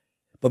right?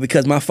 But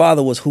because my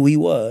father was who he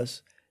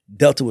was,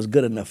 Delta was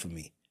good enough for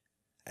me.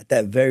 At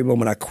that very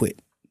moment, I quit.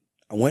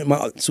 I went in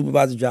my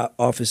supervisor's job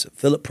office,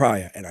 Philip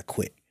Pryor, and I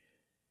quit.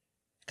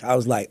 I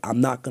was like,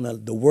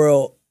 the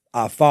world,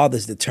 our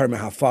fathers determine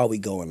how far we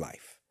go in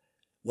life.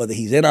 Whether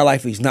he's in our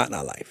life or he's not in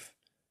our life.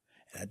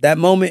 And at that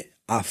moment,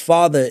 our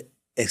father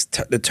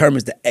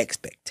determines the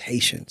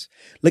expectations.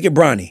 Look at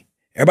Bronny.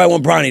 Everybody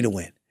want Bronny to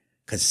win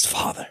because it's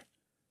father.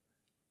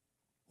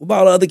 What about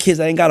all the other kids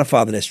that ain't got a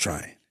father that's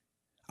trying?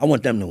 I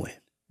want them to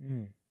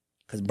win.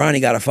 Because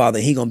Bronny got a father,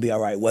 he going to be all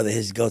right whether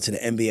he go to the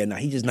NBA or not.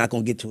 He's just not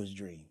going to get to his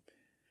dream.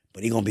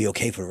 But he going to be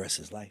okay for the rest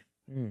of his life.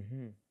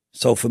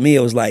 So for me,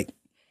 it was like,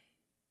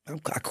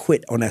 I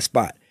quit on that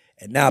spot.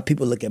 And now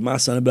people look at my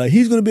son and be like,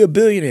 he's going to be a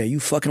billionaire. You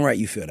fucking right,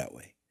 you feel that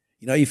way.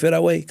 You know you feel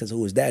that way? Because of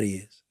who his daddy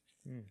is.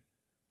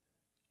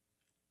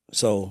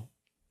 So.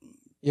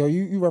 Yo,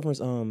 you reference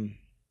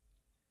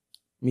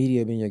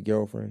media being your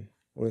girlfriend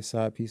or a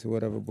side piece or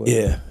whatever, but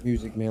yeah,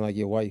 music being like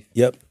your wife.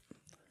 Yep.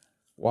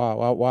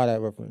 Why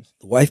that reference?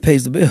 The wife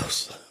pays the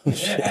bills.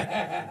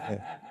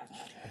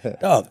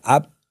 Dog,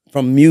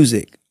 from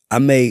music, I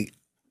made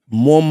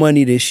more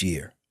money this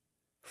year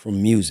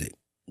from music.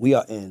 We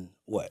are in,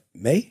 what,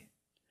 May?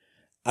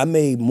 I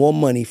made more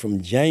money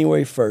from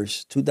January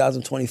 1st,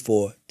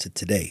 2024 to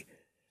today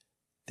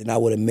than I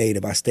would have made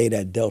if I stayed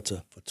at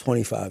Delta for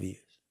 25 years.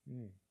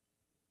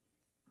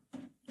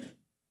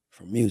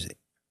 From music.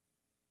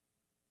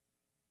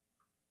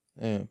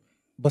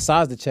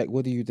 Besides the check,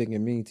 what do you think it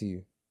means to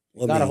you?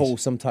 You gotta hold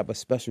some type of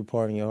special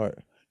part in your heart.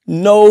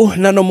 No,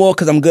 not no more,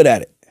 because I'm good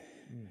at it.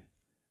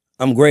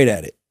 I'm great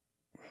at it.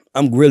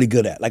 I'm really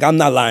good at it. Like, I'm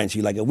not lying to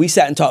you. Like, if we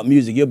sat and talked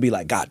music, you'll be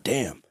like, God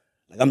damn.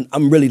 Like,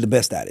 I'm really the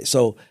best at it.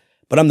 So,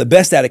 but I'm the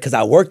best at it because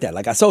I worked at it.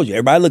 Like I told you,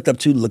 everybody looked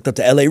up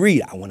to L.A.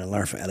 Reid. I want to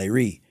learn from L.A.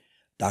 Reid.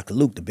 Dr.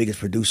 Luke, the biggest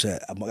producer,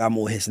 I got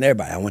more hits than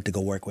everybody. I went to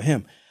go work with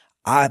him.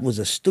 I was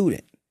a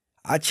student.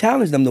 I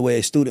challenged them the way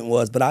a student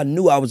was, but I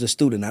knew I was a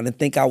student. I didn't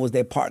think I was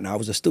their partner. I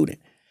was a student.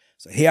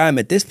 So here I am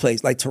at this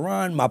place. Like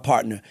Teron, my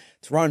partner,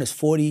 Teron is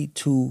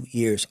 42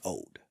 years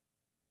old.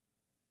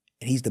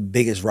 And he's the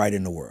biggest writer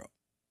in the world.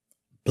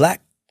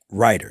 Black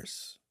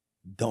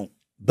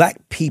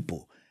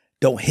people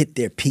don't hit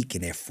their peak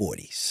in their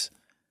 40s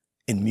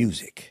in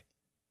music.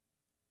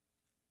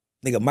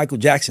 Nigga, Michael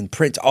Jackson,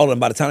 Prince, all of them,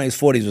 by the time he was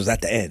 40s, was at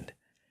the end.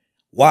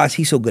 Why is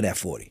he so good at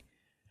 40?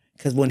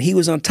 Because when he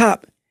was on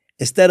top,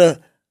 instead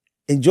of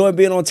enjoying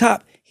being on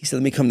top, he said,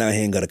 let me come down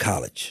here and go to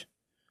college.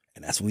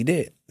 And that's what we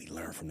did. We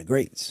learned from the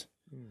greats.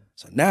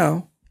 So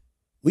now,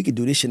 we could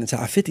do this shit into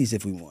our 50s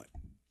if we want.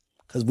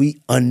 Because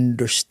we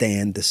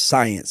understand the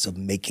science of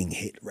making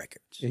hit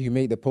records. Yeah, you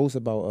made the post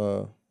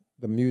about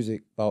the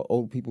music, about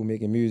old people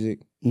making music.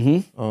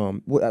 Mm-hmm.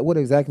 What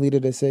exactly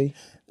did it say?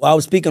 Well, I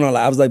was speaking on,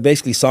 I was like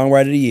basically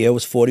songwriter of the year. I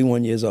was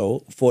 41 years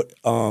old.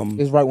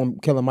 It's right when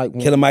Killer Mike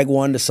won. Killer Mike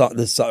won.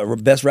 The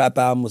best rap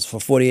album was for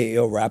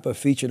 48-year-old rapper,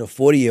 featured a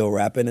 40-year-old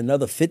rapper and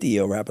another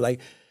 50-year-old rapper.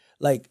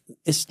 Like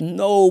it's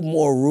no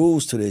more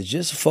rules to this.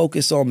 Just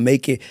focus on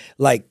making,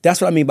 like,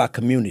 that's what I mean by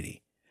community.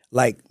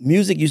 Like,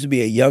 music used to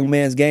be a young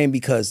man's game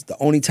because the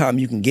only time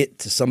you can get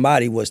to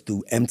somebody was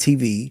through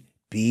MTV,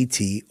 BET,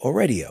 or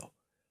radio,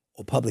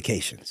 or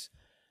publications.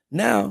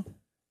 Now,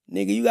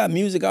 nigga, you got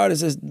music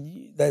artists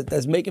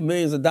that's making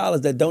millions of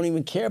dollars that don't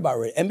even care about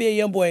radio. NBA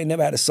YoungBoy ain't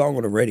never had a song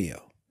on the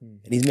radio,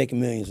 and he's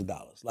making millions of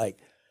dollars. Like,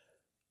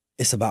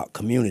 it's about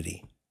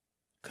community.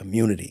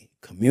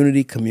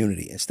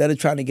 Instead of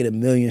trying to get 1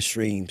 million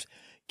streams,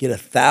 get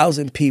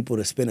 1,000 people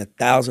to spend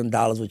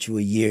 $1,000 with you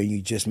a year, and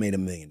you just made $1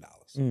 million.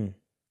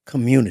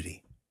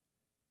 Community.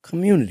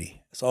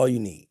 That's all you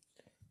need.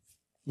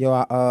 Yo,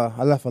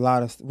 I left a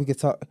lot of. We could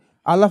talk.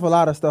 I left a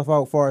lot of stuff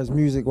out, far as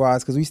music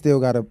wise, because we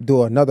still got to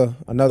do another.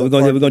 We're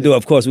gonna do.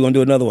 Of course, we're gonna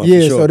do another one. Yeah.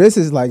 For sure. So this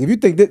is like, if you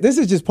think this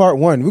is just part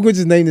one, we're gonna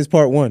just name this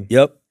part one.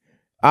 Yep.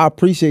 I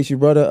appreciate you,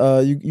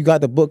 brother. You got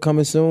the book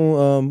coming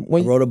soon.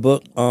 I wrote a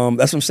book. That's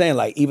what I'm saying.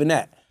 Like, even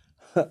that,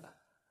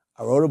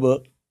 I wrote a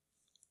book.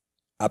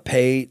 I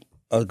paid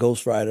a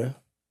ghostwriter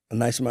a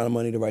nice amount of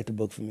money to write the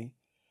book for me,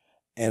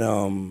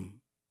 and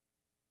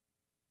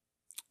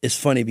it's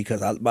funny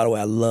because by the way,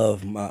 I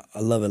love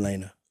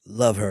Elena,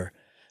 love her,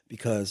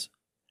 because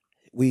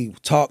we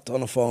talked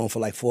on the phone for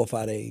like 4 or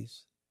 5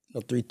 days,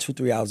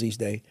 2-3 hours each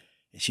day,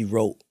 and she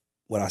wrote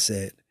what I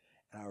said,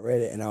 and I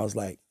read it, and I was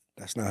like,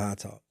 that's not how I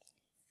talk.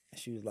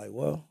 And she was like,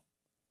 well,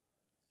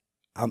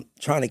 I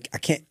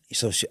can't.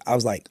 So I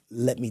was like,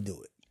 let me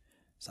do it.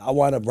 So I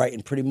wound up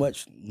writing pretty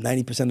much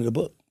 90% of the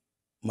book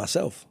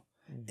myself.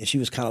 And she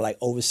was kind of like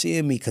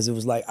overseeing me, because it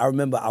was like, I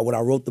remember when I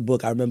wrote the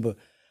book, I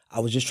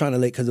was just trying to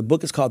because the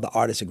book is called The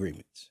Artist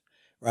Agreements,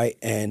 right?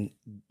 And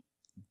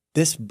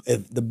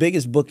the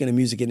biggest book in the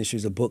music industry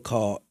is a book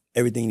called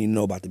Everything You Need to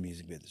Know About the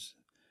Music Business.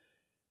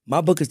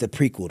 My book is the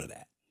prequel to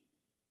that.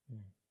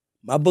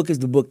 My book is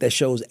the book that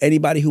shows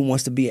anybody who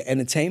wants to be in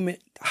entertainment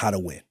how to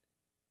win.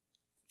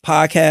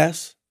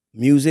 Podcasts,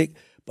 music,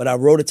 but I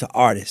wrote it to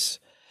artists.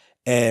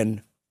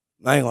 And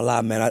I ain't gonna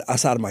lie, man,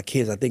 outside of my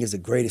kids, I think it's the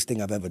greatest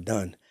thing I've ever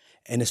done.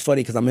 And it's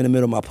funny because I'm in the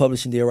middle of my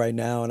publishing deal right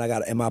now,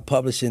 and my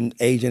publishing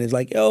agent is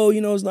like, yo,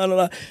 it's not a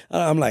lot.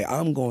 I'm like,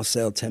 I'm gonna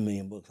sell 10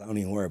 million books. I don't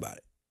even worry about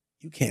it.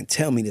 You can't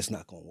tell me this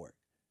not gonna work.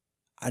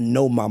 I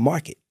know my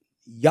market.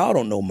 Y'all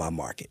don't know my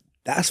market.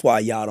 That's why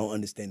y'all don't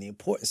understand the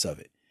importance of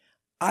it.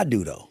 I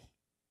do, though.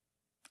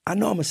 I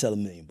know I'm gonna sell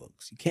 1 million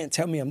books. You can't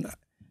tell me I'm not.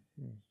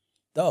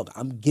 Dog,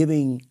 I'm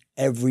giving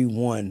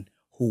everyone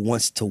who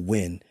wants to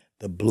win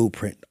the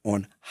blueprint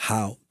on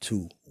how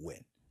to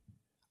win.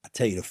 I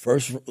tell you,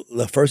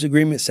 the first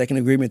agreement, second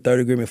agreement, third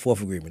agreement,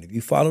 fourth agreement. If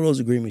you follow those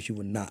agreements, you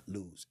will not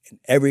lose. In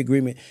every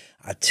agreement,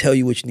 I tell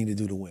you what you need to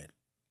do to win.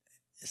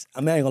 I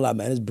ain't gonna lie,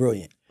 man, it's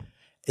brilliant.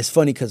 It's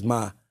funny because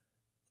my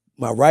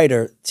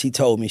writer, she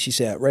told me, she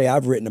said, Ray,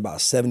 I've written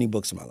about 70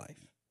 books in my life.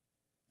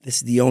 This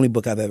is the only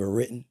book I've ever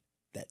written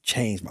that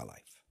changed my life.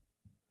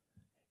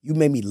 You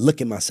made me look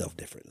at myself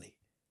differently.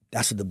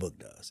 That's what the book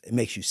does. It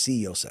makes you see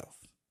yourself.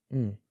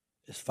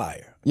 It's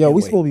fire. Yo,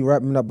 we supposed to be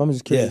wrapping up. I'm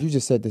just curious. Yeah. You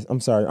just said this. I'm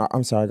sorry. I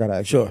gotta ask you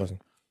a Sure.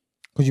 question.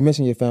 Because you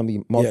mentioned your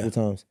family multiple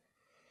times.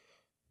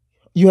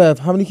 You have,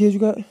 how many kids you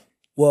got?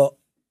 Well,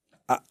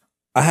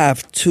 I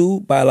have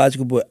 2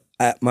 biological, but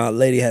my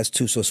lady has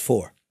 2, so it's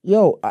 4.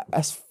 Yo,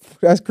 that's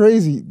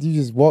crazy. You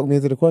just walked me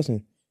into the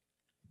question.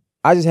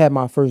 I just had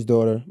my first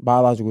daughter,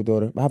 biological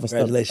daughter. I have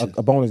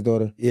a bonus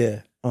daughter.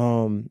 Yeah.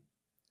 And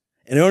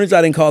the only reason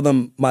I didn't call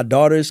them my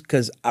daughters,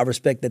 because I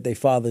respect that their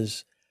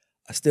fathers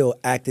are still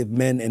active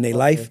men in their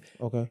life.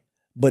 Okay.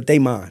 But they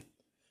mine.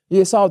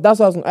 Yeah, so that's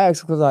what I was gonna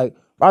ask, because like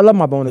I love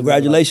my bonus.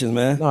 Congratulations,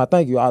 man. No,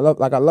 thank you. I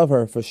love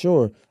her for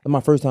sure. It's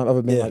my first time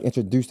ever being like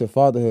introduced to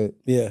fatherhood.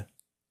 Yeah.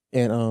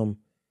 And I'm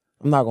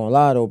not gonna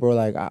lie though, bro.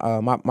 Like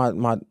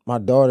my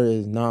daughter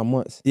is 9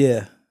 months.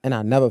 Yeah. And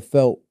I never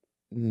felt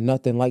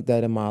nothing like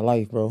that in my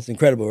life, bro. It's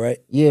incredible, right?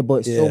 Yeah,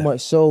 but so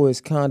much so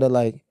it's kind of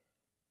like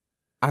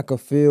I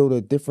could feel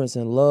the difference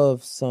in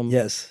love.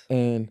 Yes.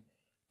 And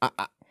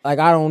I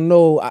don't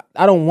know.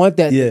 I don't want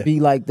that to be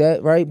like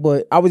that, right?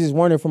 But I was just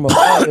wondering from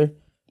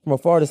a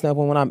father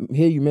standpoint, when I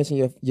hear you mention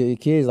your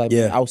kids, like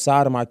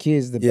outside of my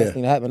kids, the best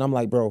thing that happened. I'm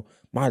like, bro,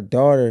 my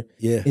daughter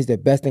is the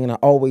best thing, and I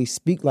always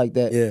speak like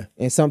that. Yeah.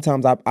 And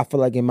sometimes I feel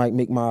like it might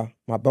make my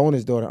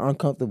bonus daughter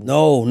uncomfortable.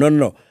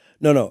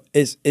 No.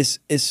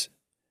 It's.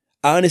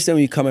 I understand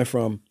where you're coming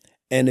from,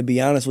 and to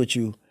be honest with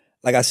you,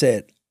 like I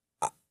said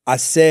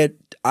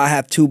I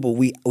have 2, but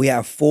we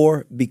have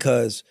 4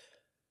 because,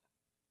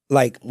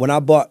 like, when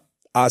I bought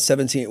our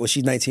 17, well,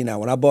 she's 19 now.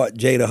 When I bought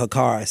Jada her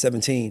car at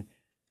 17,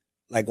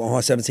 like on her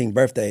 17th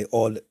birthday,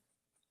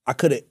 I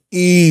could have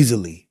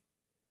easily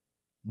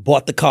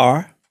bought the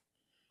car,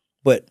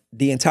 but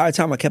the entire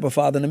time I kept her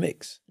father in the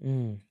mix.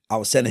 I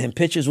was sending him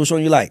pictures. Which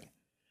one you like?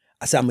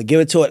 I said, I'm going to give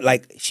it to her.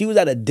 Like, she was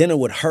at a dinner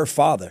with her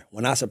father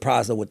when I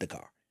surprised her with the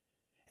car.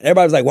 And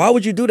everybody was like, why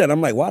would you do that?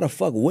 I'm like, why the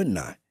fuck wouldn't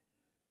I?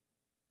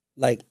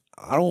 Like,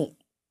 I'm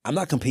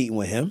not competing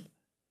with him.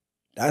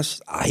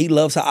 He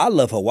loves her, I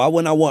love her. Why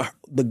wouldn't I want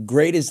the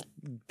greatest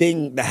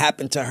thing to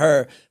happen to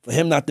her for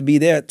him not to be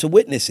there to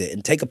witness it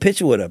and take a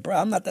picture with her? Bro,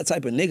 I'm not that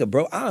type of nigga,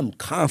 bro. I'm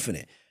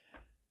confident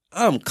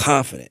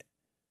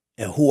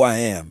in who I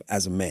am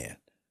as a man.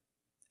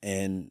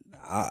 And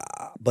I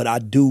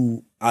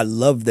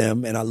love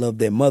them and I love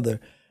their mother.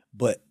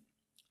 But,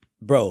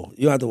 bro,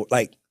 you don't have to,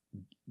 like,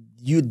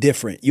 you're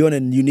different. You're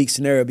in a unique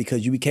scenario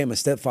because you became a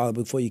stepfather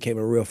before you became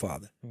a real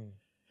father.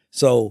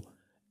 So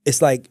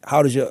it's like, how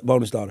old is your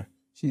bonus daughter?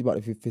 She's about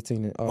to be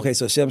 15. Okay,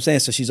 so see what I'm saying?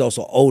 So she's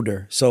also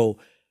older. So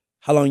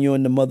how long you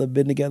and the mother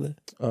been together?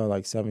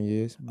 Like 7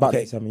 years. About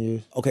 7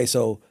 years. Okay,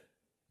 so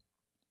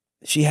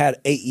she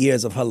had 8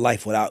 years of her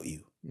life without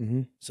you.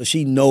 So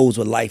she knows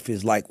what life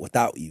is like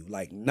without you.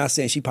 Like, not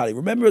saying she probably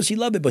remembers, she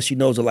loved it, but she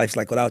knows what life's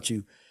like without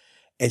you.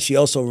 And she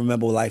also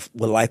remember what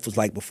life was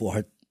like before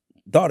her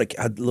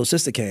little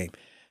sister came.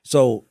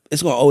 So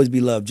it's gonna always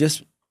be love.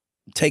 Just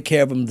take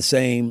care of them the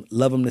same,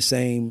 love them the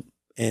same,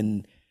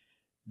 and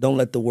don't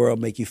let the world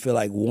make you feel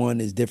like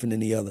one is different than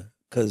the other,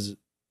 because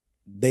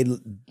they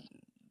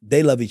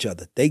love each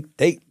other. They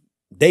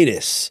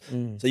this.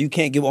 So you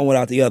can't give one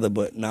without the other.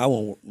 But I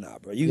won't. Nah,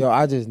 bro.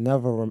 I just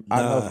never.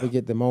 I never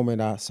forget the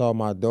moment I saw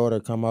my daughter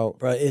come out.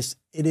 Bro, it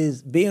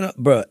is being a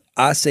bro.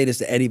 I say this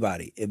to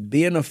anybody: if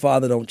being a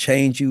father don't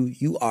change you,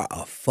 you are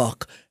a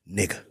fuck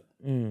nigga.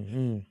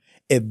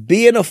 If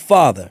being a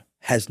father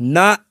has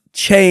not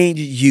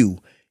changed you,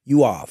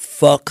 you are a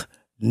fuck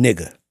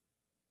nigga.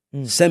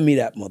 Send me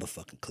that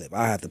motherfucking clip.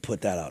 I have to put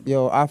that out.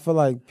 Yo, I feel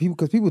like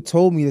because people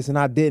told me this and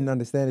I didn't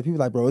understand it. People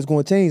like, bro, it's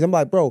going to change. I'm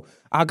like, bro,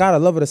 I got to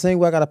love her the same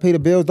way I got to pay the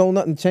bills. Don't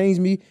nothing change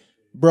me.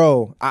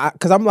 Bro,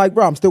 because I'm like,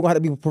 bro, I'm still going to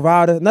have to be a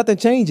provider. Nothing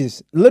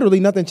changes. Literally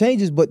nothing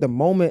changes. But the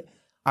moment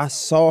I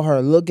saw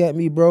her look at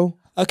me, bro.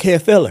 I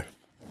can't feel her.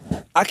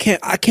 I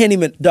can't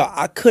even, dog,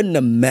 I couldn't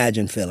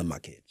imagine failing my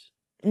kids.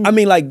 I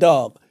mean, like,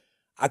 dog,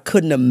 I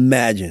couldn't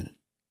imagine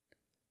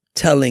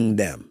telling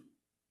them,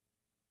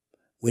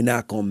 we're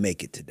not going to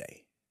make it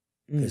today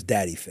because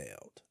daddy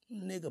failed.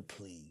 Nigga,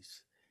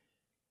 please.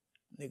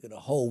 Nigga, the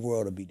whole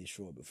world will be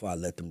destroyed before I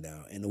let them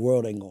down. And the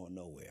world ain't going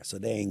nowhere, so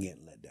they ain't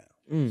getting let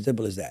down.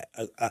 Simple as that.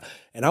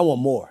 And I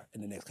want more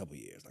in the next couple of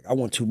years. Like, I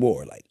want 2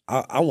 more. Like,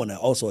 I want to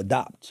also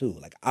adopt, too.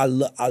 Like, I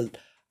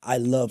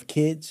love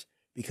kids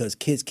because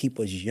kids keep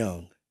us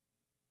young.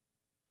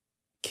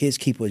 Kids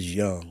keep us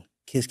young.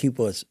 Kids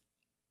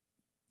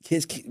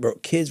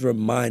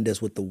remind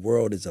us what the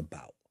world is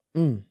about.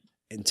 And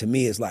to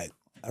me, it's like,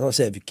 as I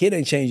said, if your kid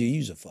ain't changed you,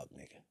 you's a fuck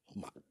nigga.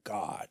 Oh my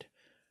God.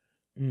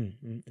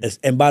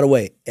 And by the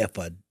way, if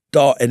a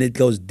daughter, and it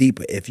goes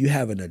deeper, if you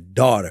having a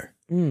daughter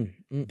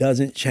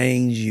doesn't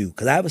change you,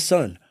 because I have a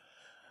son.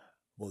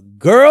 Well,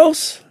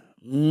 girls,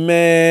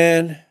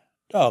 man,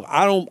 dog,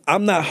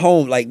 I'm not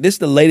home. Like, this is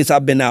the latest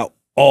I've been out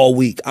all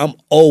week. I'm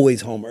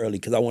always home early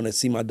because I want to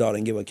see my daughter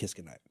and give her a kiss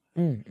goodnight.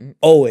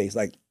 Always.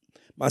 Like,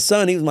 my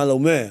son, he was my little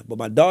man. But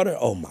my daughter,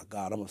 oh my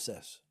God, I'm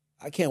obsessed.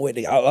 I can't wait.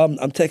 I'm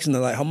texting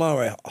her like, I'm all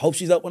right. I hope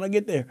she's up when I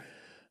get there.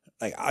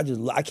 Like,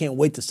 I can't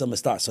wait till summer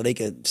starts so they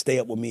can stay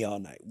up with me all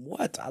night.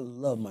 What? I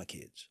love my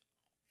kids.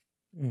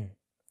 No,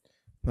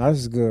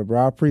 this is good,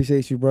 bro. I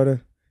appreciate you,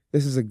 brother.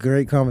 This is a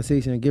great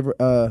conversation.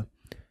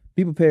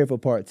 Be prepared for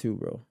part 2,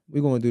 bro.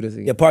 We're going to do this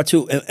again. Yeah, part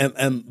 2.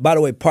 And by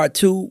the way, part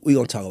 2, we're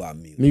going to talk about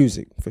music.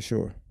 Music, for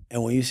sure.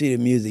 And when you see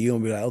the music, you're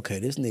going to be like, okay,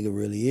 this nigga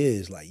really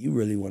is. Like, you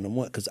really want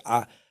to because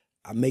I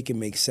make it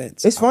make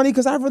sense. It's funny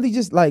because I really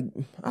just I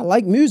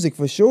like music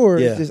for sure.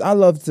 Yeah. It's just I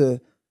love to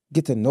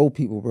get to know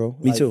people, bro.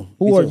 Me too.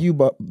 Who are you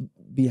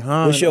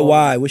behind? What's your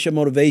why? What's your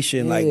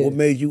motivation? Yeah. Like, what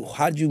made you,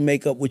 how'd you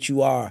make up what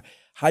you are?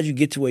 How'd you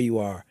get to where you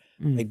are?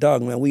 Like,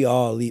 dog, man, we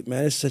all leap,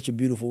 man. It's such a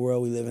beautiful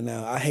world we live in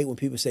now. I hate when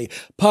people say,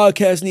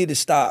 podcasts need to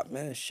stop.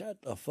 Man,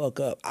 shut the fuck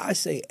up. I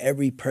say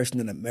every person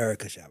in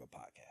America should have a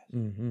podcast.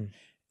 Mm-hmm.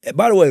 And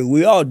by the way,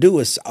 we all do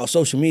is our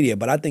social media,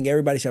 but I think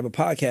everybody should have a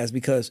podcast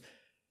because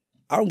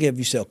I don't care if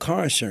you sell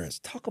car insurance.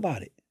 Talk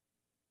about it.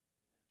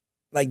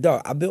 Like,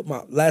 dog,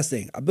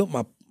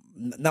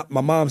 not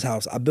my mom's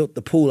house. I built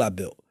the pool I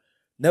built.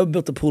 Never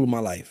built a pool in my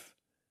life.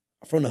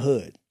 I'm from the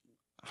hood.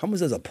 How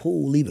much does a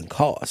pool even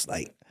cost?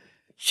 Like,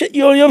 shit,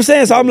 you know what I'm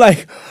saying? So I'm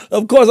like,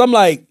 of course, I'm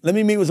like, let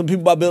me meet with some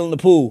people about building the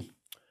pool.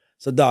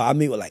 So, dog, I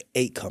meet with like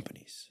 8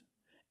 companies.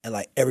 And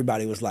like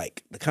everybody was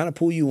like, the kind of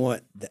pool you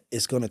want,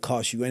 it's going to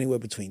cost you anywhere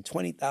between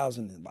 $20,000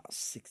 and about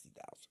 $60,000.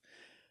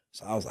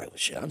 So I was like, well,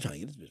 shit, I'm trying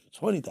to get this bitch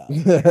for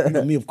 $20,000. You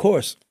know me, of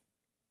course.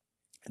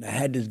 And I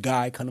had this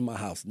guy come to my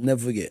house.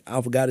 Never forget.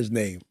 I forgot his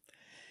name.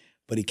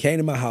 But he came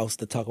to my house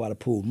to talk about a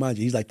pool. Mind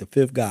you, he's like the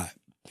 5th guy.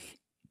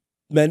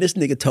 Man, this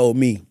nigga told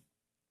me,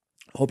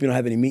 I hope you don't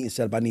have any meetings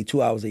set up. I need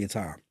 2 hours of your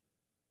time.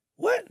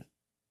 What?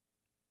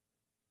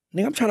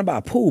 Nigga, I'm trying to buy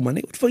a pool, my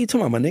nigga. What the fuck you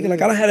talking about, my nigga?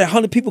 Like, I done had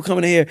 100 people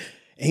coming in here.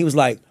 And he was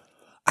like,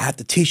 I have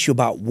to teach you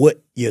about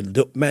what you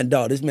do. Man,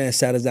 dog, this man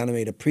sat us down and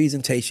made a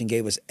presentation,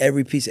 gave us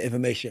every piece of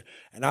information.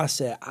 And I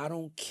said, I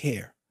don't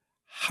care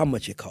how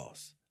much it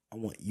costs. I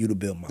want you to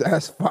build my pool.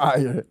 That's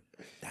fire.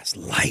 That's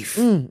life.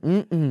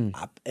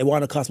 It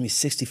wanted to cost me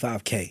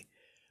 $65K,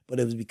 but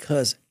it was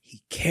because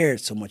he cared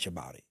so much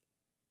about it.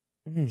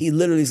 He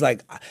literally is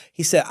like,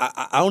 he said,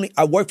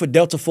 I work for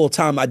Delta full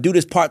time. I do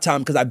this part time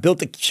because I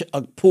built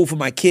a pool for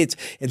my kids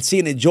and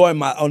seeing the joy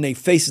on their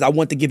faces. I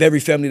want to give every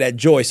family that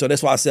joy, so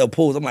that's why I sell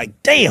pools. I'm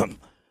like, damn,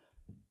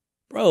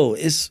 bro,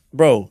 if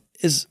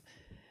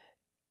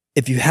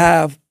you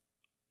have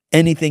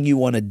anything you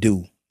want to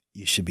do,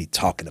 you should be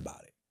talking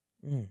about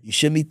it. You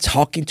shouldn't be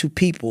talking to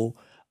people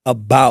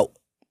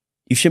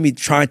you shouldn't be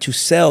trying to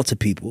sell to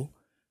people.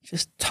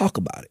 Just talk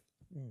about it.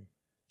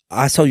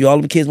 I told you all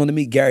them kids want to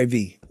meet Gary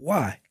Vee.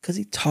 Why? Because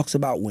he talks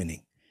about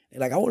winning. They're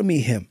like, I want to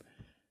meet him.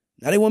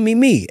 Now they want to meet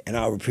me, and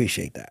I'll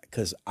appreciate that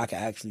because I can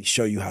actually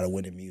show you how to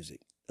win in music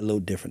a little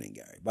different than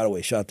Gary. By the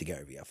way, shout out to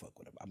Gary Vee. I fuck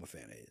with him. I'm a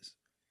fan of his.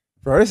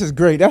 Bro, this is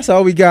great. That's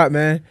all we got,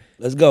 man.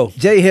 Let's go.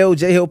 J Hill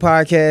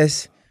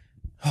Podcast.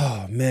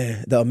 Oh,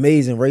 man. The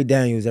amazing Ray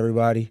Daniels,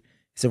 everybody.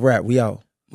 It's a wrap. We out.